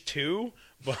Age 2,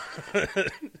 but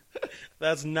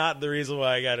that's not the reason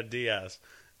why I got a DS.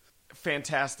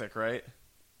 Fantastic, right?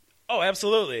 Oh,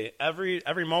 absolutely. Every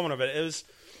moment of it.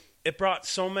 It brought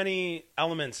so many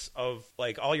elements of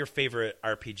like all your favorite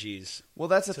RPGs. Well,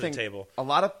 that's the to thing. The table. A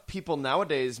lot of people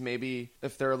nowadays, maybe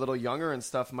if they're a little younger and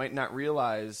stuff, might not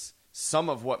realize some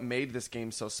of what made this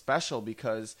game so special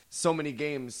because so many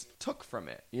games took from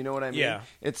it. You know what I mean? Yeah.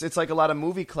 It's like a lot of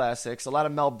movie classics, a lot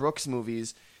of Mel Brooks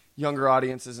movies. Younger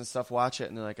audiences and stuff watch it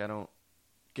and they're like, I don't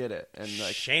get it. And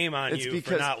like, shame on it's you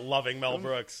because, for not loving Mel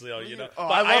Brooks. Oh,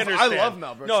 But I understand. love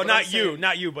Mel Brooks. No, but not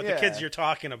you, but yeah. the kids you're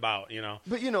talking about.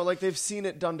 But like they've seen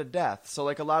it done to death. So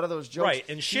like a lot of those jokes, right?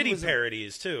 And shitty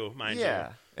parodies too, mind you.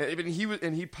 Yeah,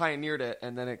 and he pioneered it,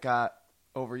 and then it got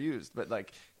overused. But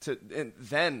and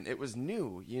then it was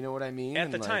new. You know what I mean?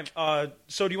 At the time.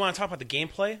 So do you want to talk about the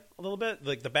gameplay a little bit,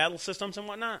 like the battle systems and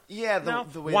whatnot? Yeah.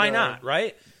 The way why not?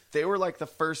 Right? They were like the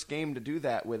first game to do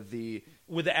that with the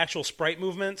actual sprite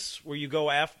movements where you go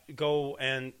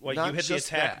and you hit the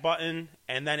attack button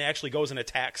and then it actually goes and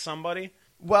attacks somebody.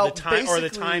 Well, the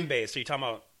time base. So you talking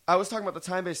about? I was talking about the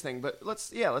time based thing, but let's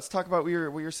talk about what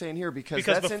you're saying here because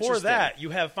that's before that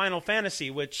you have Final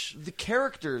Fantasy, which the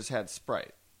characters had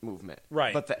sprite movement,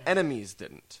 right? But the enemies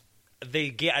didn't.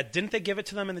 Didn't they give it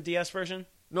to them in the DS version?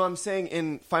 No, I'm saying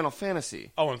in Final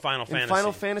Fantasy. Oh, in Final Fantasy. In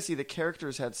Final Fantasy, the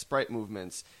characters had sprite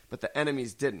movements, but the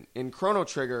enemies didn't. In Chrono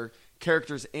Trigger,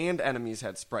 characters and enemies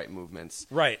had sprite movements.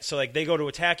 Right, so like they go to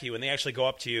attack you, and they actually go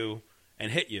up to you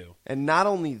and hit you. And not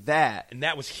only that... And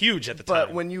that was huge at the time.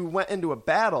 But when you went into a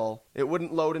battle, it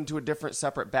wouldn't load into a different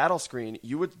separate battle screen.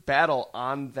 You would battle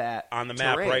on that on the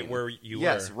map, terrain. right where you were.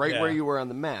 Yes, right where you were on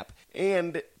the map.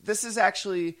 And this is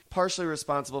actually partially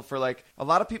responsible for like a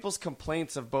lot of people's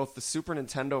complaints of both the Super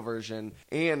Nintendo version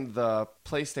and the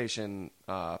PlayStation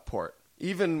port.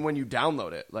 Even when you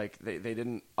download it, like they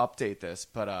didn't update this,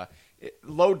 but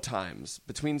load times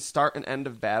between start and end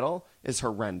of battle is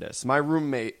horrendous. My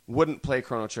roommate wouldn't play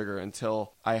Chrono Trigger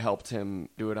until I helped him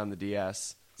do it on the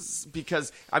DS.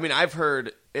 Because, I mean, I've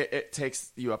heard it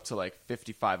takes you up to like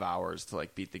 55 hours to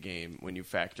like beat the game when you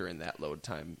factor in that load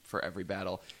time for every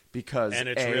battle. And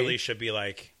it really should be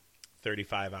like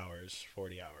 35 hours,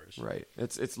 40 hours. Right.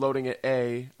 It's loading at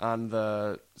A on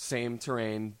the same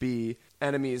terrain. B,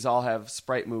 enemies all have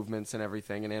sprite movements and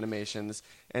everything and animations.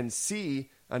 And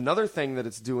C, another thing that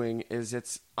it's doing is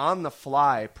it's on the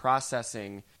fly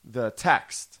processing the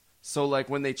text. So, like,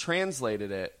 when they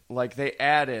translated it, like, they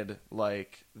added,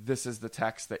 like, this is the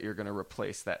text that you're going to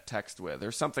replace that text with,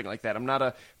 or something like that. I'm not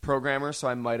a programmer, so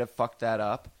I might have fucked that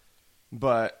up.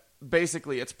 But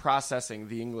basically, it's processing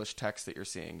the English text that you're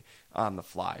seeing on the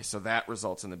fly. So that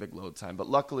results in the big load time. But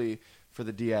luckily, for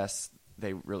the DS,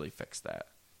 they really fixed that.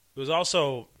 It was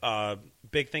also a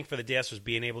big thing for the DS was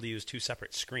being able to use two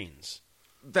separate screens.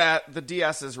 That the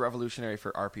DS is revolutionary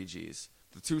for RPGs.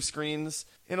 The two screens.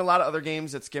 In a lot of other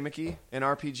games, it's gimmicky. In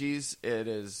RPGs,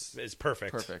 it's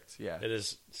perfect. Perfect, yeah. It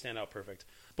is standout perfect.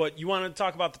 But you want to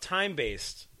talk about the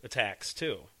time-based attacks,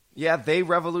 too. Yeah, they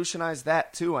revolutionized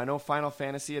that, too. I know Final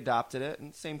Fantasy adopted it,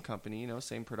 and same company,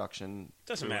 same production.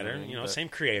 Doesn't matter, same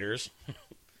creators.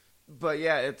 But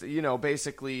yeah, it's,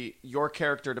 basically your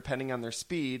character, depending on their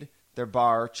speed, their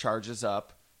bar charges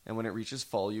up, and when it reaches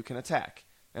full, you can attack.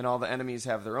 And all the enemies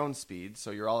have their own speed,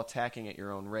 so you're all attacking at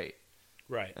your own rate.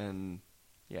 Right. And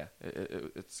yeah,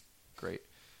 it's great.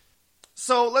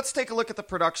 So let's take a look at the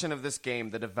production of this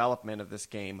game, the development of this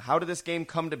game. How did this game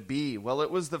come to be? Well,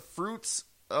 it was the fruits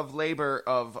of labor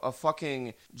of a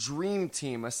fucking dream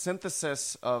team, a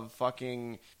synthesis of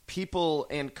fucking people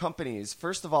and companies.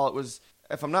 First of all, it was,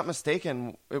 if I'm not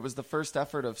mistaken, it was the first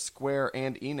effort of Square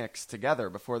and Enix together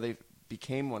before they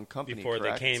became one company. Before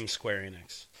correct? they came Square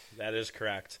Enix. That is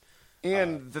correct.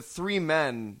 And the three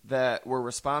men that were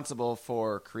responsible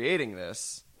for creating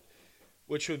this,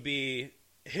 Which would be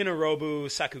Hinorobu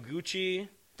Sakaguchi,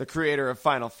 the creator of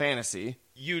Final Fantasy,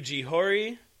 Yuji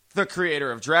Horii, the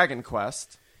creator of Dragon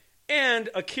Quest, and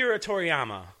Akira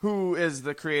Toriyama. who is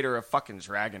the creator of fucking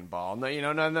Dragon Ball.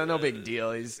 No big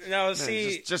deal. He's Now,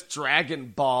 see, just Dragon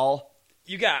Ball.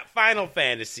 you got Final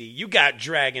Fantasy, you got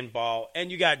Dragon Ball,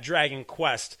 and you got Dragon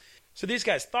Quest. So these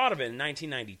guys thought of it in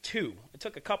 1992. It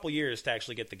took a couple years to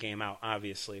actually get the game out,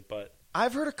 obviously, but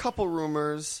I've heard a couple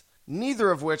rumors, neither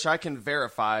of which I can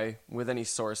verify with any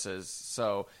sources.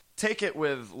 So take it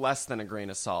with less than a grain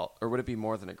of salt. Or would it be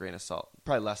more than a grain of salt?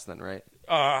 Probably less than, right?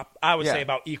 I would Yeah. say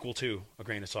about equal to a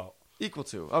grain of salt. Equal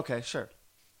to. Okay, sure.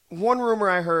 One rumor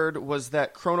I heard was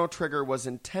that Chrono Trigger was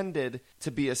intended to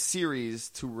be a series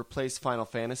to replace Final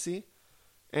Fantasy.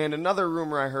 And another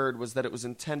rumor I heard was that it was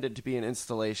intended to be an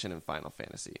installation in Final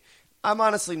Fantasy. I'm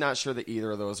honestly not sure that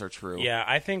either of those are true. Yeah,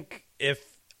 I think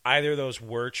if either of those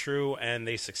were true and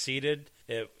they succeeded,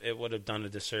 it would have done a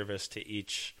disservice to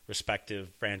each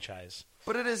respective franchise.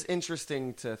 But it is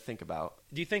interesting to think about.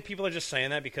 Do you think people are just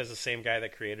saying that because the same guy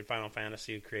that created Final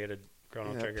Fantasy created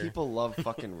Chrono Yeah, Trigger? people love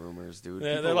fucking rumors, dude.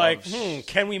 They're People like, love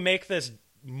can we make this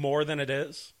more than it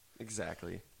is?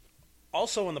 Exactly.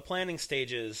 Also, in the planning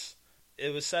stages,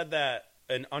 it was said that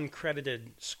an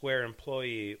uncredited Square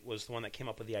employee was the one that came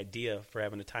up with the idea for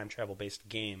having a time travel based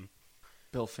game.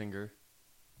 Bill Finger.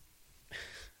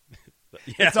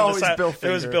 Yeah, It's always Bill It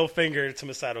was Finger. Bill Finger to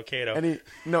Masato Kato. Any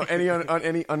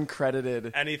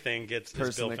uncredited Anything gets is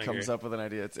person Bill that Finger. comes up with an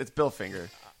idea, it's Bill Finger.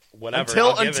 Whatever.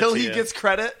 I'll give it Until to he you. gets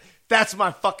credit, that's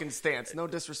my fucking stance. No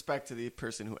disrespect to the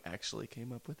person who actually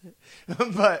came up with it,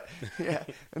 but yeah,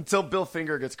 until Bill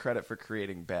Finger gets credit for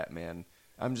creating Batman,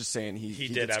 I'm just saying he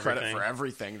did gets credit everything. for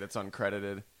everything that's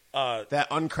uncredited. Uh, That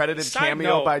uncredited side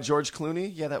cameo note- by George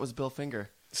Clooney, yeah, that was Bill Finger.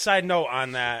 Side note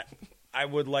on that, I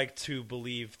would like to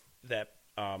believe that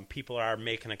people are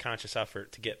making a conscious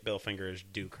effort to get Bill Finger's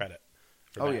due credit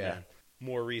for Oh, Batman yeah.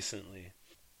 more recently.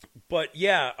 But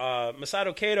yeah,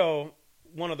 Masato Kato,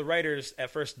 one of the writers, at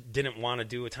first didn't want to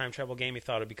do a time travel game. He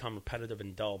thought it'd become repetitive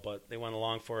and dull, but they went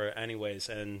along for it anyways.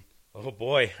 And oh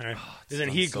boy, isn't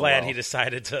he done so glad well. he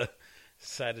decided to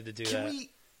do Can that? we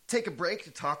take a break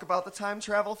to talk about the time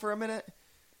travel for a minute?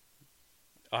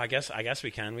 I guess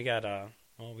we can. We got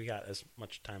as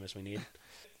much time as we need.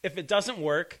 If it doesn't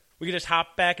work, we can just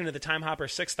hop back into the Time Hopper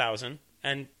 6000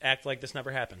 and act like this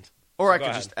never happened. Or So I go could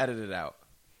ahead. just edit it out.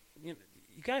 You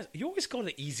guys, you always go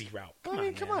the easy route. Come I mean,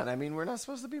 on, come man. on. I mean, we're not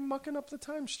supposed to be mucking up the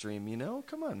time stream, you know?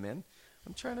 Come on, man.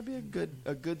 I'm trying to be a good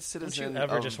Don't citizen you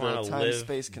ever of just the want to time live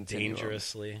space continuum.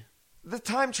 dangerously? The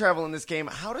time travel in this game,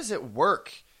 how does it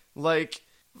work? Like,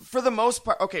 for the most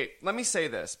part, okay, let me say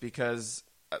this because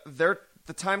the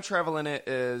time travel in it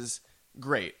is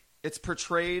great. It's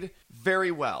portrayed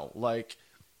very well. Like,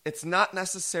 it's not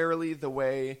necessarily the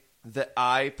way that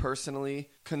I personally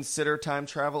consider time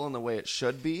travel in the way it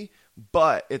should be,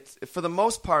 but it's for the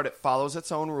most part it follows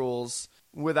its own rules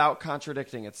without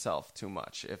contradicting itself too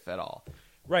much, if at all.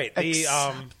 Right.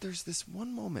 Except there's this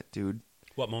one moment, dude.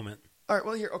 What moment? All right,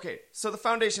 well, here, okay. So the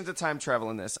foundations of time travel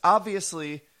in this.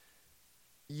 Obviously,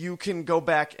 you can go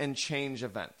back and change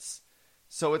events.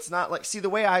 So it's not like, see, the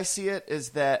way I see it is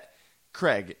that,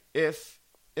 Craig, if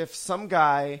some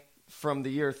guy from the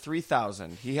year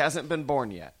 3000, he hasn't been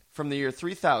born yet, from the year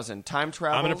 3000, time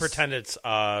travels. I'm going to pretend it's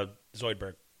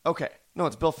Zoidberg. Okay. No,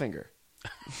 it's Bill Finger.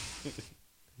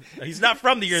 He's not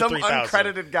from the year Some 3000.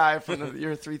 uncredited guy from the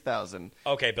year 3000.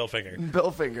 Okay, Bill Finger.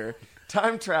 Bill Finger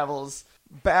time travels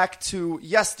back to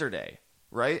yesterday,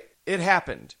 right? It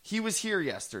happened. He was here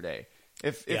yesterday.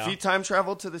 If Yeah. he time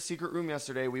traveled to the secret room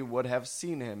yesterday, we would have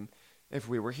seen him if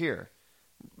we were here.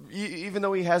 Even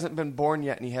though he hasn't been born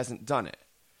yet and he hasn't done it.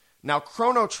 Now,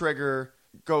 Chrono Trigger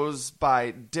goes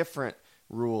by different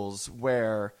rules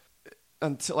where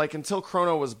until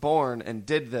Chrono was born and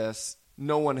did this,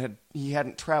 he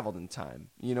hadn't traveled in time.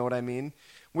 You know what I mean?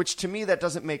 Which to me that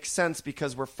doesn't make sense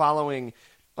because we're following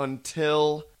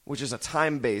until, which is a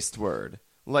time-based word.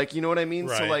 Like, you know what I mean?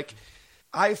 So Right. like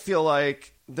I feel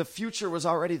like the future was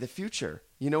already the future.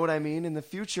 You know what I mean? In the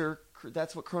future,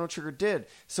 that's what Chrono Trigger did.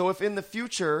 So if in the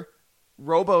future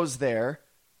Robo's there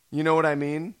You know what I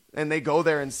mean? And they go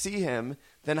there and see him.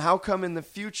 Then how come in the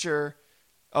future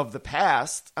of the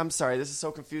past? I'm sorry, this is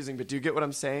so confusing, but do you get what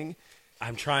I'm saying?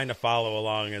 I'm trying to follow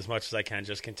along as much as I can.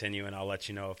 Just continue, and I'll let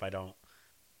you know if I don't.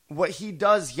 What he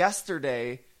does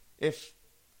yesterday, if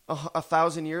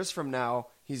 1,000 years from now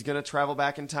he's going to travel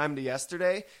back in time to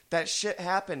yesterday, that shit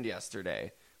happened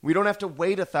yesterday. We don't have to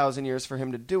wait 1,000 years for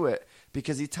him to do it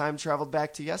because he time traveled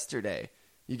back to yesterday.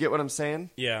 You get what I'm saying?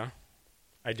 Yeah,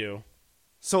 I do.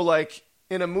 So, like,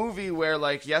 in a movie where,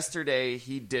 like, yesterday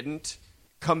he didn't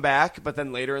come back, but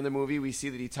then later in the movie we see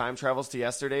that he time travels to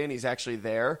yesterday and he's actually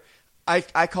there,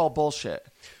 I call bullshit.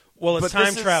 Well, it's But time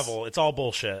this is- travel. It's all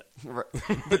bullshit. Right.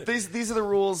 But these are the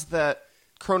rules that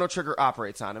Chrono Trigger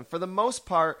operates on, and for the most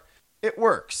part, it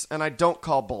works, and I don't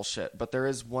call bullshit, but there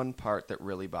is one part that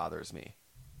really bothers me.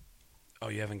 Oh,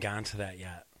 you haven't gotten to that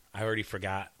yet. I already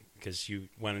forgot because you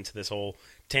went into this whole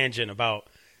tangent about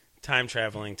time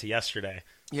traveling to yesterday.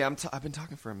 Yeah, I've been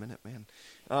talking for a minute, man.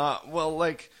 Well,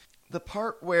 like, the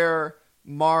part where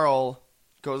Marl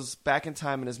goes back in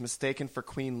time and is mistaken for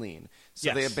Queen Leene. So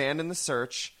Yes. they abandon the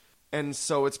search, and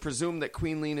so it's presumed that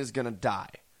Queen Leene is going to die.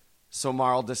 So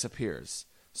Marl disappears.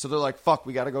 So they're like, fuck,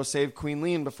 we got to go save Queen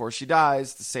Leene before she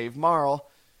dies to save Marl.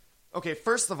 Okay,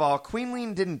 first of all, Queen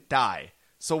Leene didn't die.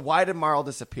 So why did Marl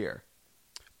disappear?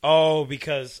 Oh,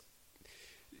 because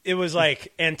it was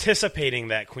like anticipating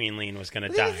that Queen Leene was going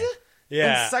to die.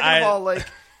 Yeah. And second of all, like,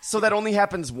 so that only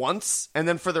happens once, and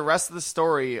then for the rest of the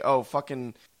story, oh,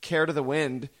 fucking care to the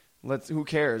wind. Who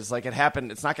cares? Like, it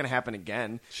happened. It's not going to happen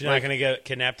again. She's like, not going to get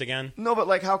kidnapped again? No, but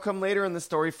like, how come later in the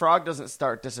story Frog doesn't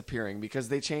start disappearing because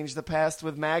they changed the past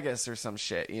with Magus or some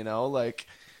shit? You know, like,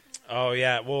 Oh,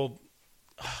 yeah. Well,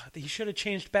 he should have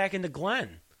changed back into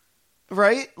Glenn.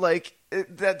 right? Like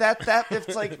that.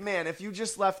 It's like, man, if you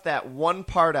just left that one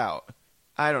part out,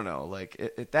 I don't know. Like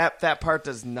that part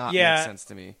does not make sense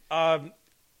to me.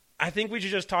 I think we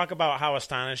should just talk about how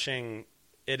astonishing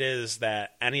it is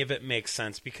that any of it makes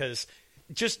sense, because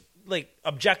just like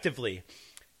objectively,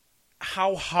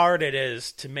 how hard it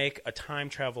is to make a time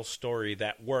travel story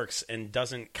that works and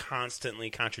doesn't constantly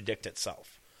contradict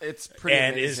itself It's pretty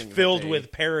and is amazing that filled they-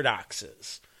 with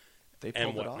paradoxes they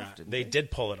and pulled it whatnot. off. Didn't They did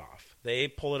pull it off. They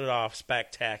pulled it off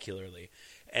spectacularly.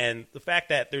 And the fact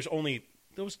that there's only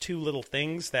those two little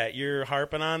things that you're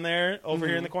harping on there over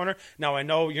here in the corner. Now, I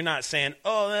know you're not saying,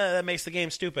 oh, that makes the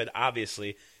game stupid.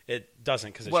 Obviously, it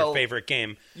doesn't, because it's Well, your favorite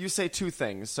game. You say two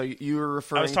things. So you were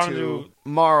referring was talking to to-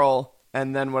 Marl,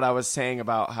 and then what I was saying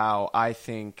about how I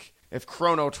think if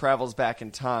Chrono travels back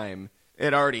in time,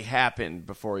 it already happened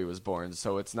before he was born.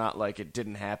 So it's not like it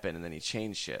didn't happen and then he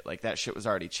changed shit. Like, that shit was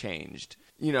already changed.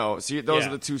 You know, so those Yeah.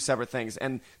 are the two separate things.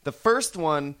 And the first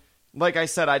one, like I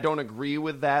said, I don't agree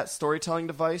with that storytelling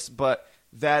device, but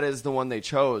that is the one they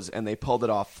chose, and they pulled it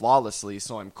off flawlessly,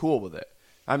 so I'm cool with it.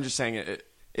 I'm just saying it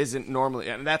isn't normally,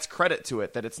 and that's credit to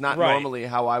it, that it's not Right. normally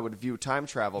how I would view time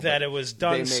travel. That but it was they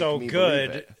done make so me believe good,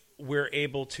 it. we're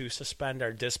able to suspend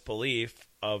our disbelief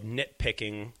of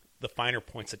nitpicking the finer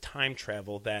points of time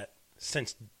travel that,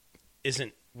 since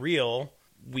isn't real,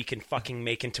 we can fucking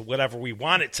make into whatever we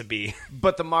want it to be.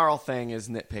 But the Marl thing is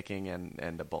nitpicking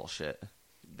and a bullshit.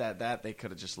 That they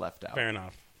could have just left out. Fair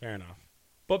enough.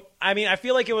 But I mean, I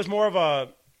feel like it was more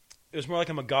like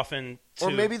a MacGuffin to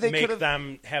Or maybe they make could've-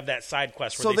 them have that side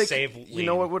quest where So they they save could, Lean. you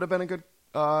know what would have been a good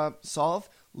solve?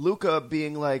 Luca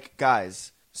being like,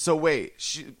 guys, so wait,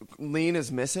 Lean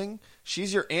is missing?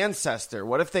 She's your ancestor.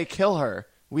 What if they kill her?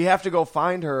 We have to go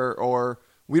find her, or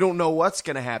we don't know what's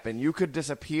going to happen. You could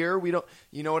disappear. We don't,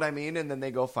 you know what I mean? And then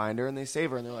they go find her and they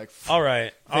save her, and they're like, All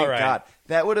right. thank God.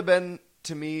 That would have been,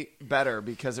 to me, better,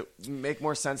 because it would make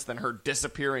more sense than her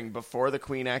disappearing before the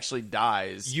queen actually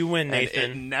dies. You win, and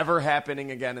Nathan. it never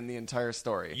happening again in the entire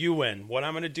story. You win. What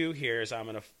I'm going to do here is I'm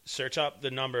going to search up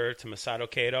the number to Masato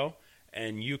Kato,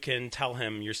 and you can tell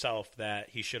him yourself that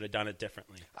he should have done it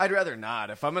differently. I'd rather not.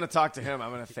 If I'm going to talk to him, I'm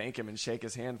going to thank him and shake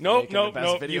his hand for Nope, making nope, the best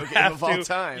nope. video You game have of all to.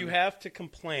 time. You have to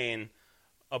complain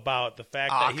about the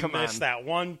fact Aw, that he come missed on. that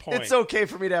one point. It's okay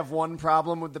for me to have one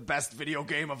problem with the best video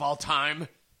game of all time.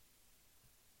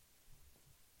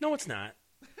 No, it's not.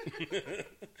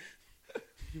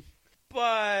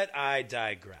 But I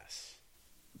digress.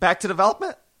 Back to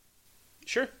development.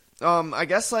 Sure. I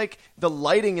guess like the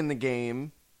lighting in the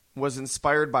game was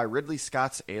inspired by Ridley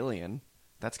Scott's Alien.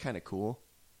 That's kind of cool.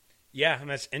 Yeah, and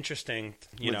that's interesting,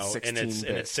 you With know, in its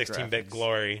 16-bit 16-bit graphics.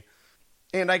 glory.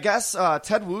 And I guess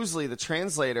Ted Woosley, the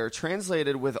translator,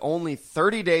 translated with only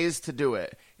 30 days to do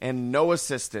it and no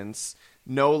assistance.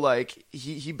 No, like,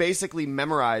 he basically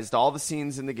memorized all the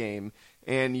scenes in the game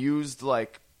and used,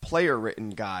 like,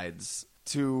 player-written guides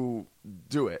to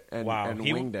do it and, Wow, and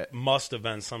he winged it. must have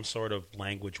been some sort of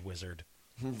language wizard.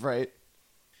 Right.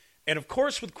 And of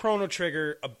course, with Chrono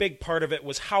Trigger, a big part of it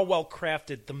was how well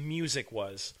crafted the music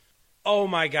was. Oh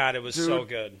my god, it was Dude. so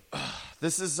good.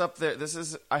 This is up there.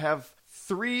 I have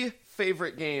 3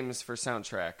 favorite games for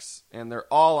soundtracks, and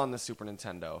they're all on the Super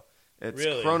Nintendo. It's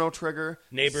Really? Chrono Trigger,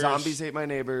 Neighbors. Zombies Ate My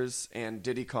Neighbors, and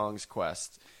Diddy Kong's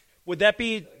Quest. Would that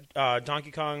be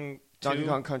Donkey Kong 2? Donkey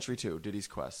Kong Country 2, Diddy's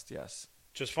Quest, yes.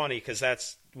 Just funny, because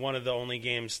that's one of the only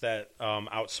games that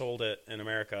outsold it in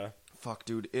America. Fuck,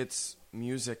 dude, it's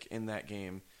music in that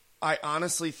game. I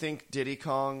honestly think Diddy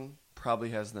Kong probably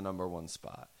has the number 1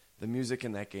 spot. The music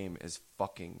in that game is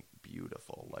fucking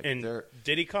beautiful. Like, And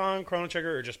Diddy Kong, Chrono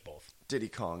Trigger, or just both? Diddy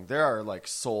Kong. There are like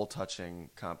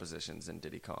soul-touching compositions in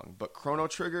Diddy Kong, but Chrono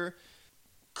Trigger,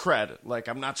 cred. Like,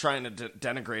 I'm not trying to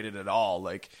denigrate it at all.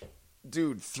 Like,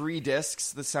 dude, 3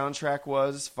 discs the soundtrack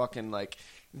was. Fucking like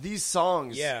these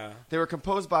songs. Yeah. They were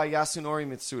composed by Yasunori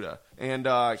Mitsuda,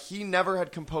 and he never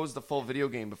had composed the full video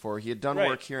game before. He had done Right.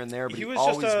 work here and there, but he was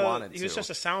always just wanted to. He was just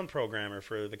a sound programmer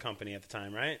for the company at the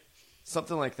time, right?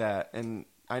 Something like that. And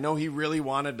I know he really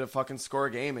wanted to fucking score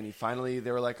a game, and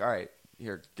they were like, all right,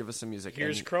 here, give us some music.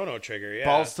 Here's And Chrono Trigger, yeah.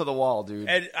 balls to the wall, dude.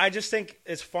 And I just think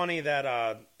it's funny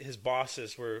that his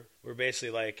bosses were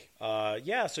basically like,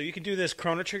 yeah, so you can do this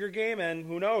Chrono Trigger game, and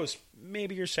who knows,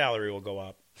 maybe your salary will go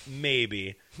up.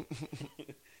 Maybe.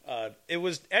 It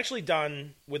was actually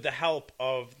done with the help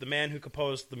of the man who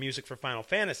composed the music for Final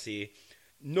Fantasy,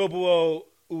 Nobuo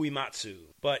Uematsu.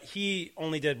 But he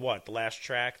only did what? The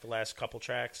last couple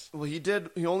tracks? Well, he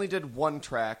only did 1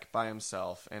 track by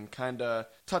himself and kind of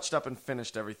touched up and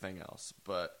finished everything else.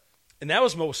 But And that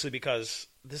was mostly because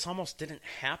this almost didn't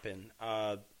happen.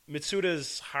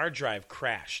 Mitsuda's hard drive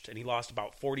crashed, and he lost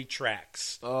about 40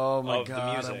 tracks oh my of the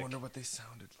god, music. I wonder what they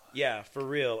sounded like. Yeah, for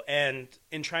real. And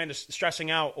in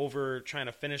stressing out over trying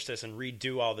to finish this and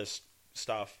redo all this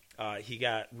stuff, he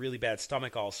got really bad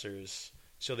stomach ulcers.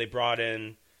 So they brought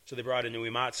in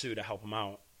Uematsu to help him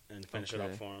out and finish it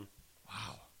up for him.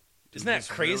 Wow. Isn't that He's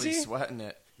crazy? Really sweating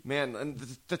it. Man, and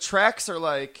the tracks are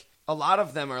like, a lot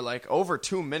of them are like over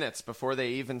 2 minutes before they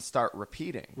even start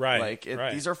repeating. Right, Like,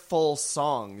 right. These are full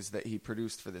songs that he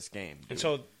produced for this game. Dude. And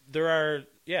so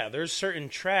there's certain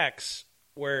tracks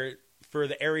where for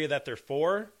the area that they're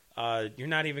for, you're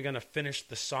not even going to finish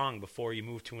the song before you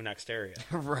move to a next area.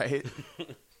 Right.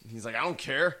 He's like, I don't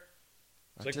care.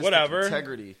 It's like, Artistic whatever.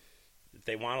 Integrity. If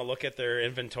they want to look at their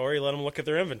inventory, let them look at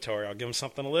their inventory. I'll give them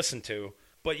something to listen to.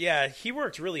 But yeah, he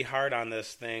worked really hard on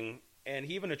this thing, and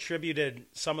he even attributed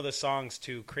some of the songs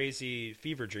to crazy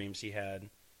fever dreams he had.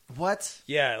 What?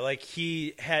 Yeah, like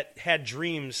he had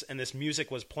dreams, and this music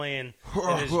was playing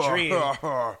in his dream,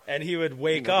 and he would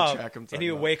wake You know the up, track I'm and talking he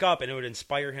would about. wake up, and it would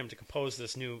inspire him to compose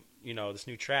this new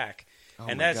track. Oh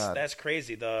And my God. that's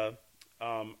crazy.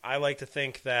 I like to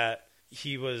think that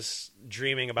he was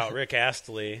dreaming about Rick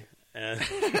Astley, and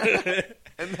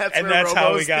And that's, and where that's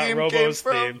how we Robo's got theme Robo's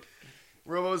came from? theme.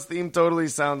 Robo's theme totally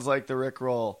sounds like the Rick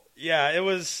Roll. Yeah, it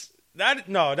was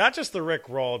not just the Rick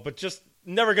Roll, but just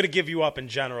Never Gonna Give You Up in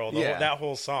general. Yeah. That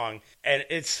whole song, and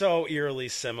it's so eerily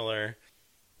similar.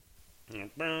 You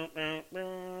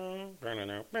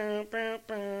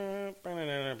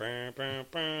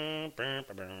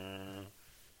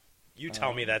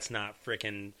tell me that's not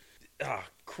freaking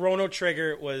Chrono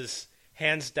Trigger was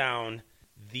hands down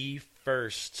the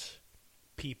first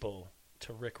people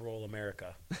to Rickroll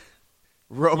America.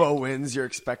 Robo wins, you're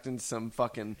expecting some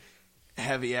fucking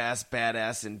heavy-ass,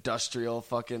 badass, industrial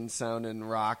fucking sounding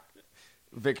rock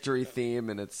victory theme,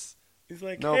 and it's... He's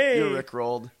like, Nope, hey, you're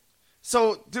Rickrolled.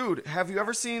 So, dude, have you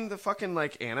ever seen the fucking,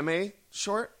 like, anime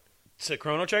short? to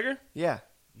Chrono Trigger? Yeah.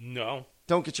 No.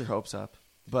 Don't get your hopes up.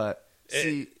 But,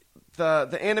 see,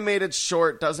 the animated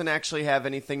short doesn't actually have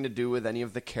anything to do with any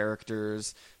of the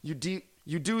characters. You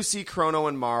do see Chrono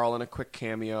and Marl in a quick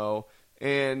cameo,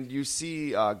 and you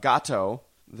see Gato,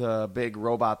 the big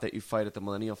robot that you fight at the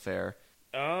Millennial Fair.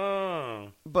 Oh.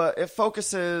 But it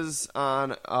focuses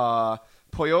on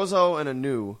Poyozo and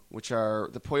Anu, which are...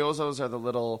 The Poyozos are the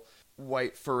little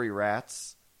white furry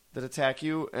rats that attack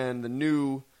you, and the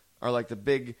Nu are like the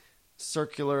big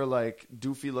circular, like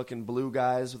doofy-looking blue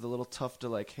guys with a little tuft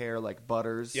of like hair, like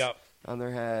butters Yep. on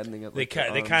their head. And they get, They like, the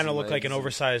arms kind and of look like an legs.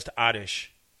 oversized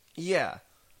Oddish. Yeah.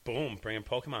 Boom, bringing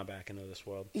Pokemon back into this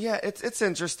world. Yeah, it's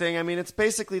interesting. I mean, it's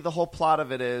basically the whole plot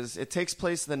of it is it takes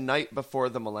place the night before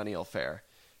the Millennial Fair.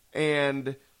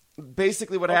 And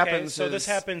basically what happens so is... this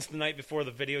happens the night before the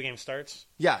video game starts?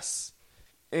 Yes.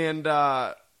 And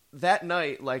that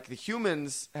night, like, the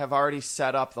humans have already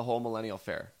set up the whole Millennial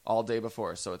Fair all day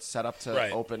before, so it's set up to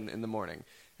Right. open in the morning.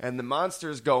 And the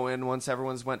monsters go in once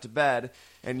everyone's went to bed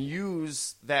and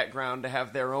use that ground to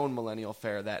have their own millennial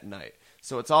fair that night.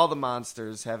 So it's all the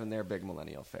monsters having their big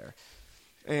millennial fair.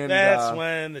 And That's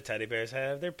when the teddy bears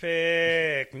have their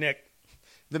picnic.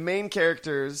 the main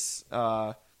characters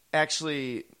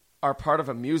actually are part of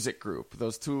a music group.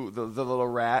 Those two, the little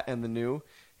rat and the new,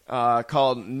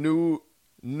 called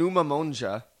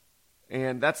Numamonja.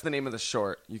 And that's the name of the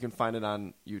short. You can find it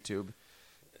on YouTube.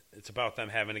 It's about them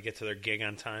having to get to their gig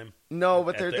on time. No,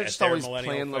 but At they're the- just at their always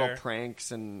millennial playing fair. little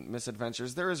pranks and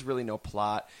misadventures. There is really no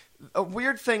plot. A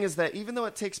weird thing is that even though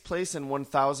it takes place in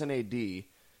 1000 AD,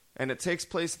 and it takes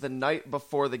place the night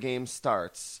before the game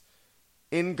starts,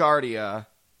 in Guardia,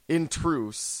 in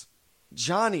Truce,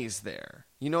 Johnny's there.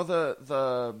 You know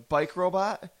the bike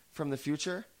robot from the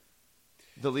future?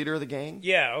 The leader of the gang?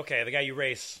 Yeah, okay, the guy you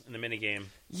race in the minigame.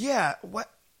 Yeah, what?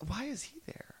 Why is he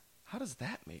there? How does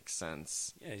that make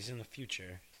sense? Yeah, he's in the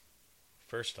future.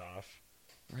 First off.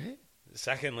 Right?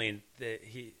 Secondly,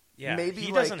 he Maybe,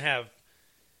 doesn't have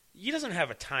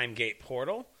a time gate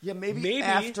portal. Yeah, maybe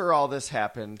after all this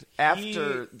happened,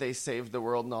 after they saved the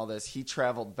world and all this, he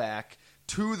traveled back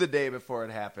to the day before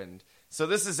it happened. So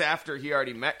this is after he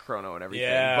already met Chrono and everything.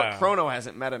 Yeah. But Chrono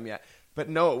hasn't met him yet. But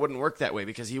no, it wouldn't work that way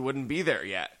because he wouldn't be there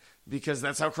yet. Because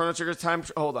that's how Chrono Trigger's time...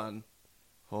 Hold on.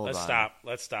 Let's stop.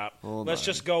 Hold Let's on.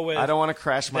 just go with... I don't want to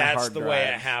crash my hard drive. That's the way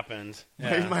it happened.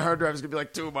 Yeah. My hard drive is going to be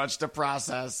like too much to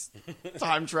process.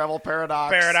 Time travel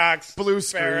paradox. Paradox. Blue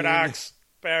screen.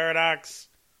 Paradox.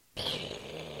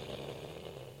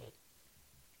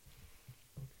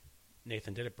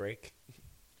 Nathan, did it break?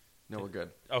 No, we're good.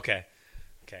 Okay,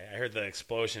 I heard the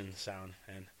explosion sound.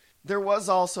 And There was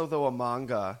also, though, a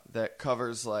manga that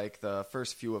covers, like, the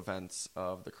first few events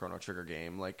of the Chrono Trigger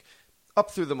game, like,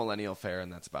 up through the Millennial Fair,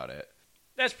 and that's about it.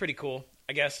 that's pretty cool,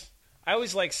 I guess. I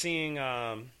always like seeing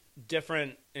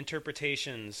different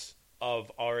interpretations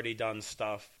of already done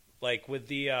stuff. Like with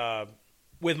the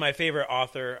with my favorite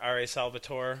author, R.A.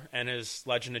 Salvatore, and his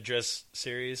Legend of Driss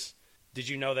series. Did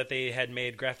you know that they had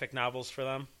made graphic novels for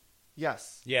them?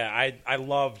 Yes. Yeah, I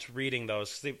loved reading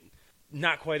those. They,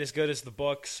 not quite as good as the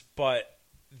books, but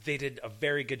they did a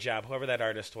very good job. Whoever that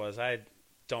artist was, I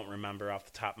don't remember off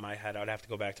the top of my head. I'd have to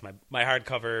go back to my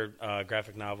hardcover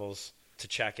graphic novels to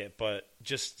check it. But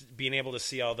just being able to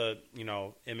see all the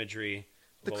imagery.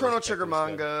 The of all Chrono those Trigger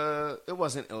characters good. manga, it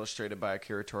wasn't illustrated by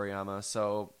Akira Toriyama,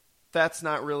 so that's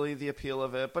not really the appeal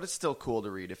of it, but it's still cool to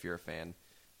read if you're a fan.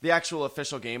 The actual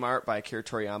official game art by Akira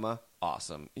Toriyama,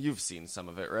 awesome. You've seen some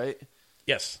of it, right?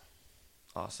 Yes.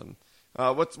 Awesome.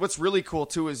 What's really cool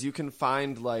too is you can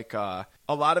find like a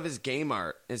lot of his game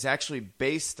art is actually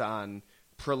based on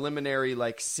preliminary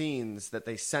like scenes that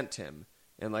they sent him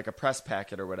in like a press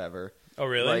packet or whatever. Oh,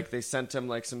 really? Like they sent him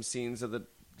like some scenes of the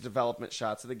development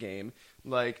shots of the game.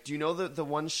 Like, do you know the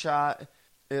one shot?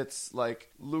 It's like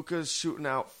Luca's shooting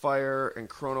out fire and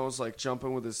Chrono's like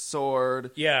jumping with his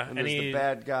sword. Yeah, and and there's the he-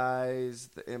 bad guys,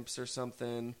 the imps or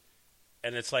something.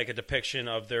 And it's like a depiction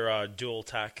of their dual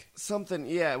tech Something,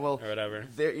 yeah. Well, or whatever.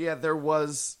 there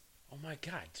was. Oh my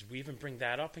god, did we even bring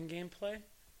that up in gameplay?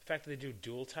 The fact that they do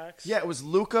dual techs? Yeah, it was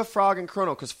Luca, Frog, and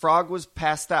Chrono because Frog was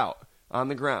passed out on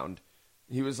the ground.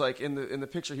 He was like in the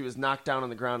picture. He was knocked down on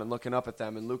the ground and looking up at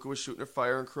them. And Luca was shooting a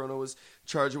fire, and Chrono was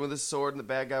charging with his sword, and the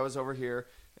bad guy was over here.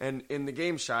 And in the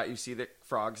game shot, you see that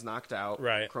Frog's knocked out.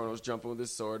 Right. Chrono's jumping with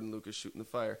his sword, and Luca's shooting the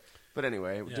fire. But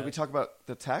anyway, Yeah. did we talk about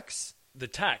the techs? The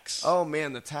techs. Oh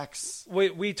man, the techs.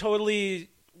 We totally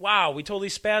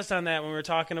spazzed on that when we were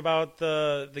talking about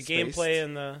the Spaced? gameplay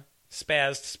and the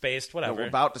spaced, No, whatever. we're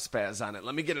about to spaz on it.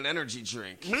 Let me get an energy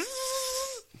drink.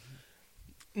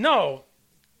 No,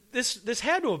 this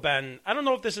had to have been. I don't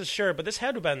know if this is sure, but this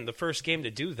had to have been the first game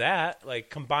to do that. Like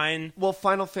combine. Well,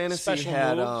 Final Fantasy Special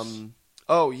had. moves?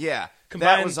 Oh yeah,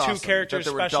 Combine that was two awesome. characters'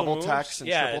 That there were special double moves? techs and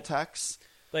Yeah. triple techs.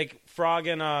 Like Frog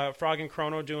and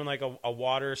Chrono doing like a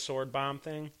water sword bomb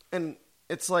thing. And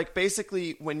it's like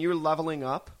basically when you're leveling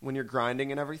up, when you're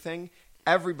grinding and everything,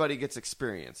 everybody gets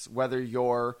experience, whether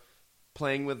you're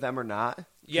playing with them or not. 'Cause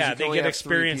Yeah, you can they only get have 3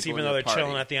 experience people even in though your they're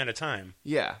chilling party. at the end of time.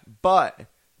 Yeah, but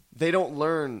they don't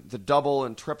learn the double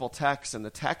and triple techs and the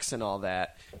techs and all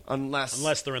that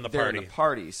unless they're in the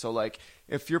party. So like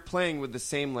if you're playing with the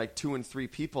same like 2 and 3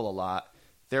 people a lot,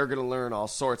 they're going to learn all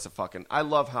sorts of fucking... I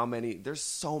love how many... There's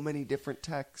so many different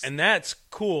techs. And that's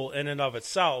cool in and of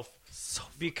itself so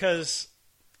because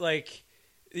like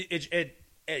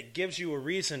it gives you a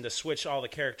reason to switch all the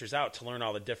characters out to learn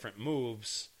all the different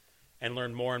moves and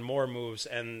learn more and more moves,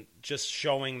 and just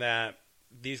showing that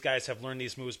these guys have learned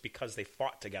these moves because they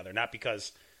fought together, not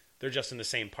because they're just in the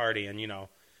same party and a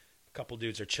couple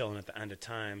dudes are chilling at the end of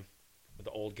time with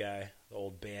the old guy, the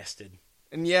old bastard.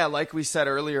 And yeah, like we said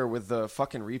earlier with the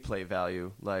fucking replay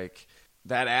value, like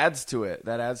that adds to it.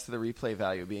 That adds to the replay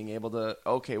value. Being able to,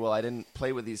 okay, well, I didn't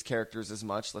play with these characters as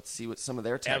much. Let's see what some of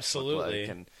their techs look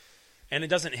like. And it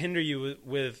doesn't hinder you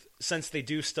with since they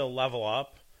do still level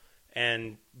up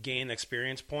and gain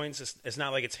experience points. It's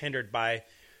not like it's hindered by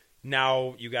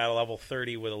now you got a level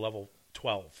 30 with a level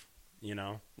 12, you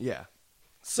know? Yeah.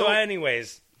 So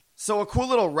anyways. So a cool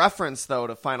little reference, though,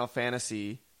 to Final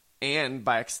Fantasy and,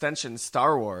 by extension,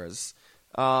 Star Wars.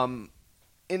 In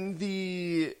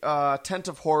the Tent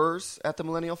of Horrors at the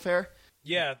Millennial Fair.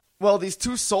 Yeah. Well, these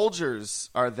two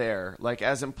soldiers are there, like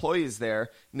as employees there,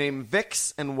 named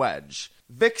Vix and Wedge.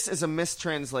 Vix is a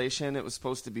mistranslation. It was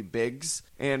supposed to be Biggs.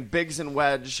 And Biggs and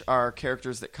Wedge are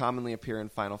characters that commonly appear in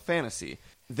Final Fantasy.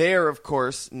 They are, of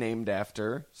course, named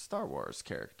after Star Wars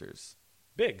characters.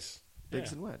 Biggs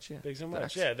and Wedge, yeah. Biggs and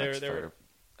Wedge, yeah. They're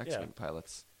X-Wing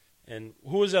pilots. And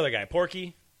who was the other guy?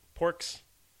 Porky? Porks?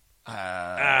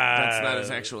 That's not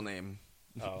his actual name.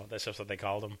 Oh, that's just what they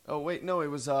called him. Oh, wait, no, it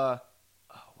was,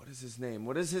 what is his name?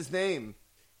 What is his name?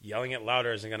 Yelling it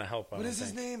louder isn't going to help. What is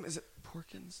his name? Is it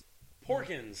Porkins?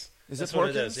 Porkins. That's it Porkins? What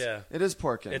it is, yeah. It is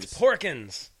Porkins. It's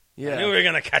Porkins. Yeah. I knew we were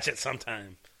going to catch it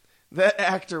sometime. That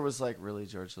actor was like, really,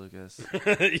 George Lucas?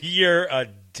 You're a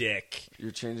dick.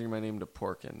 You're changing my name to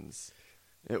Porkins.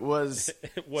 It was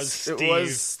Steve. It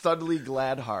was Studley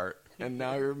Gladheart, and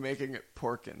now you're making it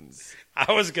Porkins.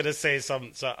 I was going to say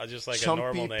some just like Chumpy a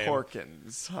normal name.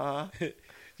 Porkins, huh?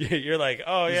 You're like,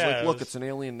 oh, He's yeah. like, look, it's an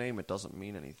alien name. It doesn't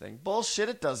mean anything. Bullshit,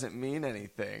 it doesn't mean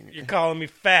anything. You're calling me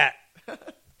fat.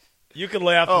 You can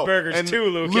lay off the burgers too,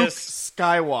 Lucas. Luke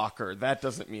Skywalker. That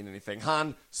doesn't mean anything.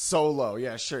 Han Solo.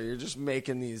 Yeah, sure. You're just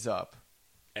making these up.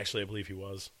 Actually, I believe he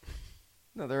was.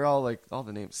 No, they're all like all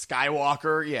the names.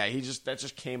 Skywalker. Yeah, that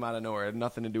just came out of nowhere. It had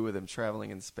nothing to do with him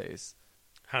traveling in space.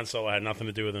 Han Solo had nothing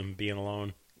to do with him being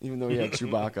alone. Even though he had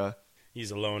Chewbacca.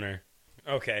 He's a loner.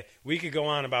 Okay, we could go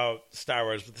on about Star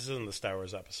Wars, but this isn't the Star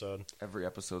Wars episode. Every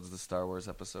episode's the Star Wars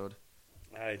episode.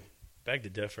 I beg to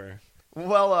differ.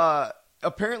 Well,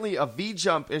 apparently a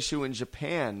V-Jump issue in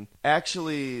Japan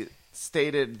actually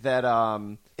stated that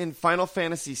in Final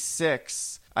Fantasy VI,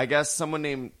 I guess someone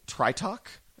named Tritok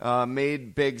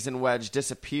made Biggs and Wedge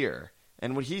disappear.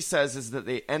 And what he says is that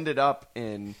they ended up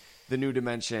in the new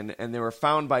dimension, and they were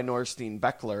found by Norstein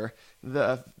Beckler,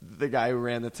 the guy who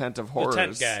ran the Tent of Horrors. The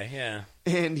tent guy, yeah.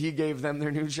 And he gave them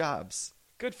their new jobs.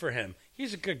 Good for him.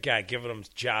 He's a good guy giving them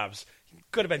jobs.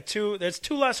 Could have been there's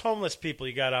two less homeless people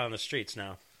you got out on the streets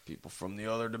now. People from the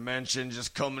other dimension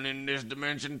just coming in this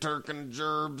dimension, turking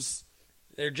gerbs.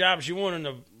 They're jobs you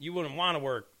wouldn't want to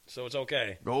work, so it's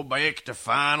okay. Go back to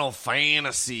Final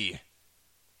Fantasy.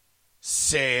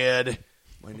 Sid.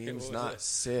 My name's not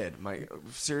Sid.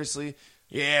 Seriously?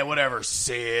 Yeah, whatever,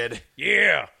 Sid.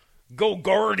 Yeah. Go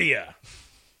Guardia.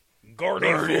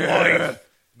 Guardia for life.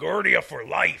 Guardia for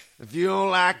life. If you don't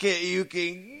like it, you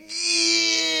can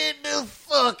get the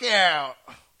fuck out.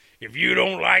 If you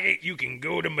don't like it, you can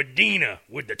go to Medina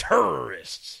with the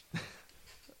terrorists.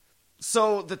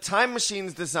 So the Time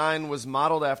Machine's design was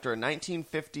modeled after a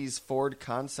 1950s Ford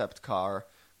concept car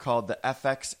called the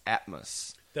FX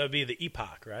Atmos. That would be the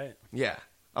Epoch, right? Yeah.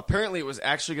 Apparently it was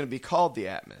actually going to be called the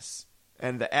Atmos.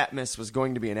 And the Atmos was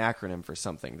going to be an acronym for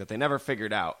something that they never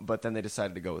figured out, but then they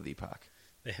decided to go with Epoch.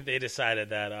 They decided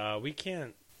that we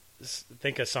can't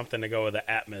think of something to go with the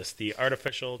Atmos, the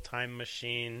artificial time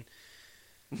machine.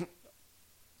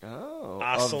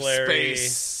 Oscillatory of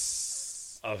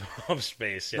space. Of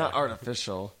space, yeah. Not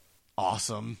artificial.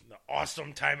 Awesome. The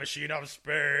awesome time machine of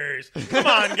space. Come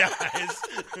on, guys.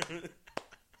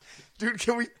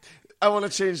 Dude, I want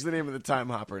to change the name of the Time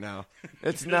Hopper now.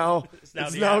 It's now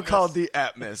Atmos. called the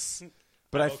Atmos.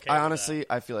 But Okay I with honestly,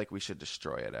 I feel like we should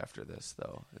destroy it after this,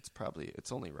 though.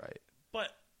 It's only right. But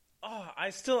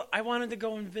I wanted to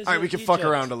go and visit. All right, we can fuck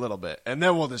around a little bit, and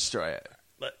then we'll destroy it.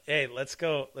 Hey, let's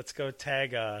go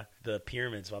tag the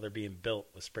pyramids while they're being built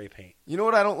with spray paint. You know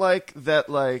what I don't like? That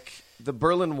the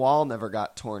Berlin Wall never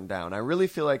got torn down. I really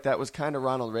feel like that was kind of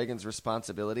Ronald Reagan's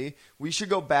responsibility. We should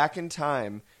go back in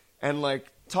time and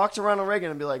talk to Ronald Reagan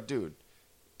and be like, dude,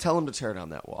 tell him to tear down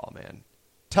that wall, man.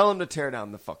 Tell him to tear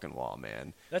down the fucking wall,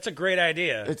 man. That's a great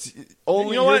idea. It's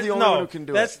only you're the only one who can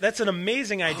do it. That's an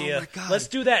amazing idea. Oh my God. Let's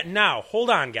do that now. Hold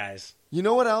on, guys. You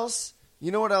know what else?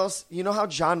 You know how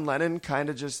John Lennon kind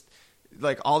of just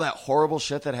all that horrible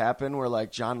shit that happened where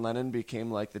John Lennon became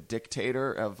the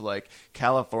dictator of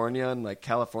California, and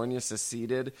California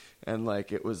seceded, and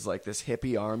it was this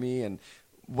hippie army. And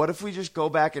what if we just go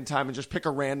back in time and just pick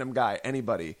a random guy,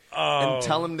 anybody, and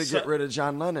tell him to get rid of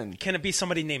John Lennon? Can it be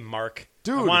somebody named Mark?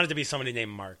 Dude. I want it to be somebody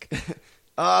named Mark.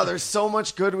 There's so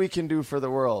much good we can do for the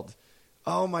world.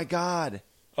 Oh my God.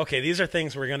 Okay, these are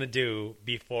things we're gonna do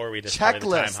before we display the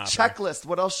time hopper. Checklist.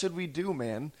 What else should we do,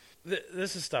 man?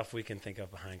 This is stuff we can think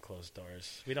of behind closed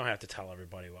doors. We don't have to tell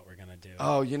everybody what we're gonna do.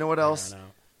 Oh, you know what else? I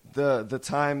don't know. The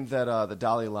time that the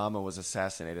Dalai Lama was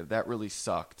assassinated, that really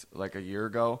sucked. Like a year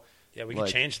ago. Yeah, we can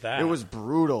change that. It was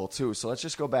brutal too. So let's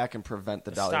just go back and prevent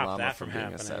the Dalai Stop Lama that from from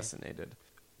being happening. assassinated.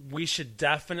 We should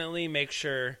definitely make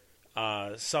sure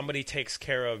somebody takes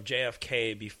care of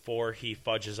JFK before he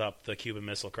fudges up the Cuban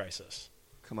Missile Crisis.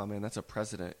 Come on, man, that's a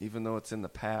president. Even though it's in the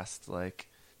past, like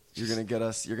you're gonna get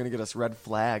us red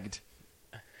flagged.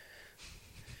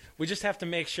 We just have to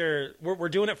make sure we're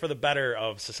doing it for the better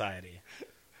of society.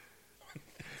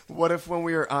 What if when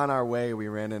we were on our way we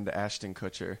ran into Ashton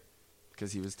Kutcher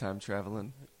because he was time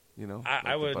traveling? You know,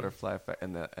 I would the butterfly effect,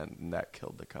 and that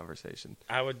killed the conversation.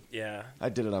 I would, yeah. I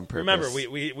did it on purpose. Remember, we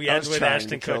I end was with trying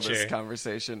Ashton to kill this Kutcher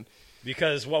conversation.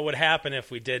 because what would happen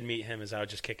if we did meet him is I would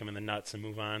just kick him in the nuts and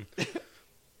move on.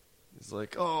 He's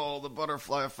like, "Oh, the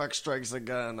butterfly effect strikes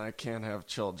again. I can't have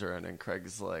children." And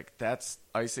Craig's like, "That's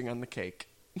icing on the cake."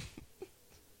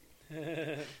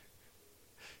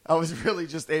 I was really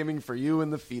just aiming for you in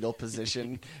the fetal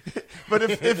position. But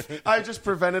if I just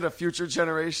prevented a future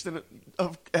generation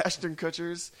of Ashton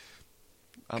Kutchers,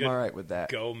 I'm Good. all right with that.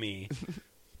 Go me.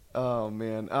 Oh,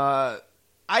 man.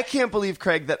 I can't believe,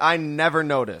 Craig, that I never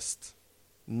noticed,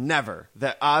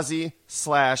 that Ozzy,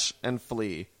 Slash, and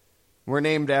Flea were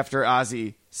named after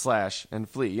Ozzy, Slash, and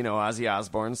Flea. You know, Ozzy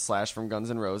Osbourne, Slash from Guns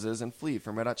N' Roses, and Flea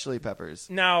from Red Hot Chili Peppers.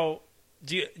 Now,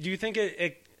 do you think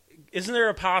it isn't there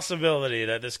a possibility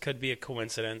that this could be a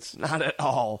coincidence? Not at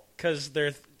all. Because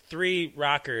they're three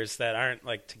rockers that aren't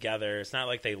like together. It's not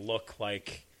like they look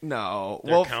like. No.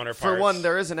 Their Well, counterparts. for one,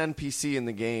 there is an NPC in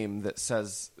the game that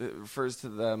says, it refers to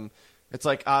them, it's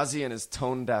like Ozzy and his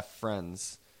tone-deaf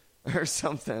friends or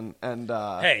something. And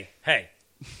Hey,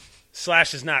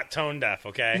 Slash is not tone deaf,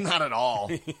 okay? not at all.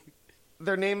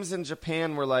 Their names in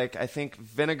Japan were like, I think,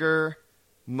 vinegar,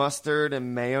 mustard,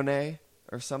 and mayonnaise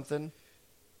or something.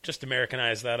 Just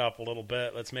Americanize that up a little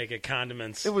bit. Let's make it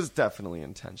condiments. It was definitely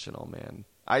intentional, man.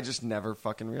 I just never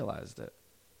fucking realized it.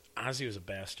 Ozzy was a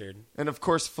bastard. And of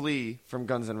course, Flea from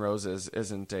Guns N' Roses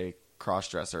isn't a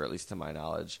cross-dresser, at least to my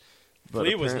knowledge. But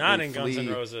Flea was not in apparently Guns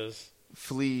N' Roses.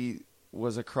 Flea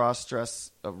was a cross-dress,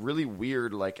 a really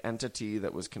weird like entity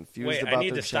that was confused Wait, about I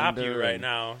need their to stop you gender, right and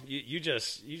now. You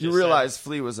just You realize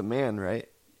Flea was a man, right?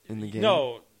 In the game?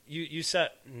 No, you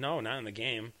said no, not in the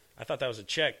game. I thought that was a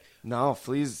chick. No,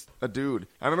 Flea's a dude.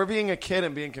 I remember being a kid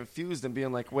and being confused and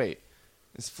being like, wait,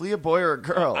 is Flea a boy or a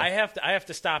girl? I have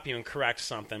to stop you and correct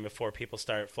something before people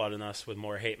start flooding us with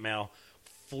more hate mail.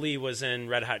 Flea was in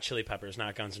Red Hot Chili Peppers,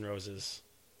 not Guns N' Roses.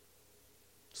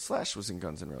 Slash was in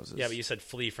Guns N' Roses. Yeah, but you said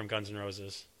Flea from Guns N'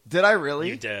 Roses. Did I really?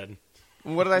 You did.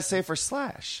 What did I say for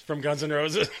Slash? From Guns N'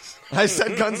 Roses. I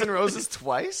said Guns N' Roses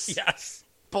twice? Yes.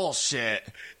 Bullshit.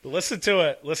 Listen to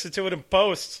it. Listen to it in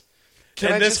post.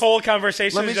 Can I and this just- whole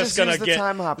conversation let me is just just going use to the get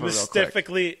time hopper real quick.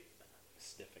 mystifically.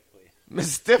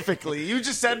 Mystifically. You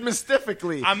just said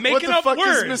mystifically. I'm making what the up fuck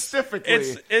words. is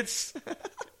mystifically?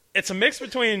 It's a mix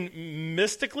between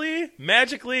mystically,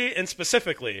 magically, and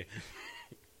specifically.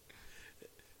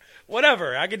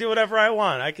 Whatever. I can do whatever I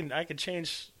want. I can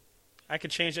change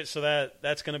it so that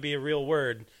that's going to be a real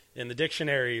word in the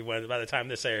dictionary by the time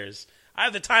this airs. I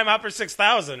have the Time Hopper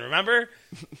 6000, remember?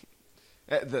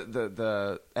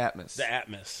 The Atmos. The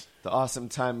Atmos. The awesome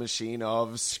time machine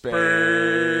of space.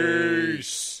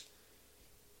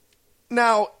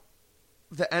 Now,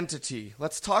 the entity.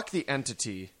 Let's talk the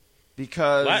entity.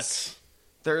 Because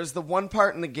there's the one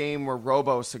part in the game where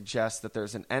Robo suggests that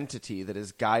there's an entity that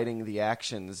is guiding the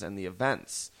actions and the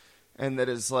events. And that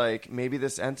is like, maybe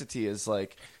this entity is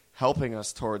like helping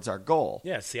us towards our goal.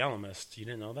 Yeah, it's the Alamist. You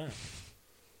didn't know that.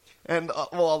 And,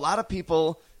 well, a lot of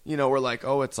people, you know, were like,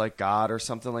 oh, it's like God or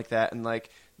something like that. And, like,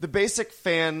 the basic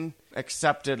fan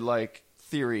accepted, like,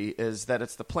 theory is that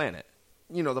it's the planet.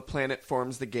 You know, the planet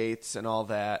forms the gates and all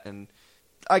that. And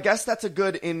I guess that's a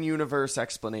good in-universe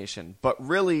explanation. But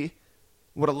really,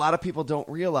 what a lot of people don't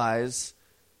realize,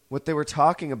 what they were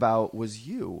talking about was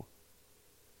you.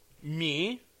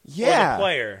 Me? Yeah. Or the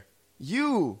player?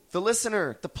 You, the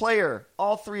listener, the player,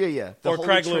 all three of you. The Or Holy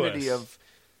Craig Trinity Lewis. of...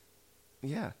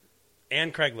 Yeah.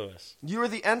 And Craig Lewis. You were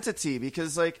the entity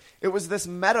because, like, it was this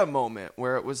meta moment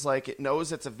where it was like it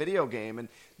knows it's a video game, and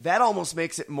that almost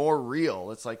makes it more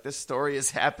real. It's like this story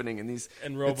is happening, and it's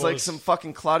like some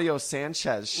fucking Claudio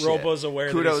Sanchez shit. Robo's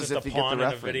aware Kudos that he's just if a you get pawn the in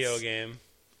a reference. video game.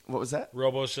 What was that?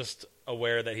 Robo's just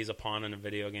aware that he's a pawn in a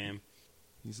video game.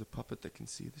 He's a puppet that can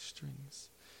see the strings.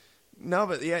 No,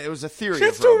 but yeah, it was a theory.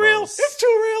 It's of too real. Robo's. It's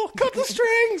too real. Cut the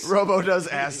strings. Robo does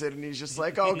acid, and he's just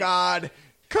like, "Oh God,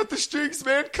 cut the strings,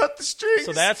 man, cut the strings."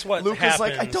 So that's what Luke is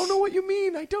like. I happens. don't know what you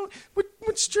mean. I don't.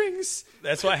 What strings?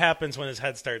 That's what happens when his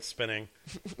head starts spinning.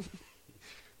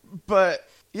 But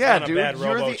yeah, On a dude, bad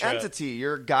you're Robo the trip. entity.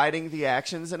 You're guiding the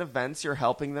actions and events. You're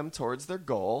helping them towards their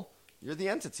goal. You're the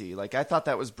entity. Like, I thought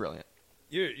that was brilliant.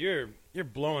 You're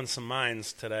blowing some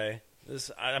minds today.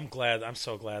 I'm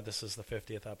so glad this is the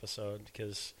 50th episode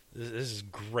because this is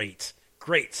great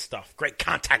stuff, great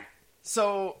content.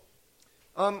 So,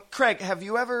 Craig, have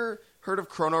you ever heard of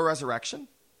Chrono Resurrection?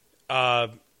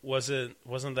 Wasn't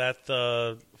that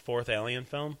the fourth Alien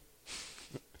film?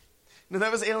 No,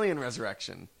 that was Alien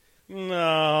Resurrection.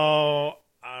 No,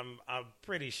 I'm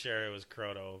pretty sure it was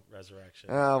Chrono Resurrection,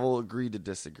 We'll agree to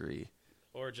disagree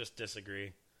or just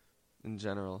disagree, in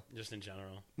general. just in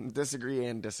general. Disagree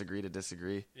and disagree to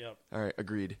disagree. Yep. All right,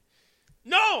 agreed.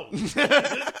 No,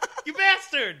 you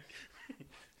bastard!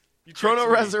 You Chrono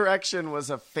tricked me. Resurrection was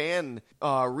a fan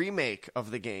remake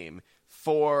of the game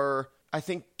for, I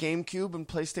think, GameCube and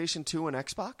PlayStation 2 and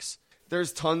Xbox.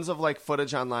 There's tons of like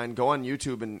footage online. Go on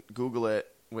YouTube and Google it.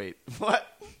 Wait, what?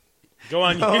 Go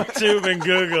on YouTube and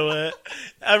Google it.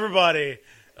 Everybody.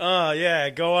 Yeah,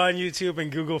 go on YouTube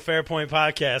and Google Fairpoint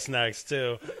Podcast next,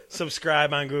 too.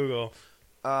 Subscribe on Google.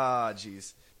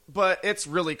 Jeez. But it's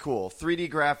really cool.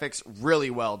 3D graphics, really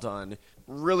well done.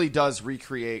 Really does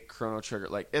recreate Chrono Trigger.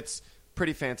 Like, it's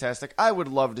pretty fantastic. I would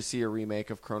love to see a remake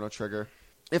of Chrono Trigger.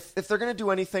 If they're going to do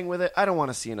anything with it, I don't want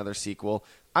to see another sequel.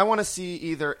 I want to see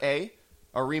either A,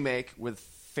 a remake with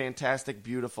fantastic,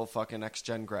 beautiful fucking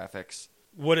next-gen graphics.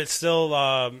 Would it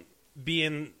still be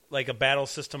in, like, a battle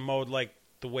system mode like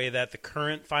the way that the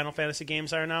current Final Fantasy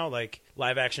games are now? Like,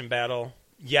 live-action battle?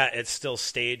 Yeah, it's still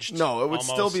staged. No, it would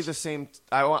almost. still be the same.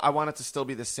 I want it to still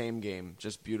be the same game,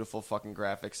 just beautiful fucking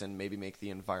graphics and maybe make the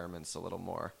environments a little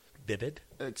more Vivid?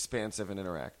 expansive and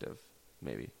interactive,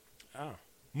 maybe. Oh.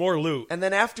 More loot. And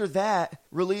then after that,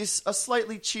 release a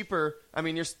slightly cheaper. I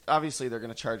mean, obviously they're going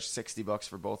to charge $60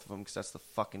 for both of them because that's the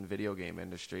fucking video game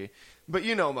industry. But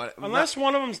you know, Unless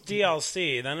one of them's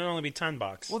DLC, then it'll only be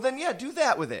 $10. well, then yeah, do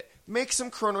that with it. Make some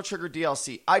Chrono Trigger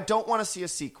DLC. I don't want to see a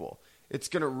sequel. It's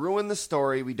going to ruin the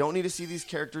story. We don't need to see these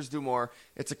characters do more.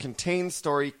 It's a contained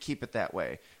story. Keep it that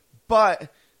way.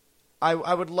 But I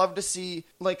would love to see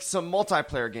like some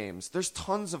multiplayer games. There's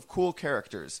tons of cool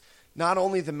characters. Not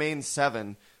only the main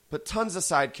 7, but tons of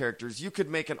side characters. You could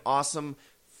make an awesome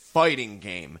fighting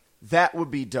game. That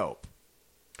would be dope.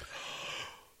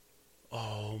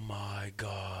 Oh my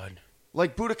god.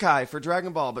 Like Budokai for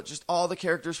Dragon Ball, but just all the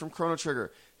characters from Chrono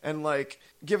Trigger. And like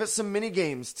give it some mini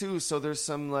games too, so there's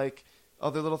some like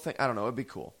other little thing. I don't know. It'd be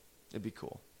cool. It'd be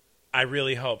cool. I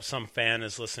really hope some fan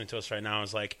is listening to us right now and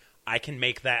is like, I can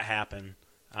make that happen.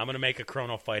 I'm going to make a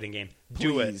Chrono fighting game.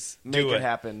 Please, Do it. make it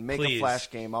happen. Make Please. a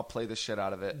Flash game. I'll play the shit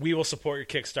out of it. We will support your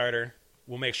Kickstarter.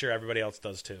 We'll make sure everybody else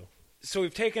does too. So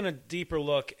we've taken a deeper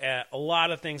look at a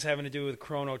lot of things having to do with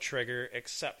Chrono Trigger,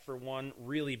 except for one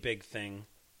really big thing.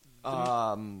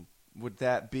 Would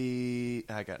that be...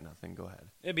 I got nothing. Go ahead.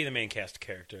 It'd be the main cast of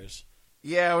characters.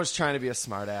 Yeah, I was trying to be a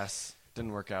smartass.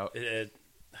 Didn't work out.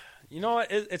 You know what?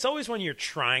 It's always when you're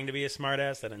trying to be a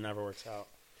smartass that it never works out.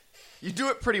 You do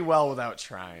it pretty well without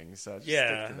trying, so just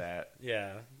stick to that.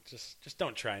 Yeah, just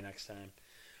don't try next time.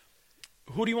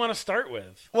 Who do you want to start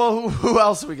with? Well, who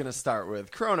else are we going to start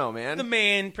with? Chrono, man. The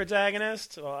main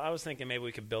protagonist? Well, I was thinking maybe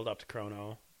we could build up to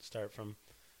Chrono. Start from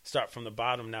the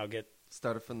bottom. Now get.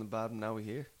 Started from the bottom. Now we're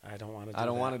here. I don't want to. I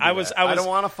don't want to. Do I was. that. I don't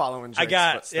want to follow in Drake's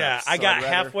footsteps. I so got I'd rather-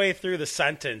 halfway through the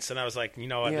sentence, and I was like, you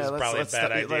know what? this is probably a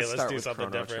bad idea. Let's start do with something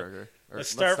Chrono different. Trigger. Or Let's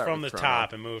start from the with Chrono.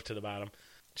 top and move to the bottom,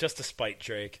 just to spite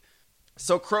Drake.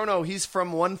 So Chrono, he's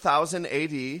from 1000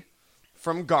 AD,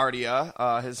 from Guardia,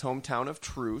 his hometown of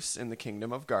Truce in the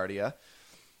kingdom of Guardia.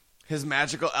 His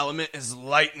magical element is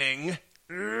lightning,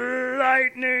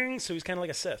 Lightning. So he's kind of like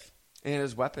a Sith. and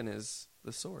his weapon is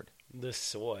the sword. The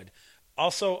sword.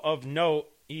 Also of note,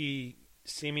 he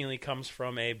seemingly comes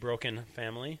from a broken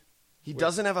family. He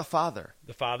doesn't have a father.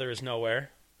 The father is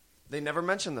nowhere, They never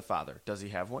mention the father. Does he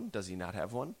have one? Does he not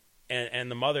have one?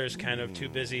 and the mother's kind of too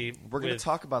busy. We're going to with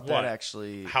talk about what? that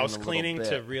actually. House in a cleaning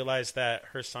little to bit. realize that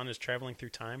her son is traveling through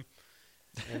time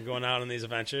and going out on these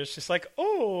adventures. She's like,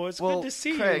 "Oh, it's good to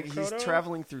see Craig, you, he's Frodo."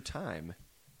 traveling through time.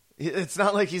 It's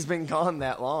not like he's been gone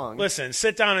that long. Listen,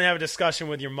 sit down and have a discussion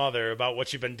with your mother about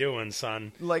what you've been doing,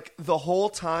 son. Like the whole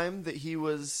time that he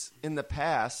was in the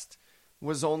past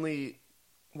was only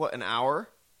an hour?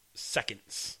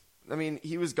 Seconds. I mean,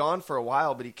 he was gone for a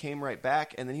while, but he came right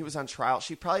back, and then he was on trial.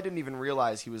 She probably didn't even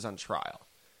realize he was on trial.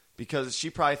 because she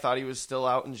probably thought he was still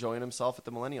out enjoying himself at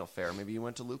the Millennial Fair. Maybe he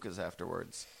went to Luca's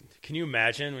afterwards. Can you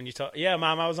imagine when you talk? Yeah,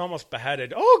 Mom, I was almost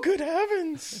beheaded. Oh, good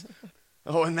heavens!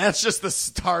 Oh, and that's just the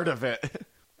start of it.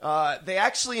 They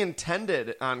actually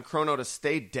intended on Chrono to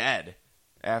stay dead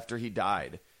after he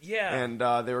died. Yeah. And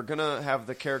they were going to have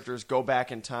the characters go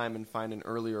back in time and find an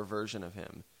earlier version of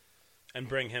him. And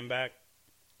bring him back.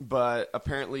 But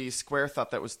apparently Square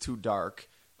thought that was too dark.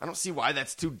 I don't see why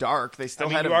that's too dark. They still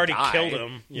had him you already die. killed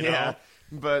him, you know?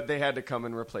 But they had to come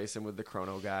and replace him with the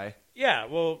Chrono guy. Yeah,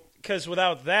 well, because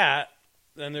without that,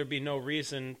 then there'd be no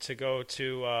reason to go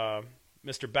to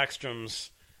Mr.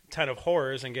 Beckstrom's Tent of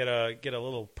Horrors and get a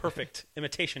little perfect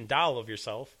imitation doll of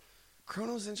yourself.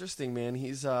 Chrono's interesting, man.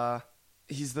 He's the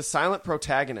silent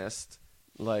protagonist.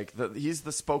 Like he's the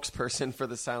spokesperson for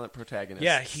the silent protagonist.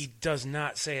 Yeah, he does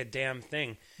not say a damn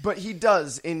thing. But he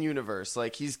does in universe.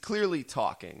 Like he's clearly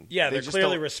talking. Yeah, They they're just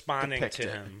clearly don't responding depict to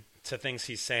it. him, to things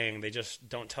he's saying. They just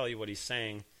don't tell you what he's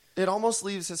saying. It almost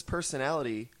leaves his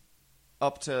personality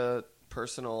up to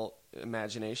personal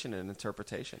imagination and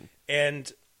interpretation.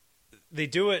 And they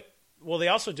do it. Well, they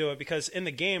also do it because in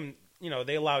the game, you know,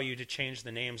 they allow you to change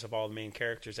the names of all the main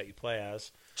characters that you play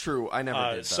as. True, I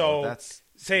never did. So That's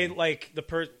say like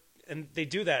and they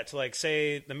do that to like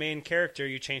say the main character,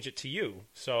 you change it to you.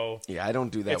 So yeah, I don't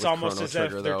do that. it's with almost Chrono as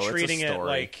Trigger, if they're though. treating it's a it story.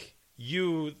 like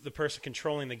you, the person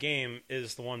controlling the game,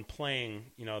 is the one playing,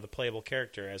 you know, the playable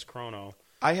character as Chrono.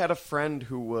 I had a friend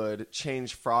who would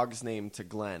change Frog's name to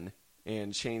Glenn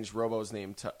and change Robo's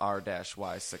name to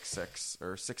R-Y66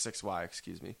 or 66Y,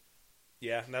 excuse me,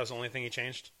 Yeah, that was the only thing he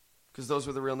changed. because those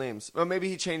were the real names. Or maybe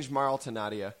he changed Marl to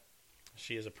Nadia.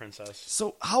 She is a princess.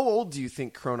 So, how old do you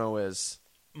think Chrono is?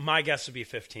 My guess would be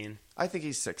 15. I think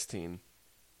he's 16.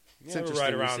 It's Yeah, we're interesting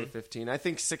right you around. say 15. I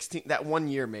think 16. That 1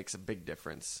 year makes a big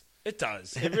difference. It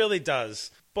does. It really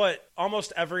does. But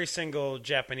almost every single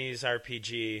Japanese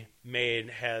RPG made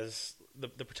has the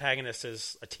protagonist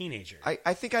is a teenager.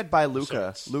 I think I'd buy Luca.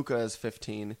 it's- Luca is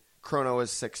 15. Chrono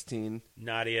is 16.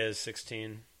 Nadia is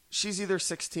 16. She's either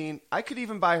 16. I could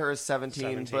even buy her as 17,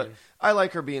 17. but I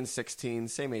like her being 16.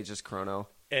 Same age as Chrono.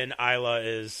 And Isla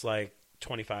is like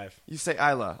 25. You say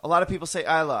Isla. A lot of people say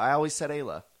Isla. I always said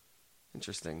Ayla.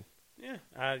 Interesting.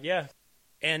 Yeah. Yeah.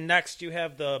 And next you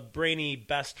have the brainy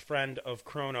best friend of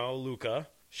Chrono, Luca.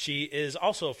 She is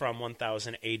also from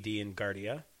 1000 AD in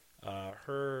Guardia.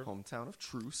 Her Hometown of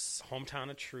Truce. hometown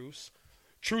of Truce.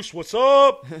 Truce, what's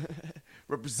up?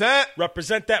 Represent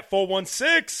Represent that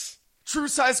 416.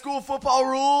 Truce High School football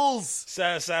rules.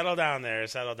 Settle down there.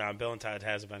 Settle down. Bill and Ted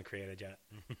hasn't been created yet.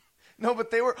 No, but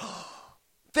they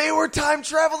were time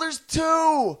travelers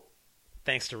too.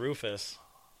 Thanks to Rufus.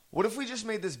 What if we just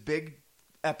made this big,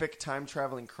 epic time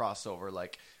traveling crossover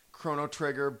like Chrono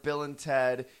Trigger, Bill and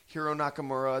Ted, Hiro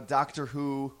Nakamura, Doctor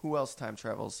Who? Who else time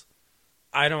travels?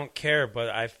 I don't care, but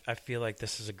I feel like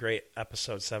this is a great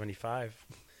episode 75.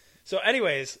 So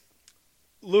anyways,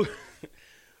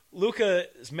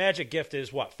 Luca's magic gift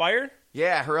is what? Fire?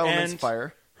 Yeah, her element's And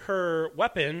fire. Her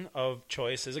weapon of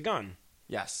choice is a gun.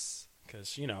 Yes.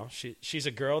 Because, you know, she's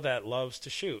a girl that loves to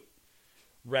shoot.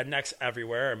 Rednecks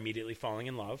everywhere are immediately falling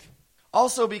in love.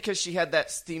 Also because she had that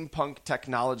steampunk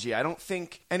technology. I don't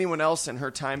think anyone else in her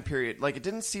time period, like it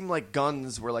didn't seem like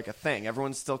guns were like a thing.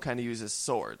 Everyone still kind of uses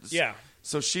swords. Yeah.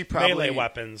 So she probably Melee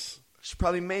weapons. She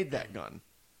probably made that gun.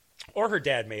 Or her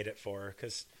dad made it for her.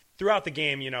 Because throughout the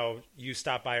game, you know, you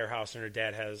stop by her house and her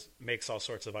dad makes all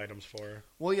sorts of items for her.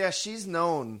 Well, yeah, she's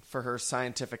known for her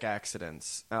scientific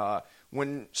accidents.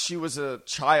 When she was a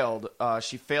child,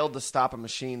 she failed to stop a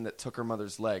machine that took her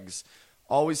mother's legs.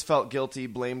 Always felt guilty,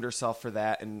 blamed herself for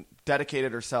that, and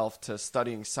dedicated herself to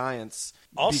studying science.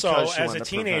 Also, because she as wanted a to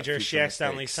prevent teenager, she future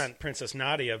accidentally mistakes. sent Princess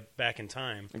Nadia back in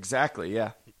time. Exactly,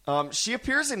 yeah. She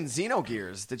appears in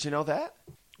Xenogears. Did you know that?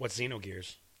 What's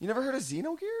Xenogears? You never heard of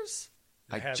Xenogears?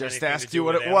 I have just anything to asked do you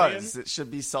what with it was. aliens? It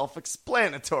should be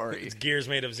self-explanatory. It's gears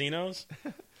made of Xenos?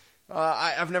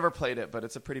 I've never played it, but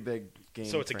it's a pretty big game.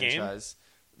 So it's a game? franchise.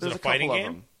 it There's a a couple fighting of game?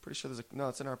 them. Pretty sure no,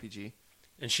 it's an RPG.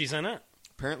 And she's in it?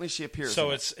 Apparently, she appears. So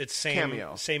in it's same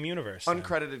Cameo. same universe. then.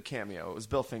 uncredited cameo. It was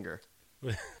Bill Finger.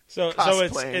 So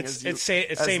cosplaying it's as you-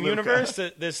 as same Luca. universe.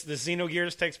 This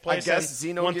Xenogears takes I place guess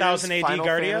in Xenogears, 1000 AD Final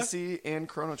Guardia. Fantasy, and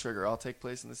Chrono Trigger all take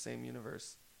place in the same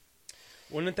universe.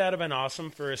 Wouldn't that have been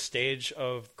awesome for a stage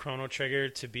of Chrono Trigger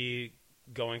to be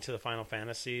going to the Final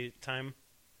Fantasy time?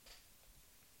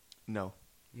 No.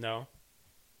 No.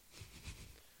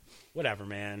 Whatever,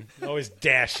 man. Always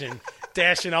dashing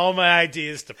all my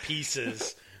ideas to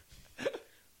pieces.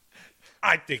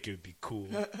 I think it would be cool.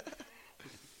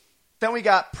 Then we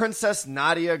got Princess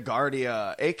Nadia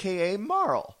Guardia, a.k.a.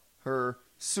 Marl. Her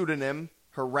pseudonym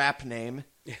her rap name.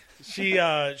 She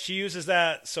uses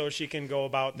that so she can go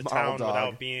about the Marl town Dog.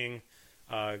 without being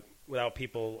without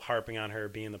people harping on her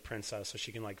being the princess, so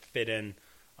she can like fit in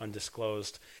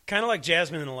undisclosed. Kind of like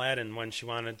Jasmine in Aladdin when she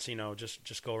wanted to,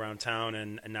 just go around town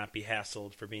and not be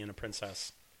hassled for being a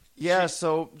princess. Yeah,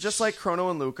 so just like Chrono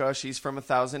and Luca, she's from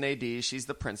 1000 AD. She's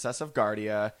the princess of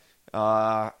Guardia.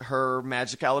 Her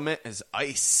magic element is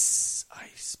ice.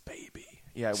 Ice, baby.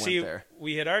 Yeah, I went there.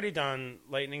 We had already done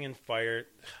lightning and fire.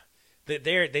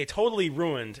 They totally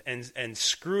ruined and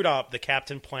screwed up the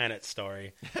Captain Planet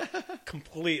story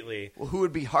completely. Well, who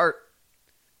would be Heart?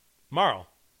 Marl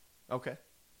Okay.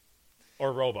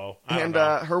 or Robo. I don't And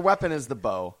know. her weapon is the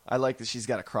bow. I like that she's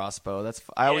got a crossbow.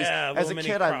 I always, Yeah, a as a little mini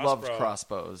kid, I loved crossbow.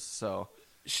 crossbows. So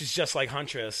She's just like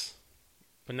Huntress,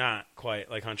 but not quite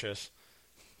like Huntress.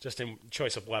 Just in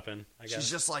choice of weapon, I guess. she's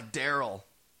just like Daryl,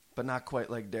 but not quite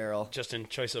like Daryl. Just in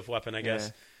choice of weapon, I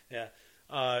guess. Yeah.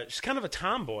 She's kind of a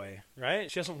tomboy, right?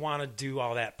 She doesn't want to do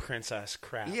all that princess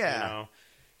crap. Yeah.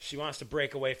 She wants to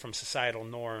break away from societal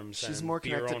norms. She's and more be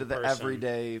her connected own to the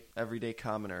person. everyday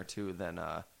commoner too than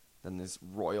this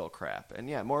royal crap. And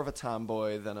yeah, more of a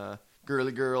tomboy than a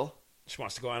girly girl. She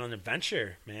wants to go on an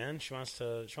adventure, man. She wants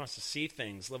to see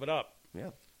things, live it up,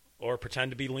 Yeah. or pretend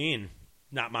to be lean.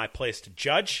 Not my place to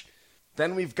judge.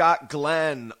 Then we've got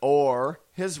Glenn, or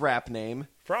his rap name,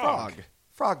 Frog.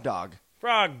 Frog Dog.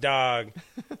 Frog Dog.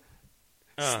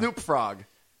 Snoop Frog.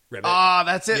 Ribbit. Ah,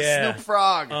 that's it, Yeah. Snoop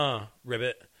Frog.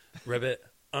 Ribbit.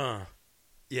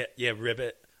 Yeah,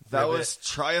 Ribbit. Thou Ribbit. hast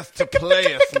trieth to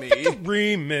playeth me.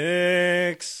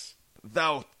 Remix.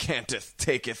 Thou canteth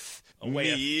taketh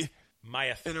Awayeth. me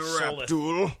Myeth. in a Solith. rap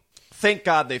duel. Thank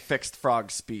God they fixed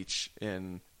Frog's speech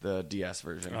in the DS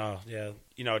version. Oh, yeah.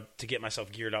 To get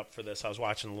myself geared up for this, I was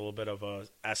watching a little bit of a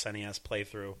SNES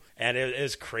playthrough, and it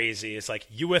is crazy. It's like,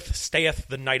 youeth stayeth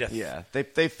the nighteth. Yeah, they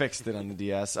fixed it on the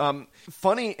DS.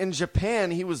 Funny, in Japan,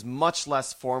 he was much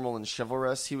less formal and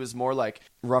chivalrous. He was more like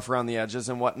rough around the edges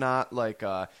and whatnot. Like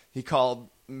he called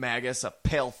Magus a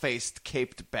pale-faced,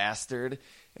 caped bastard,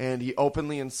 and he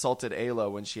openly insulted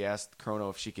Ayla when she asked Chrono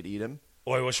if she could eat him.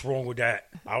 Oi, what's wrong with that?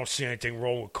 I don't see anything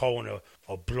wrong with calling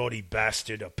a bloody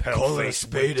bastard, a Calling a pale-faced,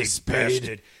 spade a wicked spade.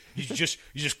 bastard. You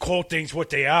just call things what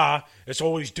they are. That's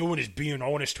all he's doing is being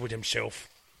honest with himself.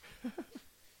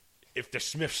 If the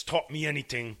Smiths taught me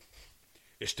anything,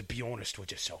 it's to be honest with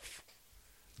yourself.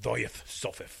 Thoyeth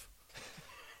Sophith.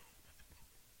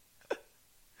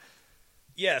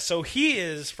 Yeah, so he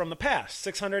is from the past,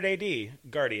 600 AD,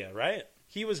 Guardia, right?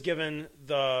 He was given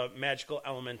the magical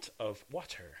element of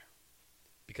water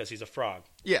because he's a frog.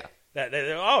 Yeah,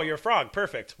 Oh, you're a frog.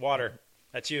 Perfect. Water.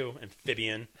 That's you,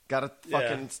 amphibian. gotta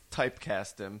fucking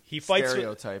typecast him. He fights with-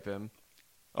 stereotype him.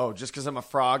 Oh, just because I'm a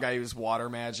frog, I use water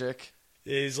magic.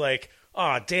 He's like,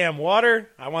 oh, damn, water?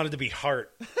 I wanted to be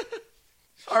Heart.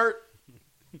 Art.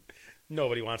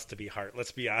 Nobody wants to be Heart,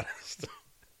 let's be honest.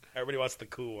 Everybody wants the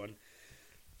cool one.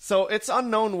 So it's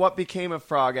unknown what became of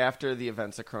Frog after the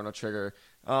events of Chrono Trigger.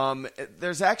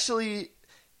 There's actually...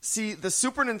 See, the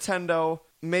Super Nintendo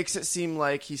makes it seem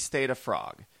like he stayed a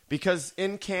frog. Because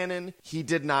in canon, he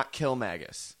did not kill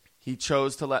Magus. He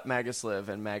chose to let Magus live,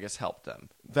 and Magus helped them.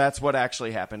 That's what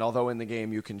actually happened, although in the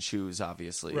game you can choose,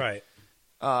 obviously. Right.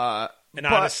 And but-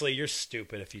 honestly, you're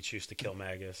stupid if you choose to kill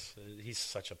Magus. He's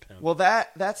such a pimp. Well,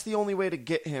 that's the only way to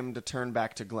get him to turn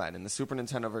back to Glenn. In the Super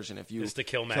Nintendo version, if you Is to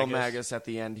kill Magus. at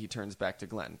the end, he turns back to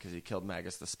Glenn because he killed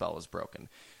Magus. The spell is broken.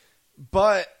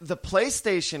 But the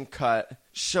PlayStation cut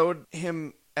showed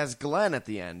him as Glenn at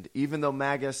the end, even though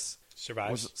Magus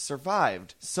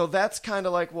survived. So that's kind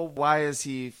of like, well, why is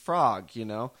he Frog?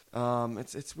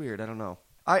 It's weird. I don't know.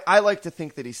 I like to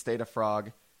think that he stayed a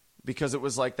frog because it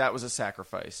was like that was a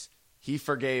sacrifice. He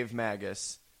forgave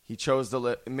Magus. He chose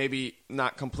to maybe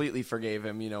not completely forgave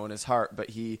him, in his heart, but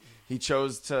he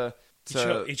chose to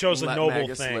he chose the let noble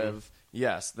Magus thing. live.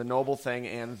 Yes, the noble thing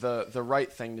and the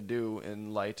right thing to do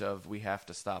in light of we have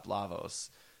to stop Lavos.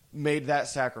 Made that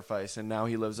sacrifice, and now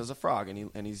he lives as a frog,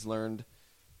 and he's learned.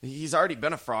 He's already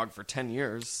been a frog for 10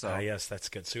 years. So yes, that's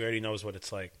good. So he already knows what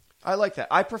it's like. I like that.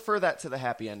 I prefer that to the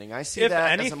happy ending. I see If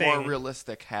that as a anything- more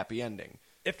realistic happy ending.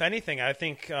 If anything, I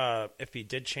think if he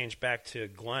did change back to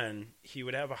Glenn, he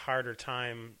would have a harder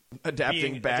time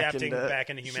Adapting back into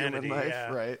humanity. human life,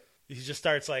 yeah. right? He just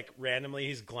starts like randomly.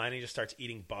 He's Glenn. He just starts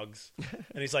eating bugs,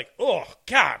 and he's like, "Oh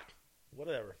God,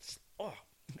 whatever. Oh,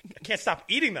 I can't stop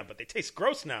eating them, but they taste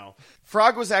gross now."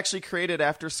 Frog was actually created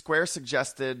after Square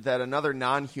suggested that another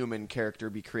non-human character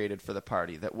be created for the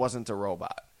party that wasn't a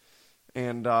robot.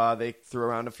 And they threw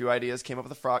around a few ideas, came up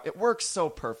with a frog. It works so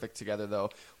perfect together, though.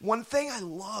 One thing I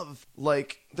love,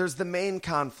 there's the main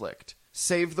conflict.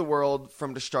 save the world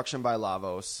from destruction by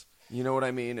Lavos. You know what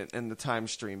I mean? And the time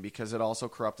stream, because it also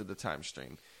corrupted the time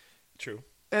stream. True.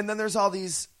 And then there's all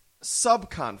these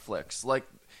sub-conflicts, like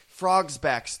Frog's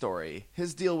backstory,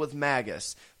 his deal with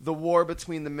Magus, the war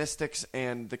between the Mystics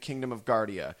and the Kingdom of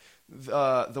Guardia,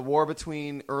 the war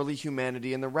between early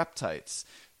humanity and the Reptites,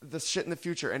 the shit in the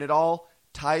future, and it all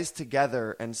ties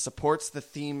together and supports the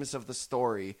themes of the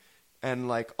story and,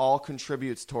 like, all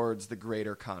contributes towards the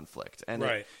greater conflict. And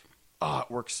right.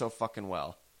 It works so fucking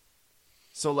well.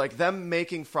 So, like, them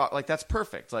making Frog, like, that's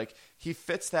perfect. Like, he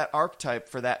fits that archetype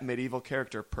for that medieval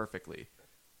character perfectly.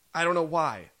 I don't know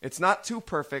why. It's not too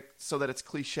perfect so that it's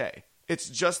cliche. It's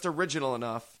just original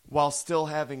enough while still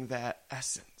having that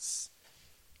essence.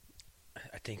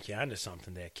 I think you're onto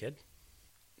something there, kid.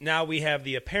 Now we have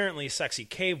the apparently sexy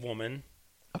cave woman,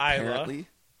 Apparently?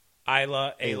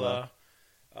 Ayla. Ayla.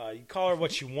 You call her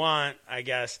what you want, I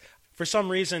guess. For some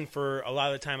reason, for a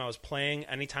lot of the time I was playing,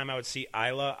 anytime I would see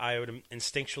Ayla, I would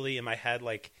instinctually in my head,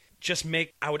 like,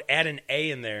 I would add an A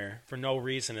in there for no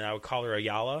reason, and I would call her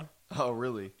Ayala. Oh,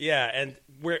 really? Yeah, and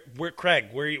Craig,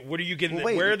 what are you getting? Well,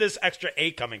 wait, where is this extra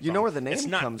A coming from? You know where the name it's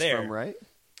not comes there. from, right?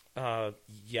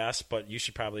 Yes, but you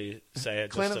should probably say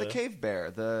it. Clan just of the Cave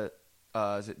Bear.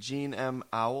 Is it Gene M.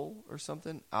 Owl or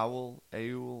something? Owl.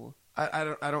 I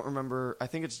don't remember. I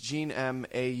think it's Gene M.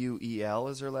 Auel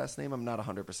is her last name. I'm not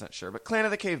 100% sure. But Clan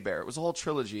of the Cave Bear. It was a whole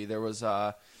trilogy. There was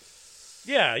yeah,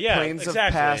 Plains exactly.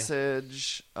 of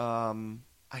Passage.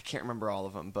 I can't remember all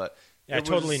of them, but yeah, I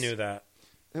totally knew that.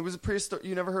 It was a prehistoric.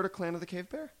 You never heard of Clan of the Cave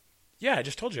Bear? Yeah, I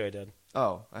just told you I did.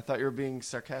 Oh, I thought you were being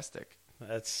sarcastic.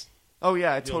 That's. Oh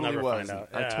yeah, I You'll totally never was. find out.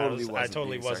 I Yeah,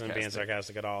 totally wasn't being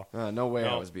sarcastic at all. No way, I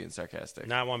No. was being sarcastic.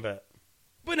 Not one bit.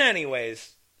 But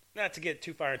anyways, not to get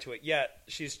too far into it yet,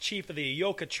 she's chief of the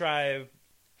Yoka tribe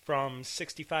from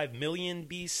 65 million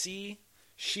BC.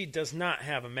 She does not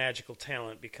have a magical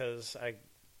talent because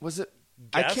Was it?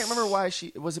 guess. I can't remember why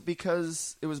was it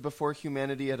because it was before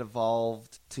humanity had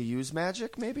evolved to use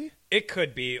magic, maybe? It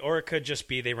could be, or it could just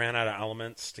be they ran out of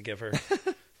elements to give her.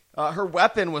 Her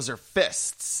weapon was her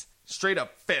fists. Straight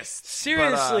up fists.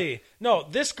 Seriously. No,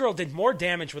 this girl did more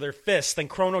damage with her fists than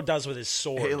Chrono does with his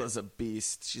sword. Ayla's a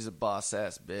beast. She's a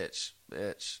boss-ass bitch.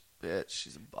 Bitch.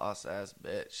 She's a boss-ass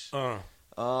bitch.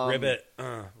 Ribbit.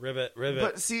 Ribbit.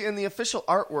 But see, in the official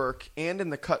artwork and in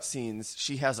the cutscenes,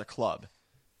 she has a club.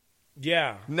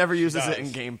 Yeah. Never she uses it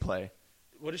does. in gameplay.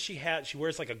 What does she have? She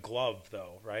wears like a glove,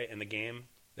 though, right? In the game?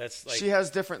 That's like. She has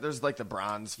different. There's like the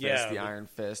bronze fist, Yeah, the iron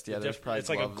fist. Yeah, the there's probably it's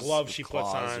like a gloves glove with she puts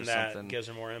claws on or that something. gives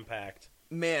her more impact.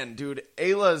 Man, dude,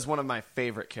 Ayla is one of my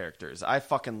favorite characters. I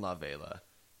fucking love Ayla.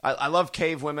 I love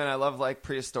cave women. I love like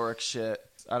prehistoric shit.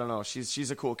 I don't know.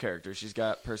 She's a cool character. She's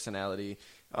got personality.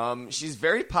 She's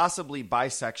very possibly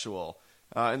bisexual.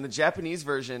 In the Japanese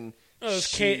version,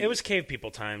 It was cave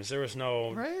people times. There was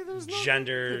no Right? There was no-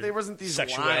 gender. there wasn't these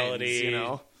sexuality. lines, you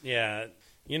know? Yeah,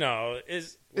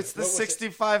 it's the what was it?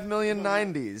 65 million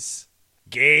 90s.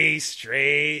 Gay,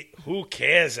 straight. Who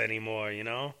cares anymore? You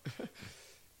know.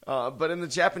 But in the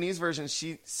Japanese version,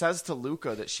 she says to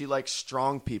Luca that she likes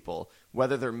strong people,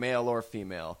 whether they're male or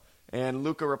female. And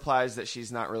Luca replies that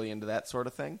she's not really into that sort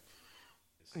of thing.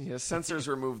 Yeah, censors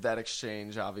removed that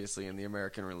exchange, obviously, in the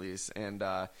American release. And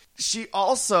she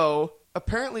also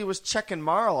apparently was checking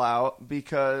Marl out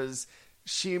because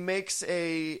she makes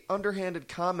a underhanded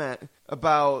comment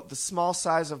about the small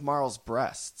size of Marl's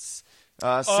breasts.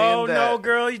 Oh that, no,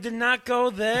 girl! You did not go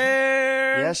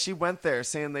there. Yeah, she went there,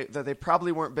 saying that they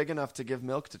probably weren't big enough to give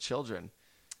milk to children.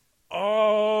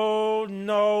 Oh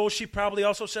no! She probably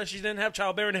also said she didn't have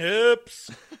childbearing hips.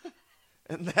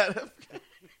 And that...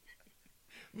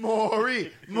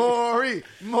 Maury!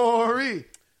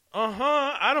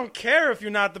 I don't care if you're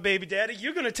not the baby daddy.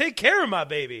 You're gonna take care of my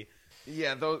baby.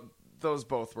 Yeah, those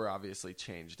both were obviously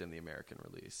changed in the American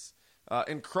release.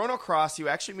 In Chrono Cross, you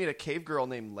actually meet a cave girl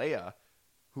named Leia,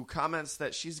 who comments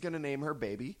that she's going to name her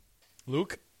baby.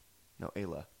 Luke? No,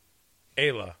 Ayla.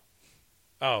 Ayla.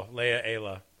 Oh, Leia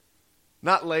Ayla.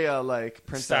 Not Leia like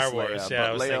Princess Star Wars, Leia, yeah, I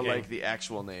but was Leia thinking. like the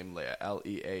actual name Leia.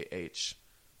 Leah.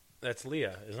 That's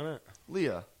Leah, isn't it?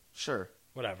 Leah, sure.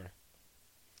 Whatever.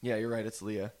 Yeah, you're right. It's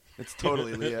Leah. It's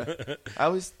totally Leah. I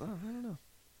don't know.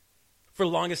 For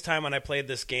the longest time when I played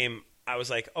this game, I was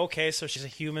like, okay, so she's a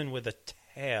human with a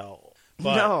tail.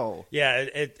 But, No. Yeah,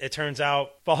 it turns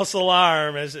out false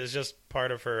alarm is just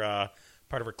part of her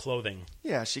clothing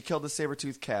Yeah, she killed a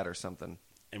saber-toothed cat or something.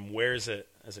 and wears it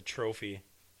as a trophy.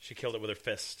 She killed it with her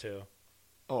fists too.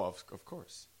 Oh, of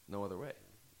course. No other way.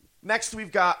 Next,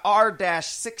 we've got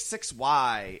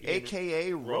R-66Y,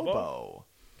 a.k.a. Robo.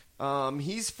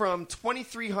 He's from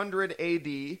 2300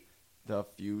 AD The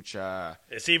future.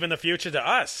 It's even the future to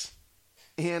us.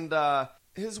 And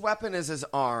his weapon is his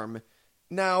arm.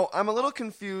 Now, I'm a little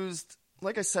confused.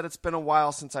 Like I said, it's been a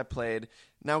while since I played.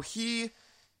 Now,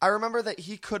 I remember that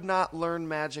he could not learn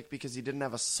magic because he didn't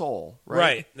have a soul, right?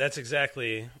 Right. That's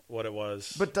exactly what it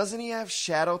was. But doesn't he have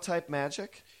shadow-type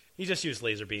magic? He just used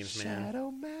laser beams, man.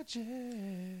 Shadow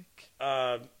magic.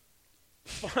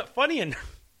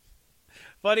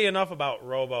 Funny enough about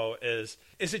Robo is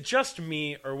it just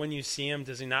me, or when you see him,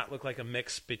 does he not look like a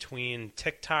mix between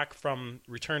TikTok from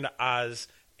Return to Oz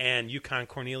and Yukon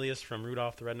Cornelius from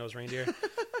Rudolph the Red-Nosed Reindeer?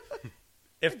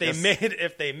 If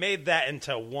they made that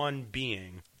into one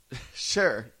being,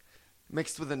 Sure.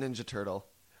 Mixed with a Ninja Turtle.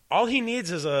 all he needs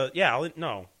is no,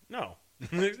 no,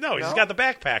 he's got the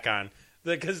backpack on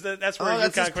because that's where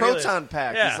That's Yukon his Cornelius. proton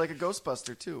pack. Yeah. He's like a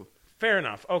Ghostbuster, too. Fair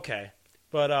enough. Okay.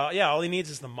 But, all he needs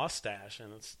is the mustache,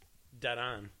 and it's dead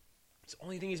on. The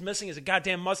only thing he's missing is a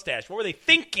goddamn mustache. What were they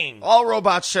thinking? All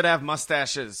robots should have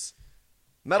mustaches.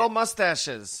 Metal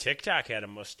mustaches. TikTok had a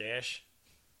mustache.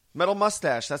 Metal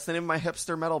Mustache. That's the name of my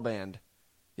hipster metal band.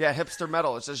 Yeah, hipster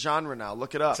metal. It's a genre now.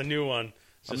 Look it up. It's a new one.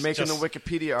 I'm making the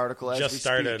Wikipedia article as we Just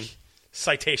started. speak.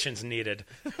 Citations needed.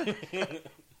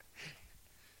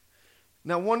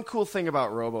 Now, one cool thing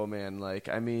about Robo Man, like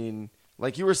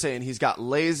you were saying, he's got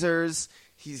lasers.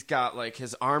 He's got like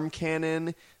his arm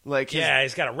cannon. Like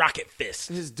He's got a rocket fist.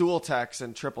 his dual techs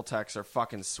and triple techs are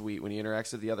fucking sweet when he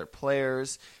interacts with the other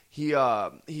players. He's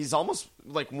almost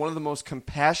like one of the most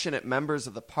compassionate members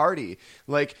of the party,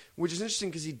 like, which is interesting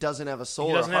because he doesn't have a soul.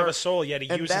 He doesn't or have a heart, soul, yet he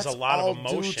and uses that's a lot all of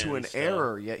emotion. due to an still.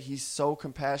 error. Yet he's so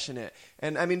compassionate.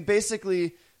 And I mean,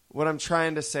 basically, what I'm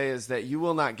trying to say is that you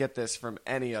will not get this from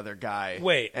any other guy.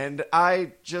 Wait. And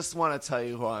I just want to tell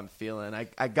you how I'm feeling.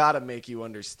 I gotta make you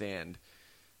understand.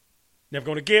 Never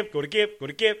going to give, go to give.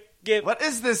 What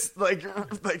is this like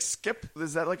Skip?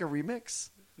 Is that like a remix?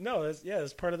 No,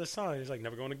 that's part of the song. He's like,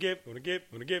 never going to give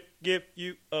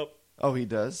you up. Oh, he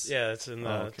does? Yeah, it's in the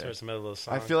okay. towards the middle of the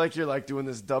song. I feel like you're like doing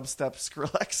this dubstep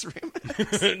Skrillex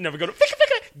remix. Never go to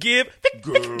give,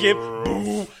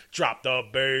 boom, drop the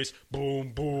bass,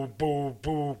 boom, boom, boom,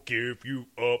 boom, give you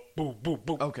up, boom, boom,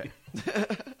 boom. Okay.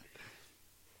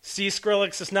 See,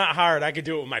 Skrillex, it's not hard. I could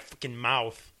do it with my fucking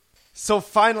mouth. So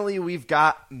finally, we've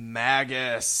got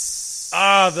Magus.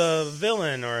 The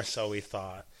villain, or so we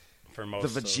thought. For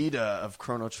most The Vegeta of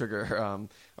Chrono Trigger.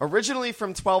 Originally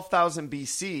from 12,000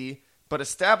 BC, but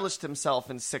established himself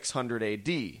in 600 AD.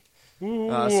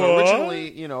 So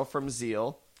originally, from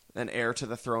Zeal, an heir to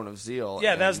the throne of Zeal.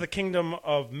 Yeah, and, that's the kingdom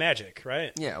of magic,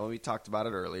 right? Yeah, well, we talked about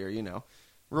it earlier,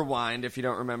 Rewind if you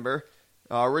don't remember.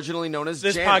 Originally known as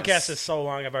This Janus. podcast is so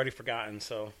long, I've already forgotten,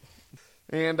 so...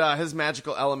 And his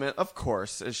magical element, of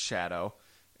course, is Shadow.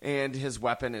 And his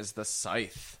weapon is the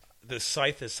Scythe. The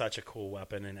Scythe is such a cool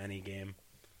weapon in any game.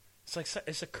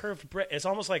 It's a curved... It's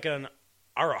almost like an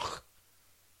Arach.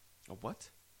 A what?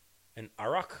 An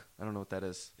Arach? I don't know what that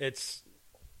is. It's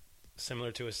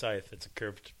similar to a scythe. It's a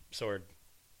curved sword.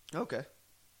 Okay.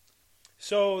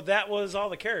 So that was all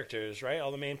the characters, right?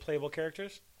 All the main playable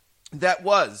characters? That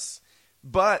was.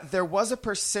 But there was a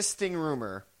persisting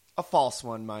rumor, a false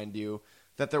one, mind you,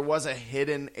 that there was a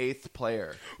hidden 8th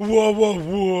player.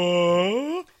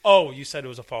 Whoa. Oh, you said it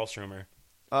was a false rumor.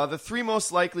 The 3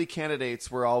 most likely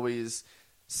candidates were always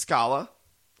Scala,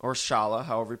 or Shala,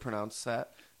 however you pronounce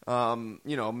that.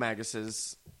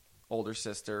 Magus's older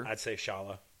sister. I'd say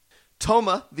Shala.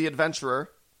 Toma, the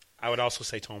adventurer. I would also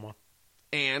say Toma.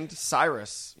 And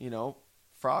Cyrus,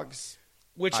 Frog's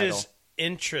Which idol. is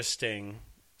interesting.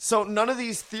 So none of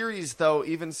these theories, though,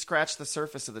 even scratch the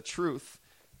surface of the truth.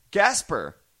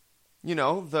 Gasper,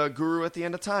 the guru at the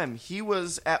end of time, he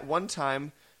was at one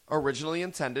time originally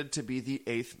intended to be the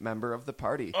 8th member of the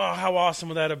party. Oh, how awesome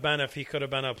would that have been if he could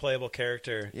have been a playable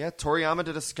character? Yeah, Toriyama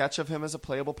did a sketch of him as a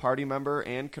playable party member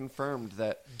and confirmed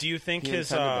that. Do you think he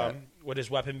his intended that. would his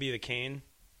weapon be the cane?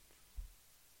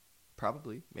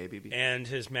 Probably, maybe. And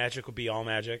his magic would be all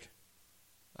magic?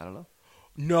 I don't know.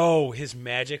 No, his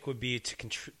magic would be to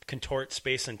contort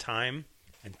space and time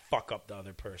and fuck up the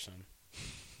other person.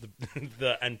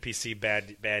 The NPC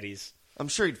baddies. I'm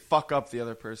sure he'd fuck up the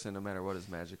other person no matter what his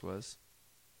magic was.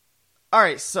 All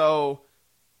right, so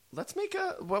let's make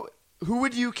who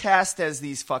would you cast as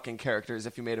these fucking characters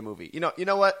if you made a movie? You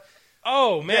know what?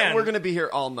 Oh man, Yeah, we're gonna be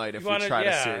here all night if we try to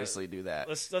yeah. seriously do that.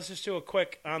 Let's just do a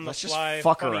quick on the Let's just fly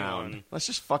fuck funny around. one. Let's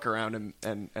just fuck around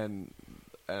and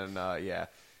yeah.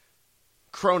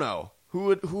 Chrono.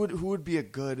 Who would be a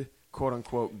good quote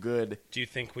unquote good Do you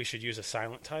think we should use a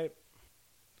silent type?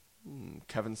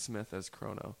 Kevin Smith as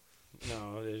Chrono?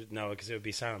 No, because it would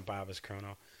be Silent Bob as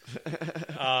Chrono.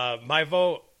 My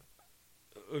vote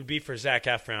would be for Zac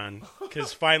Efron,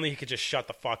 because finally he could just shut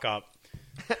the fuck up.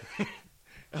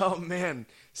 Oh, man.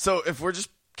 So if we're just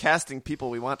casting people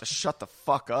we want to shut the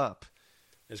fuck up.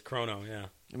 As Chrono, yeah.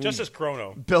 Just as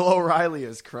Chrono. Bill O'Reilly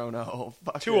is Chrono.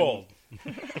 Too old.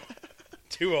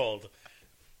 Too old.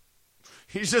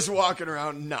 He's just walking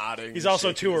around nodding. He's and also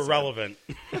shaking too his head. irrelevant.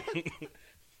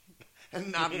 And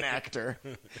not an actor.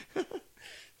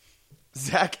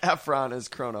 Zac Efron is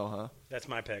Chrono, huh? That's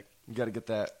my pick. You got to get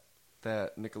that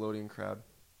Nickelodeon crowd.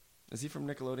 Is he from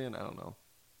Nickelodeon? I don't know.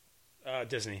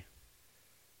 Disney.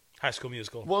 High School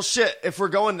Musical. Well, shit. If we're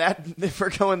going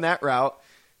that route,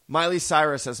 Miley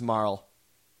Cyrus as Marl.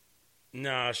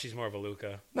 No, she's more of a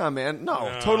Luca. No, man. No,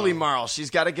 No. totally Marl. She's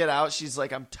got to get out. She's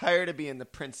like, I'm tired of being the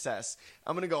princess.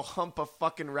 I'm going to go hump a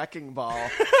fucking wrecking ball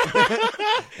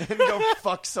and go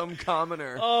fuck some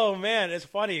commoner. Oh, man, it's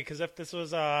funny, because if this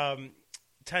was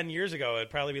 10 years ago, it'd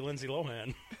probably be Lindsay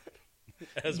Lohan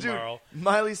as Dude, Marl.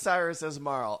 Miley Cyrus as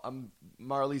Marl. I'm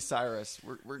Marley Cyrus.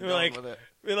 We're They're going like, with it.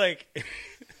 We're like,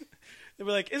 they'd be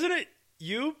like, isn't it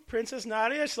you, Princess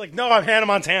Nadia? She's like, no, I'm Hannah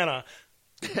Montana.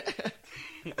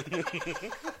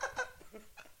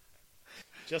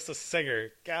 Just a singer.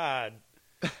 God.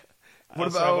 What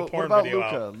Also have a about porn Luca? video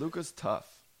out. Luca's tough.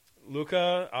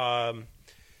 Luca,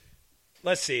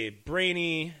 let's see,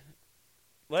 Brainy.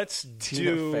 Let's Tina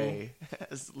do. Fey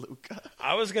as Luca.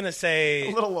 I was gonna say.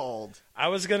 A little old. I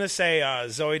was gonna say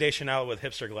Zoe Deschanel with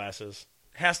hipster glasses.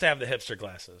 Has to have the hipster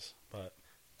glasses, but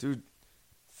Dude,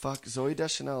 fuck, Zoe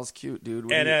Deschanel's cute, dude.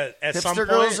 What And do you- at hipster some point-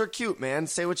 girls are cute, man.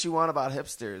 Say what you want about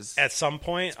hipsters. at some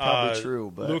point, probably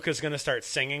true, but- Luca's gonna start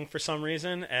singing for some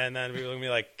reason, and then we're gonna be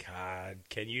like, God,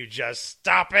 can you just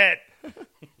stop it?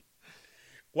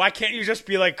 Why can't you just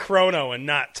be like Chrono and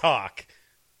not talk?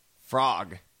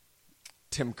 Frog.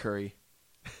 Tim Curry.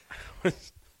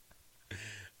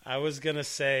 I was gonna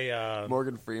say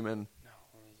Morgan Freeman.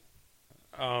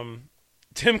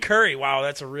 Tim Curry. Wow,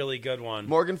 that's a really good one.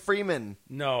 Morgan Freeman.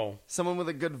 No, Someone with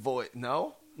a good voice.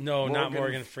 No? not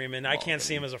Morgan Freeman. I can't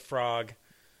see him as a frog.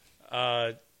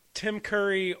 Tim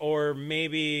Curry or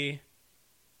maybe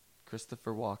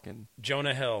Christopher Walken.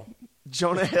 Jonah Hill.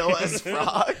 Jonah Hill as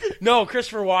Frog? No,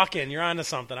 Christopher Walken. You're onto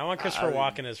something. I want Christopher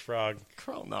Walken as frog.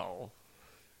 No.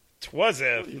 'Twas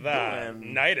if you the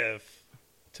doing? nighteth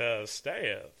to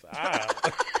stayeth.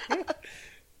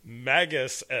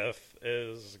 Magus if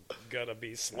is gonna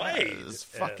be slayed. That is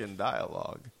if. fucking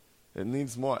dialogue. It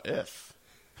needs more if.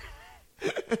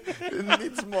 It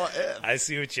needs more if. I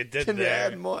see what you did Can you there.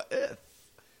 add more if?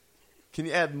 Can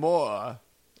you add more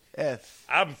if?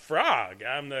 I'm frog.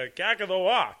 I'm the cack of the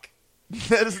walk.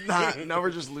 That is not. Now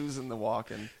we're just losing the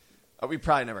walking. We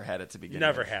probably never had it to begin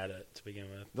Never with. had it to begin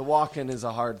with. The walk-in is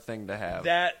a hard thing to have.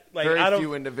 That like Very out of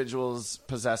few individuals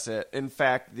possess it. In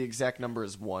fact, the exact number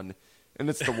is 1, and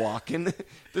it's the walk-in.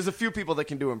 There's a few people that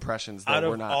can do impressions that out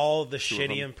we're of not. all the two of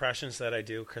shitty them. impressions that I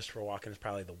do, Christopher Walken is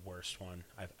probably the worst one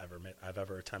I've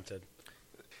ever attempted.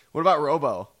 What about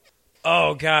Robo?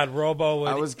 Oh God, Robo would.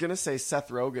 I was gonna say Seth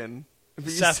Rogen. But you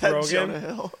Seth said Rogen? Jonah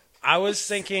Hill. I was Seth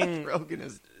thinking Rogen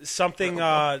is something.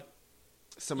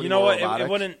 somebody You know more what?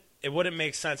 robotic. It wouldn't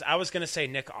make sense. I was gonna say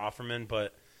Nick Offerman,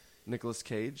 but Nicolas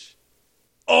Cage.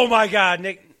 oh my God,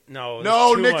 Nick! No,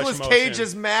 No, there's too Nicolas much Cage emotion.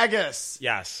 is Magus.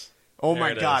 Yes. Oh There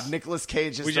my it God, is. Nicolas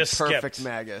Cage is We the just perfect skipped.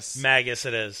 Magus. Magus,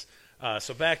 it is.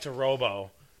 So back to Robo,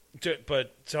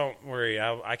 but don't worry,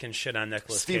 I can shit on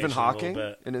Nicolas Cage Stephen a Hawking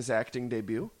little bit. in his acting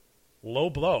debut. Low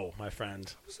blow, my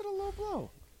friend. Was it a low blow?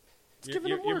 It's You- giving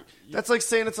you- him you- work. That's like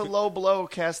saying it's a low blow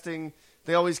casting.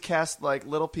 They always cast like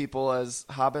little people as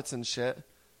hobbits and shit.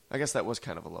 I guess that was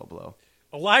kind of a low blow.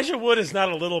 Elijah Wood is not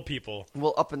a little people.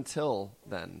 Well, up until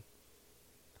then.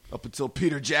 Up until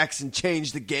Peter Jackson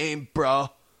changed the game,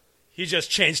 bro. He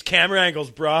just changed camera angles,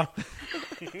 bruh.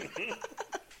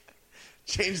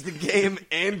 Changed the game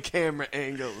and camera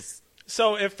angles.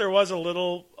 So if there was a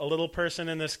little person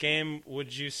in this game,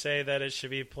 would you say that it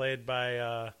should be played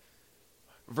by?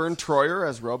 Vern Troyer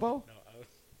as Robo?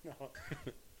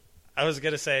 I was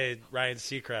gonna say Ryan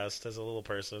Seacrest as a little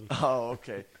person. Oh,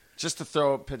 okay. Just to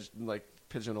throw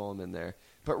pigeonhole him in there.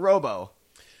 But Robo.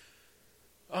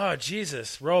 Oh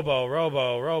Jesus,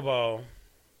 Robo.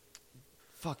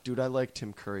 Fuck, dude, I like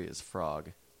Tim Curry as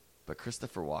Frog. But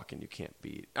Christopher Walken you can't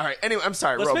beat. All right, anyway, I'm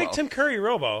sorry, Let's Robo. make Tim Curry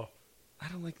Robo. I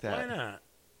don't like that. Why not?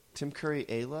 Tim Curry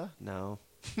Ayla? No.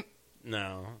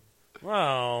 No.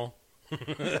 Well,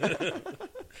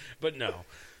 but no.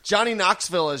 Johnny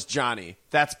Knoxville as Johnny.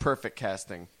 That's perfect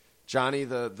casting. Johnny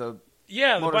the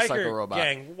Yeah, the Motorcycle biker robot.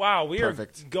 gang. Wow, we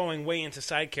Perfect. are going way into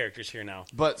side characters here now.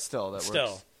 but still that Still,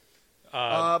 works.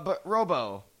 But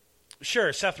Robo.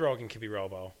 sure, Seth Rogen could be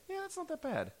Robo. Yeah, that's not that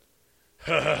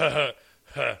bad.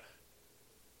 Huh.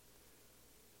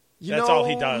 You That's know all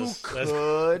he does. Who That's-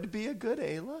 could be a good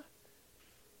Ayla?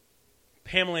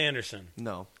 Pamela Anderson.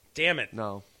 No. Damn it.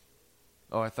 No.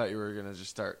 Oh, I thought you were gonna just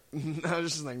start. I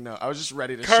was just like, no. I was just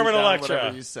ready to Carmen shoot down Electra.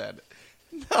 whatever you said.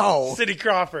 No, Cindy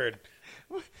Crawford.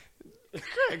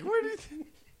 Craig, where do you think?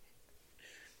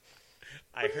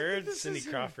 I heard this Cindy is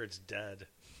here? Crawford's dead.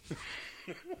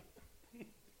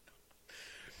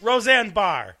 Roseanne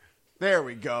Barr. There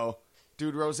we go,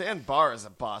 dude. Roseanne Barr is a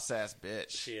boss ass bitch.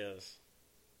 She is.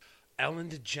 Ellen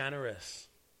DeGeneres.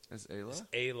 Is Ayla?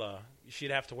 Ayla.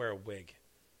 She'd have to wear a wig.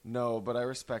 No, but I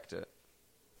respect it.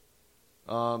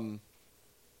 Rihanna.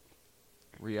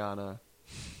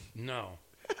 No.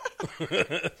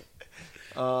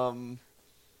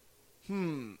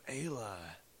 Ayla.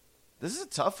 This is a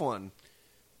tough one.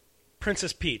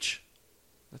 Princess Peach.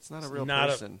 That's not a real not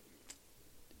a- person.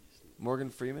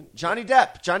 Morgan Freeman. Johnny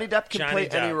Depp. Johnny Depp can Johnny play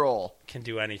any Depp. role. Can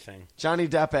do anything. Johnny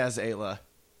Depp as Ayla.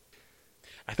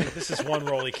 I think this is one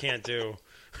role he can't do.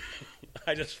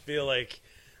 I just feel like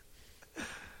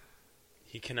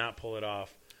he cannot pull it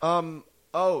off.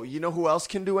 Oh, you know who else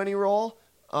can do any role?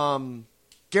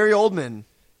 Gary Oldman.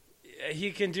 He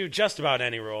can do just about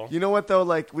any role. You know what though?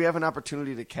 Like we have an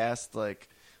opportunity to cast like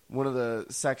one of the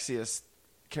sexiest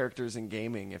characters in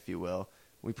gaming, if you will.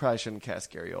 We probably shouldn't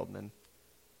cast Gary Oldman.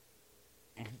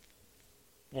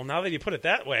 Well, now that you put it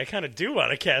that way, I kind of do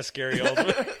want to cast Gary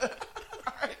Oldman.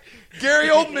 Gary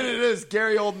Oldman, it is.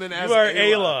 Gary Oldman as You are Ayla.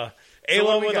 Ayla. So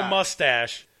what do Ayla we with a got?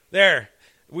 mustache. There.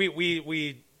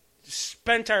 We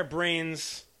spent our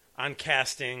brains on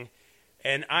casting,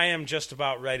 and I am just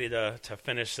about ready to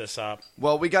finish this up.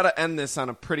 Well, we got to end this on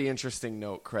a pretty interesting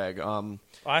note, Craig.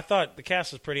 I thought the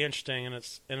cast was pretty interesting in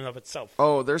and of itself.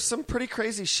 Oh, there's some pretty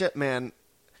crazy shit, man.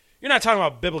 You're not talking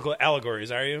about biblical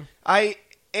allegories, are you? I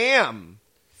am.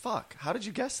 Fuck. How did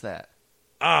you guess that?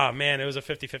 Ah, man, it was a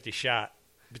 50-50 shot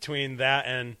between that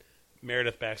and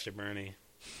Meredith Baxter Birney.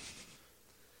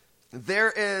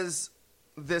 There is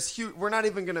this huge. We're not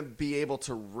even going to be able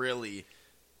to really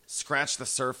scratch the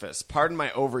surface. Pardon my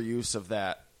overuse of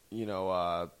that,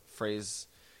 phrase.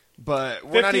 But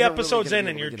we're not 50 even episodes really in, gonna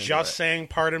and be you're able to get just into saying,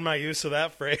 pardon my use of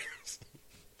that phrase.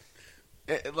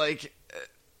 it.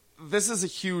 This is a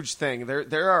huge thing.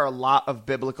 There are a lot of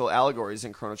biblical allegories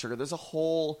in Chrono Trigger. There's a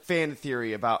whole fan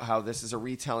theory about how this is a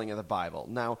retelling of the Bible.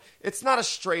 Now, it's not a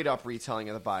straight up retelling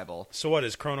of the Bible. So what,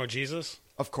 is Chrono Jesus?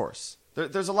 Of course.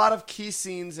 There's a lot of key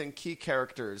scenes and key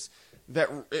characters that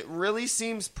it really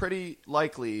seems pretty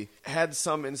likely had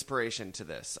some inspiration to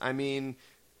this. I mean,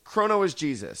 Chrono is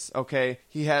Jesus, okay?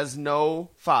 He has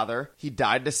no father. He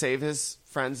died to save his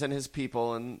friends and his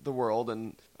people and the world,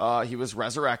 and he was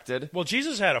resurrected. Well,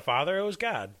 Jesus had a father. It was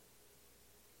God.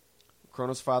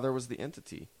 Chrono's father was the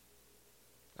entity.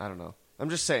 I don't know. I'm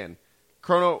just saying.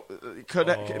 Chrono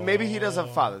maybe he does have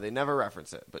a father. They never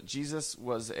reference it, but Jesus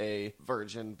was a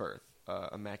virgin birth,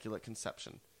 immaculate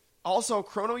conception. Also,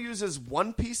 Chrono uses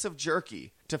one piece of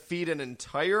jerky to feed an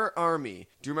entire army.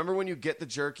 Do you remember when you get the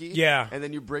jerky? Yeah. And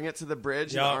then you bring it to the bridge,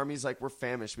 and Yup. the army's like, "We're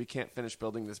famished. We can't finish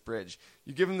building this bridge."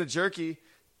 You give him the jerky,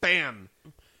 bam.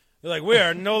 They're like, we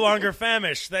are no longer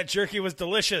famished. That jerky was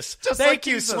delicious. Just Thank like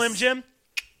you, Jesus. Slim Jim.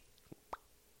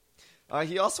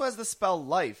 He also has the spell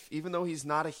Life, even though he's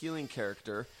not a healing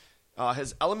character.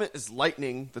 His element is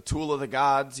lightning, the tool of the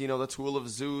gods, the tool of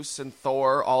Zeus and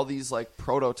Thor, all these like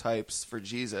prototypes for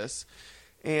Jesus.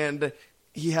 And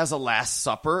he has a Last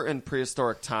Supper in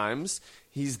prehistoric times.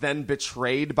 He's then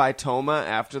betrayed by Toma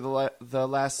after the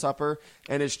Last Supper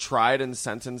and is tried and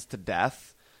sentenced to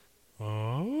death.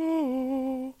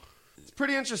 Oh. It's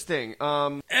pretty interesting.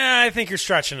 I think you're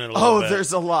stretching it a little bit.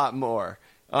 There's a lot more.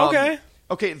 Okay.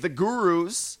 Okay, the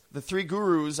gurus, the three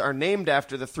gurus are named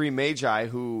after the three magi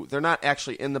who, they're not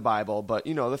actually in the Bible, but,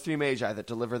 the three magi that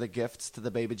deliver the gifts to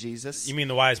the baby Jesus. You mean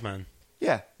the wise men?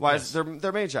 Yeah,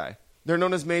 they're magi. They're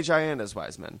known as magi and as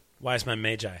wise men. Wise men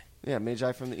magi. Yeah,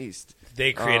 magi from the east.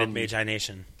 They created Magi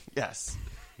Nation. Yes.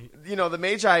 The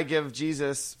magi give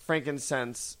Jesus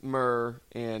frankincense, myrrh,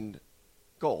 and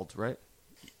gold, right?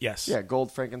 Yes. Yeah,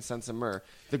 gold, frankincense, and myrrh.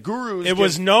 The gurus It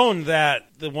was known that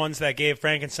the ones that gave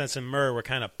frankincense and myrrh were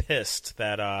kind of pissed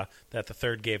that the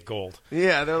third gave gold.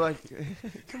 Yeah, they're like,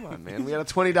 come on, man. We had a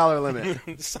 $20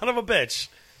 limit. Son of a bitch.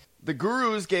 The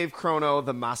gurus gave Chrono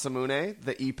the Masamune,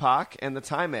 the Epoch, and the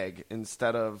Time Egg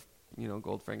instead of,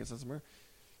 gold, frankincense, and myrrh.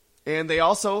 And they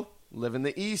also live in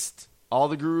the east. All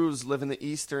the gurus live in the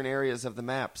eastern areas of the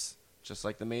maps, just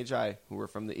like the Magi, who were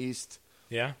from the east.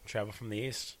 Yeah, travel from the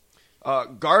east.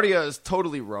 Guardia is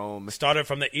totally Rome. Started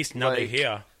from the east, now they're Like-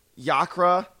 here.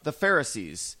 Yakra, the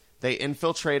Pharisees. They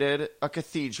infiltrated a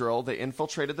cathedral. They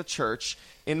infiltrated the church,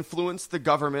 influenced the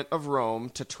government of Rome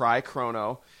to try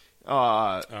Chrono.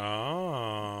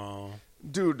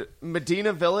 Dude,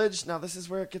 Medina Village. Now, this is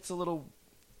where it gets a little...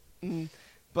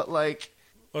 but, like...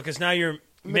 Well, because now you're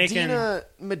making...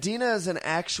 Medina is an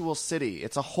actual city.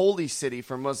 It's a holy city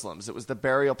for Muslims. It was the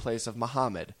burial place of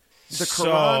Muhammad. The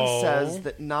Quran says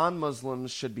that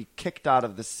non-Muslims should be kicked out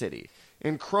of the city.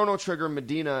 In Chrono Trigger,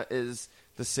 Medina is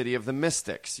the city of the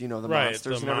mystics. You know, the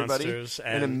monsters and everybody.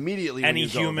 And immediately any when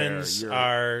you humans go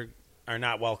there, are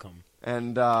not welcome.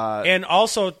 And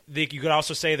also, you could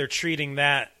also say they're treating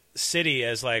that city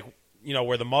as like, you know,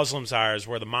 where the Muslims are is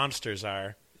where the monsters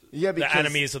are. Yeah, because the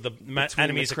enemies of the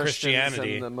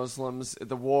Christianity and the Muslims,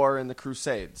 the war and the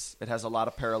Crusades. It has a lot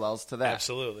of parallels to that.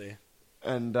 Absolutely.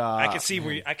 And I can see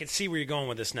where you're going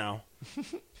with this now.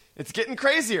 It's getting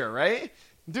crazier, right,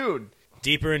 dude?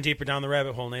 Deeper and deeper down the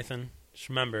rabbit hole, Nathan. Just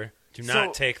remember, do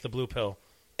not take the blue pill.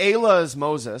 Ayla is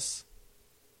Moses.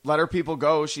 Let her people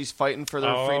go. She's fighting for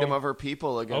the freedom of her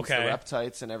people against the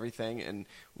Reptites and everything, and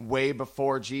way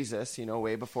before Jesus, you know,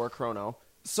 way before Chrono.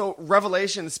 So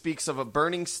Revelation speaks of a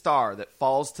burning star that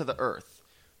falls to the earth.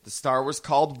 The star was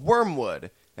called Wormwood,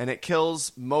 and it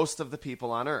kills most of the people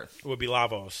on Earth. It would be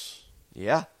Lavos.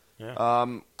 Yeah.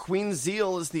 Queen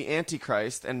Zeal is the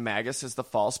Antichrist, and Magus is the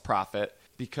false prophet.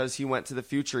 Because he went to the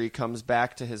future, he comes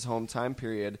back to his home time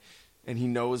period, and he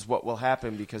knows what will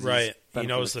happen because he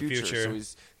knows the future. So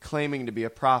he's claiming to be a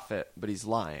prophet, but he's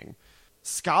lying.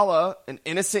 Scala, an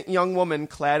innocent young woman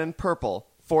clad in purple,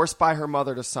 forced by her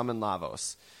mother to summon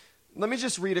Lavos. Let me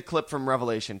just read a clip from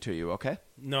Revelation to you, okay?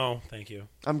 No, thank you.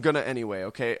 I'm gonna anyway,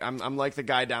 okay? I'm like the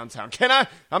guy downtown. Can I?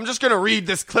 I'm just gonna read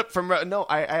this clip from... No,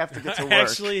 I have to get to work. I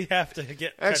actually have to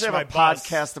I have a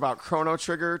podcast about Chrono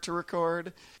Trigger to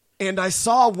record. And I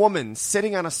saw a woman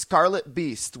sitting on a scarlet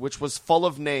beast, which was full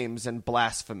of names and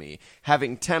blasphemy,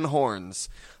 having 10 horns.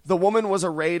 The woman was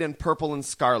arrayed in purple and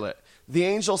scarlet. The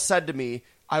angel said to me,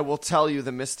 I will tell you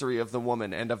the mystery of the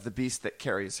woman and of the beast that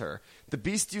carries her. The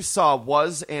beast you saw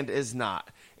was and is not,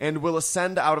 and will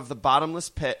ascend out of the bottomless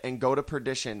pit and go to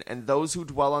perdition, and those who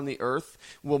dwell on the earth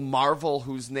will marvel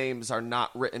whose names are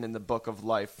not written in the book of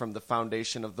life from the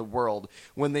foundation of the world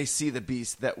when they see the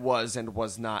beast that was and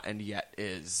was not and yet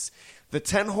is. The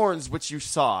 10 horns which you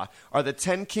saw are the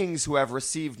 10 kings who have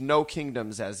received no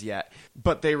kingdoms as yet,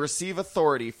 but they receive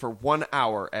authority for 1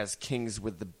 hour as kings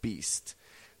with the beast.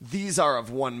 These are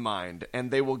of one mind, and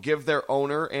they will give their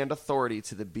owner and authority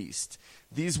to the beast.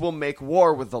 These will make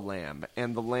war with the Lamb,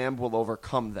 and the Lamb will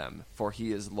overcome them, for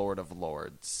he is Lord of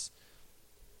Lords.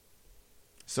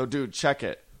 So, dude, check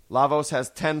it. Lavos has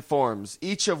 10 forms,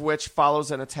 each of which follows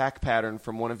an attack pattern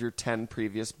from one of your 10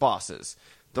 previous bosses.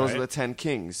 Those are the 10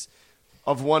 kings.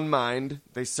 Of one mind,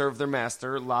 they serve their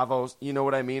master. Lavos, you know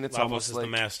what I mean? It's Lavos almost is like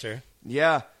the master.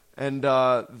 Yeah. And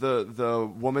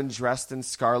the woman dressed in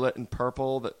scarlet and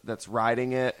purple that's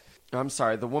riding it. I'm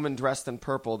sorry, the woman dressed in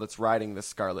purple that's riding the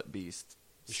scarlet beast.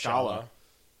 Shala,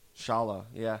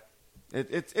 yeah.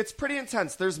 It's pretty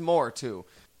intense. There's more, too.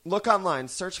 Look online.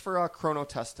 Search for Chrono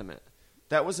Testament.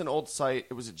 That was an old site.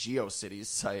 It was a GeoCities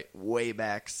site way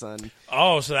back, son.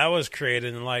 Oh, so that was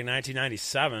created in, like,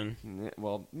 1997.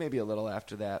 Well, maybe a little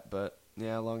after that, but,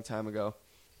 yeah, a long time ago.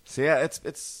 So, yeah,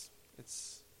 it's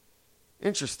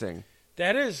interesting.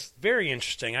 That is very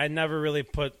interesting. I never really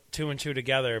put two and two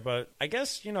together, but I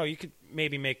guess, you know, you could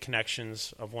maybe make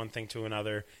connections of one thing to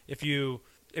another. If you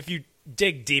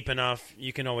dig deep enough,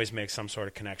 you can always make some sort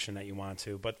of connection that you want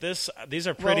to. But these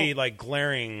are pretty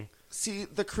glaring. See,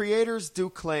 the creators do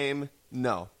claim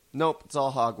nope, it's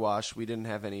all hogwash. We didn't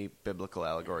have any biblical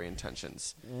allegory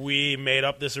intentions. We made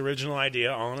up this original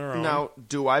idea all on our own. Now,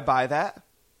 do I buy that?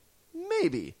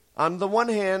 Maybe. On the one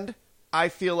hand, I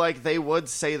feel like they would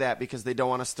say that because they don't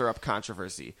want to stir up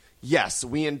controversy. Yes,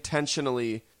 we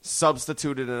intentionally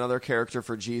substituted another character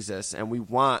for Jesus, and we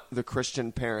want the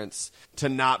Christian parents to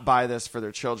not buy this for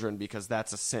their children because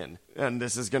that's a sin. And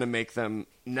this is going to make them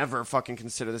never fucking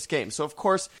consider this game. So, of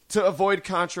course, to avoid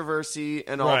controversy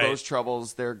and all those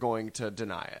troubles, they're going to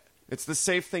deny it. It's the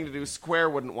safe thing to do.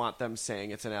 Square wouldn't want them saying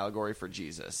it's an allegory for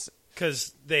Jesus.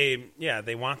 Because they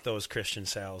want those Christian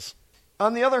sales.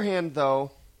 On the other hand,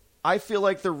 though, I feel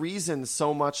like the reason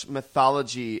so much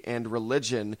mythology and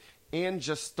religion and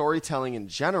just storytelling in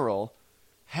general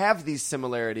have these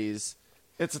similarities,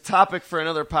 it's a topic for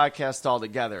another podcast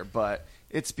altogether, but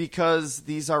it's because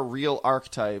these are real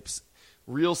archetypes,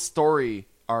 real story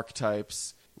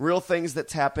archetypes, real things that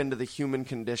tap into the human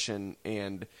condition,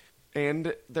 and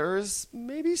there's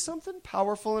maybe something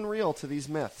powerful and real to these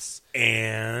myths.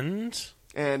 And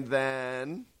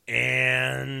then...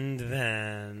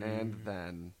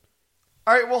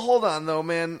 All right, well, hold on though,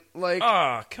 man. Like,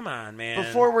 Oh, come on, man.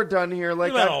 before we're done here,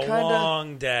 like, It's been I've a kind of,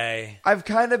 long day. I've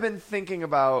kind of been thinking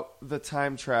about the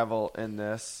time travel in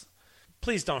this.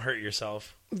 Please don't hurt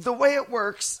yourself. The way it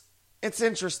works, it's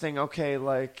interesting. Okay,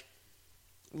 like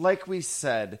we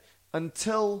said,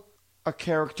 until a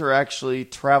character actually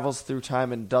travels through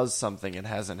time and does something, it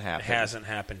hasn't It happened. hasn't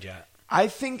happened yet. I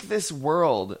think this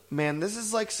world, man, this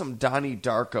is like some Donnie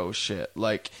Darko shit.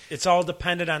 Like, It's all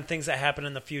dependent on things that happen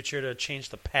in the future to change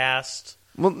the past.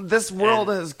 well, this world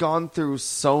has gone through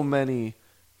so many.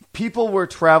 People were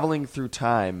traveling through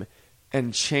time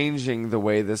and changing the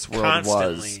way this world was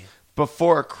Constantly.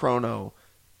 before Chrono.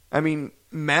 I mean,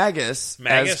 Magus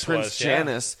Magus as Prince was, yeah.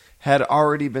 Janus had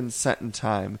already been sent in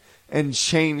time and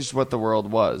changed what the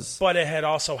world was. But it had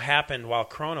also happened while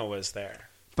Chrono was there.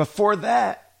 Before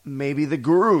that, maybe the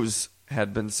gurus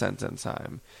had been sent in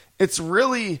time. It's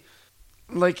really,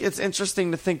 like, it's interesting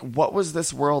to think, what was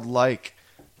this world like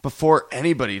before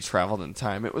anybody traveled in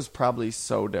time? It was probably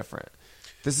so different.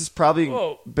 This has probably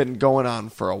Well, been going on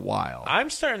for a while. I'm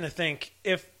starting to think,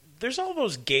 if there's all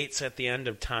those gates at the end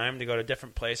of time to go to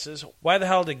different places, why the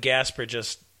hell did Gasper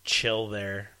just chill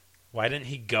there? Why didn't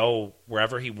he go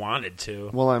wherever he wanted to?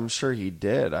 Well, I'm sure he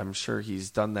did. I'm sure he's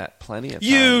done that plenty of times.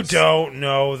 You don't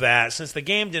know that. Since the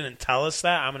game didn't tell us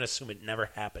that, I'm going to assume it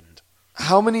never happened.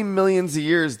 How many millions of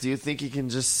years do you think he can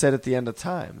just sit at the end of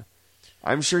time?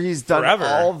 I'm sure he's done Forever.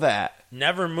 all that.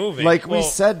 Never moving. Like we Well,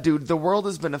 said, dude, the world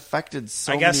has been affected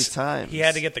so I guess many times. he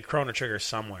had to get the Chrono Trigger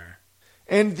somewhere.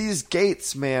 And these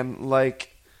gates, man,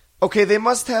 like, okay, they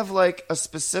must have, like, a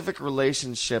specific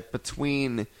relationship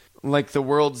between, like, the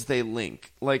worlds they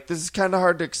link. Like, this is kind of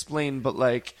hard to explain, but,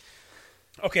 like,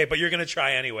 Okay, but you're going to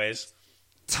try anyways.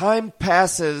 time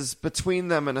passes between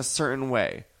them in a certain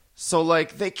way. So,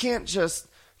 like, they can't just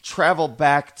travel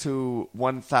back to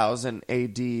 1000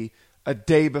 AD a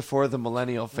day before the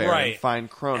Millennial Fair Right. and find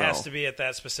Chrono. It has to be at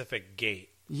that specific gate.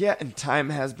 Yeah, and time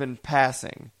has been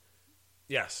passing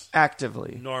Yes.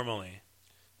 actively. Normally.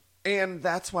 And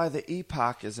that's why the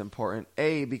epoch is important.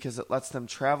 A, because it lets them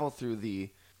travel through the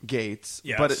gates,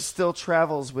 Yes. but it still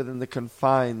travels within the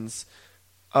confines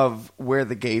of where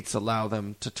the gates allow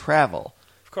them to travel.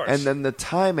 Of course. And then the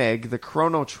time egg, the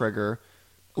Chrono Trigger,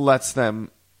 lets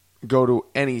them go to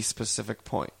any specific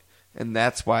point. And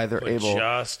that's why they're But able.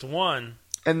 just one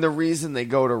And the reason they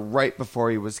go to right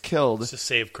before he was killed to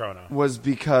save Chrono. was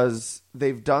because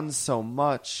they've done so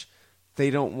much, they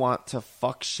don't want to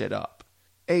fuck shit up.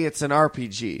 A, it's an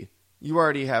RPG. You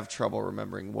already have trouble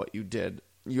remembering what you did.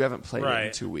 You haven't played it in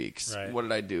Right. 2 weeks. Right. What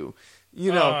did I do?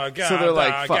 You know, Oh, God, so they're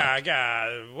like, fuck.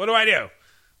 God. What do I do?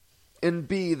 And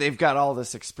B, they've got all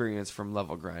this experience from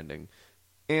level grinding.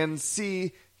 And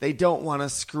C, they don't want to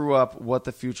screw up what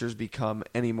the future's become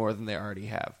any more than they already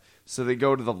have. So they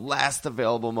go to the last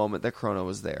available moment that Chrono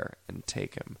was there and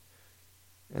take him.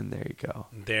 And there you go.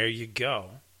 There you go.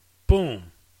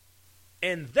 Boom.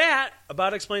 And that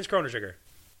about explains Chrono Trigger.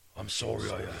 I'm sorry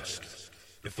I asked.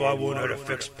 If I weren't at a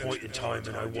fixed point in time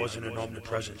and I wasn't an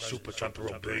omnipresent super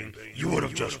temporal being, you would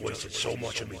have just wasted so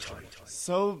much of me time.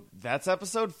 So that's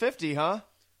episode 50, huh?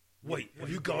 Wait, have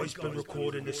you guys been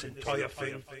recording this entire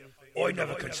thing? I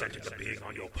never consented to being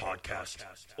on your podcast.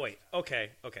 Wait, okay.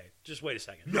 Just wait a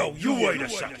second. No, you wait a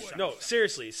second. No,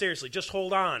 seriously, just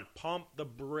hold on. Pump the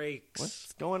brakes.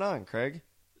 What's going on, Craig?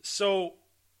 So,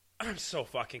 I'm so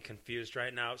fucking confused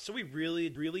right now. So we really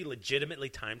legitimately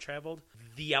time traveled?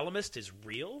 The Elemist is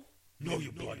real? No,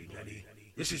 you bloody Nenny.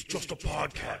 This is just a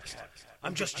podcast.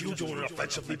 I'm just you doing an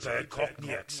offensively bad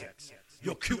Cockney accent.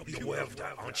 You're acutely aware of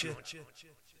that, aren't you?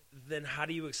 Then how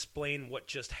do you explain what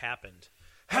just happened?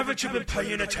 Haven't you been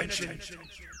paying attention?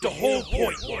 The whole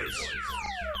point was...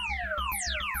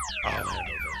 I'll handle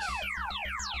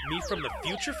this. Me from the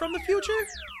future from the future?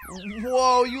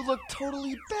 Whoa, you look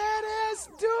totally badass,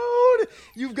 dude!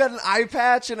 You've got an eye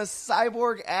patch and a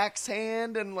cyborg axe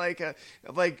hand and like.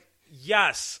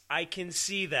 Yes, I can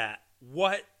see that.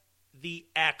 What the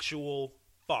actual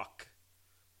fuck?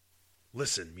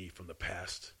 Listen, me from the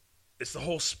past. It's the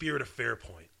whole spirit of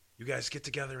Fairpoint. You guys get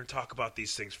together and talk about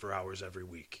these things for hours every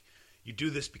week. You do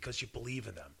this because you believe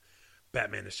in them.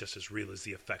 Batman is just as real as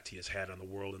the effect he has had on the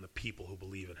world and the people who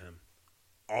believe in him.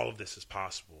 All of this is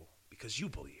possible because you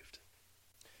believed.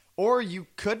 Or you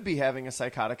could be having a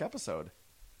psychotic episode.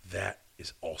 That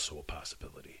is also a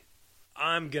possibility.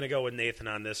 I'm gonna go with Nathan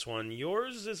on this one.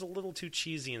 Yours is a little too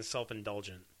cheesy and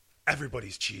self-indulgent.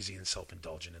 Everybody's cheesy and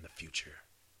self-indulgent in the future.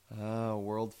 A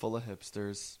world full of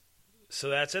hipsters. So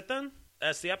that's it then?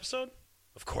 That's the episode?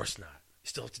 Of course not. You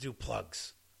still have to do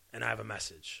plugs. And I have a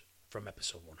message from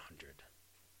episode 100.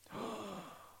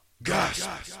 Gasp!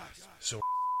 So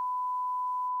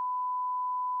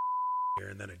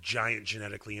and then a giant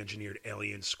genetically engineered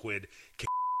alien squid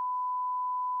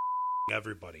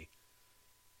everybody.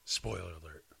 Spoiler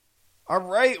alert. All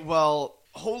right, well,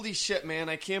 holy shit, man.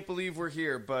 I can't believe we're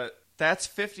here, but that's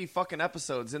 50 fucking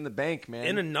episodes in the bank, man.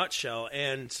 In a nutshell,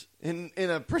 and in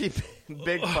a pretty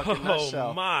big fucking nutshell.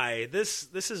 Oh my, this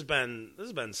has been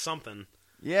something.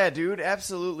 Yeah, dude,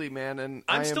 absolutely, man. And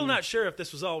I'm still not sure if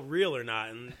this was all real or not,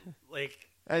 and like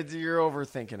you're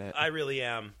overthinking it. I really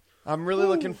am. I'm really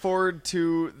looking forward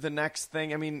to the next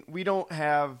thing. I mean, we don't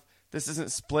have this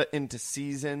isn't split into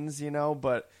seasons, you know,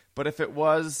 but if it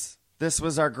was, this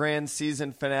was our grand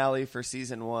season finale for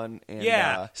season 1. And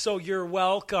yeah, so you're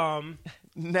welcome.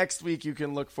 Next week you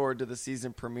can look forward to the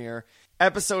season premiere.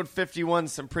 Episode 51,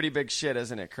 some pretty big shit,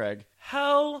 isn't it, Craig?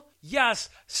 Hell yes.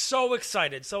 So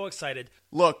excited, so excited.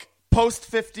 Look, post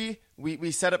 50,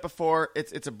 we said it before,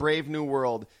 it's a brave new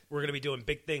world. We're going to be doing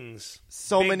big things.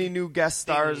 So many new guest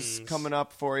stars coming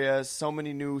up for you, so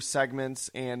many new segments,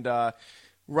 and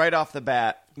right off the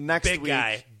bat, next big week...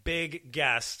 guy, big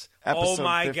guest. Episode oh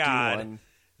my 51. God.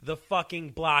 The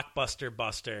fucking Blockbuster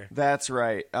Buster. That's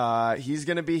right. He's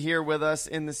going to be here with us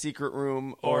in the secret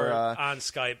room. Or on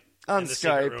Skype. On in the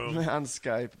secret Skype. room. On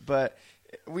Skype. But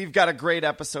we've got a great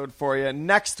episode for you.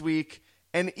 Next week,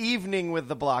 an evening with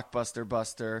the Blockbuster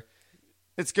Buster.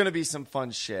 It's going to be some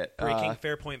fun shit. Breaking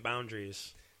Fairpoint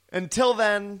boundaries. Until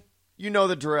then, you know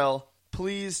the drill.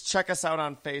 Please check us out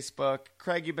on Facebook.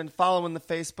 Craig, you've been following the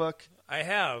Facebook? I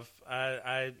have.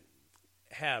 I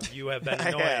have. You have been I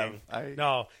annoying. have.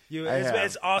 No, you.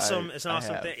 It's awesome. It's an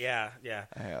awesome thing. Yeah.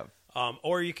 I have.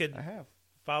 Or you could I have.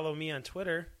 follow me on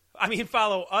Twitter. I mean,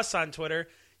 follow us on Twitter.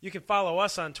 You can follow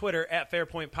us on Twitter at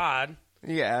Fairpoint Pod.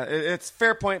 Yeah, it's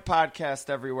Fairpoint Podcast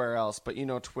everywhere else, but you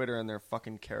know Twitter and their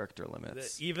fucking character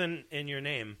limits. Even in your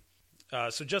name.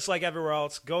 So just like everywhere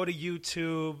else, go to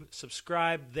YouTube,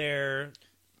 subscribe there.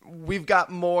 We've got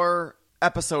more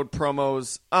episode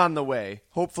promos on the way.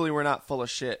 Hopefully we're not full of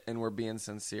shit and we're being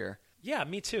sincere. Yeah,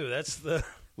 me too. That's the...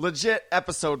 Legit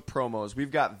episode promos.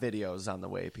 We've got videos on the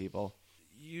way, people.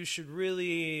 You should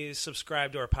really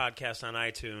subscribe to our podcast on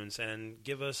iTunes and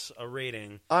give us a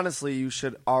rating. Honestly, you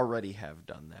should already have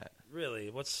done that. Really?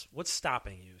 What's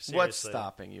stopping you? Seriously. What's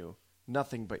stopping you?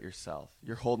 Nothing but yourself.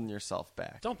 You're holding yourself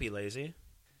back. Don't be lazy.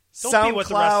 Don't be what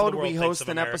the rest of the SoundCloud, world we thinks host of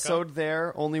an America. episode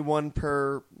there. Only one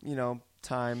per,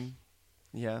 time.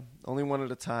 Yeah, only one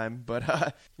at a time.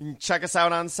 But you can check us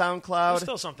out on SoundCloud. There's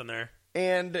still something there.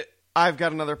 And I've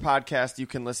got another podcast you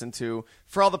can listen to.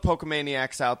 For all the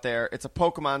Pokemaniacs out there, it's a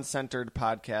Pokemon-centered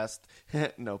podcast.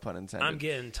 No pun intended. I'm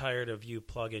getting tired of you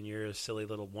plugging your silly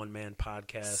little one-man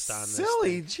podcast on this.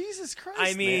 Silly? thing. Jesus Christ,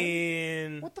 I man.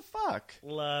 mean... What the fuck?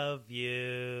 Love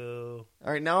you.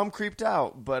 All right, now I'm creeped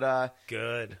out, but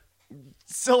Good.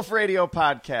 Sylph Radio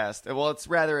Podcast. Well,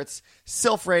 it's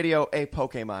Sylph Radio, a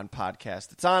Pokemon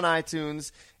podcast. It's on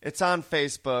iTunes. It's on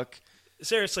Facebook.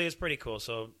 Seriously, it's pretty cool,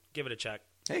 so give it a check.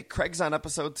 Hey, Craig's on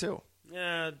episode 2.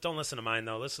 Yeah, don't listen to mine,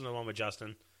 though. Listen to the one with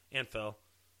Justin and Phil.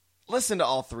 Listen to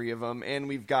all 3 of them, and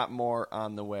we've got more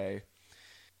on the way.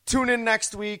 Tune in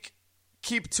next week.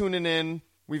 Keep tuning in.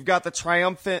 We've got the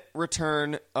triumphant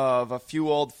return of a few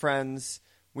old friends.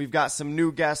 We've got some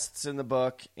new guests in the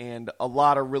book, and a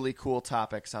lot of really cool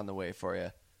topics on the way for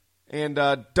you. And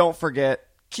don't forget,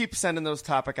 keep sending those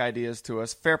topic ideas to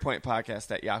us,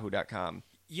 fairpointpodcast@yahoo.com.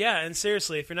 Yeah, and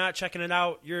seriously, if you're not checking it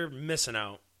out, you're missing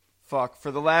out. Fuck,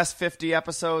 for the last 50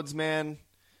 episodes, man,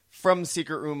 from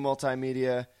Secret Room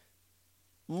Multimedia,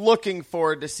 looking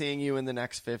forward to seeing you in the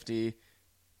next 50.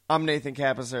 I'm Nathan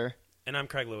Capizer. And I'm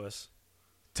Craig Lewis.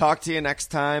 Talk to you next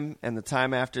time, and the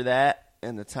time after that,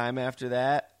 and the time after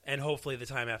that. And hopefully the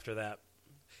time after that.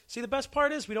 See, the best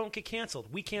part is we don't get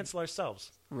canceled. We cancel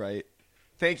ourselves. Right.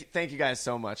 Thank you guys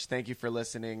so much. Thank you for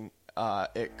listening.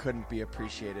 It couldn't be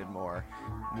appreciated more.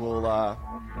 We'll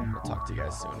talk to you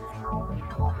guys soon.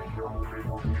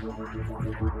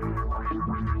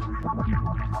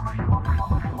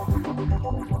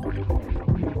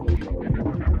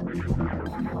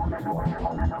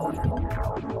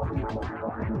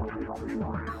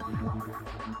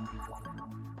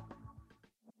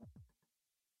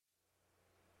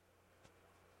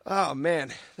 Oh,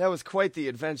 man, that was quite the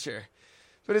adventure.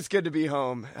 But it's good to be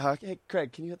home. Hey,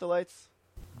 Craig, can you hit the lights?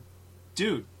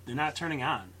 Dude, they're not turning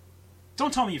on.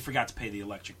 Don't tell me you forgot to pay the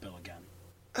electric bill again.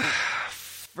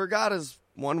 Forgot is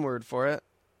one word for it.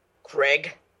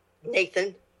 Craig,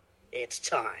 Nathan, it's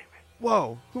time.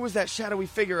 Whoa, who was that shadowy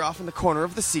figure off in the corner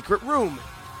of the secret room?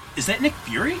 Is that Nick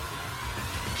Fury?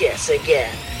 Guess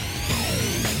again.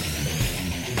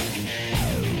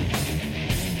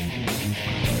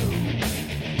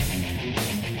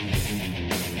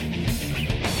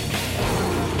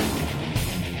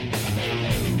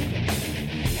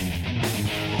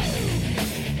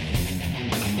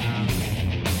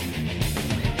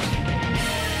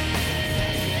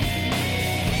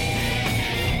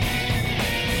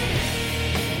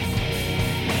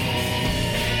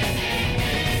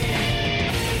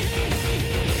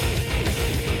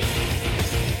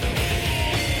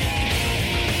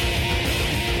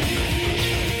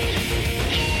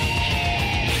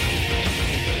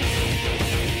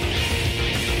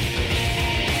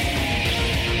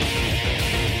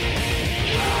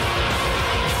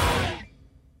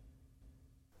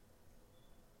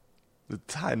 The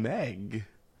Time Egg.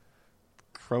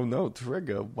 Chrono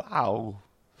Trigger. Wow.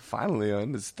 Finally, I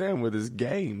understand where this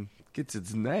game gets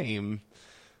its name.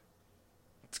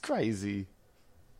 It's crazy.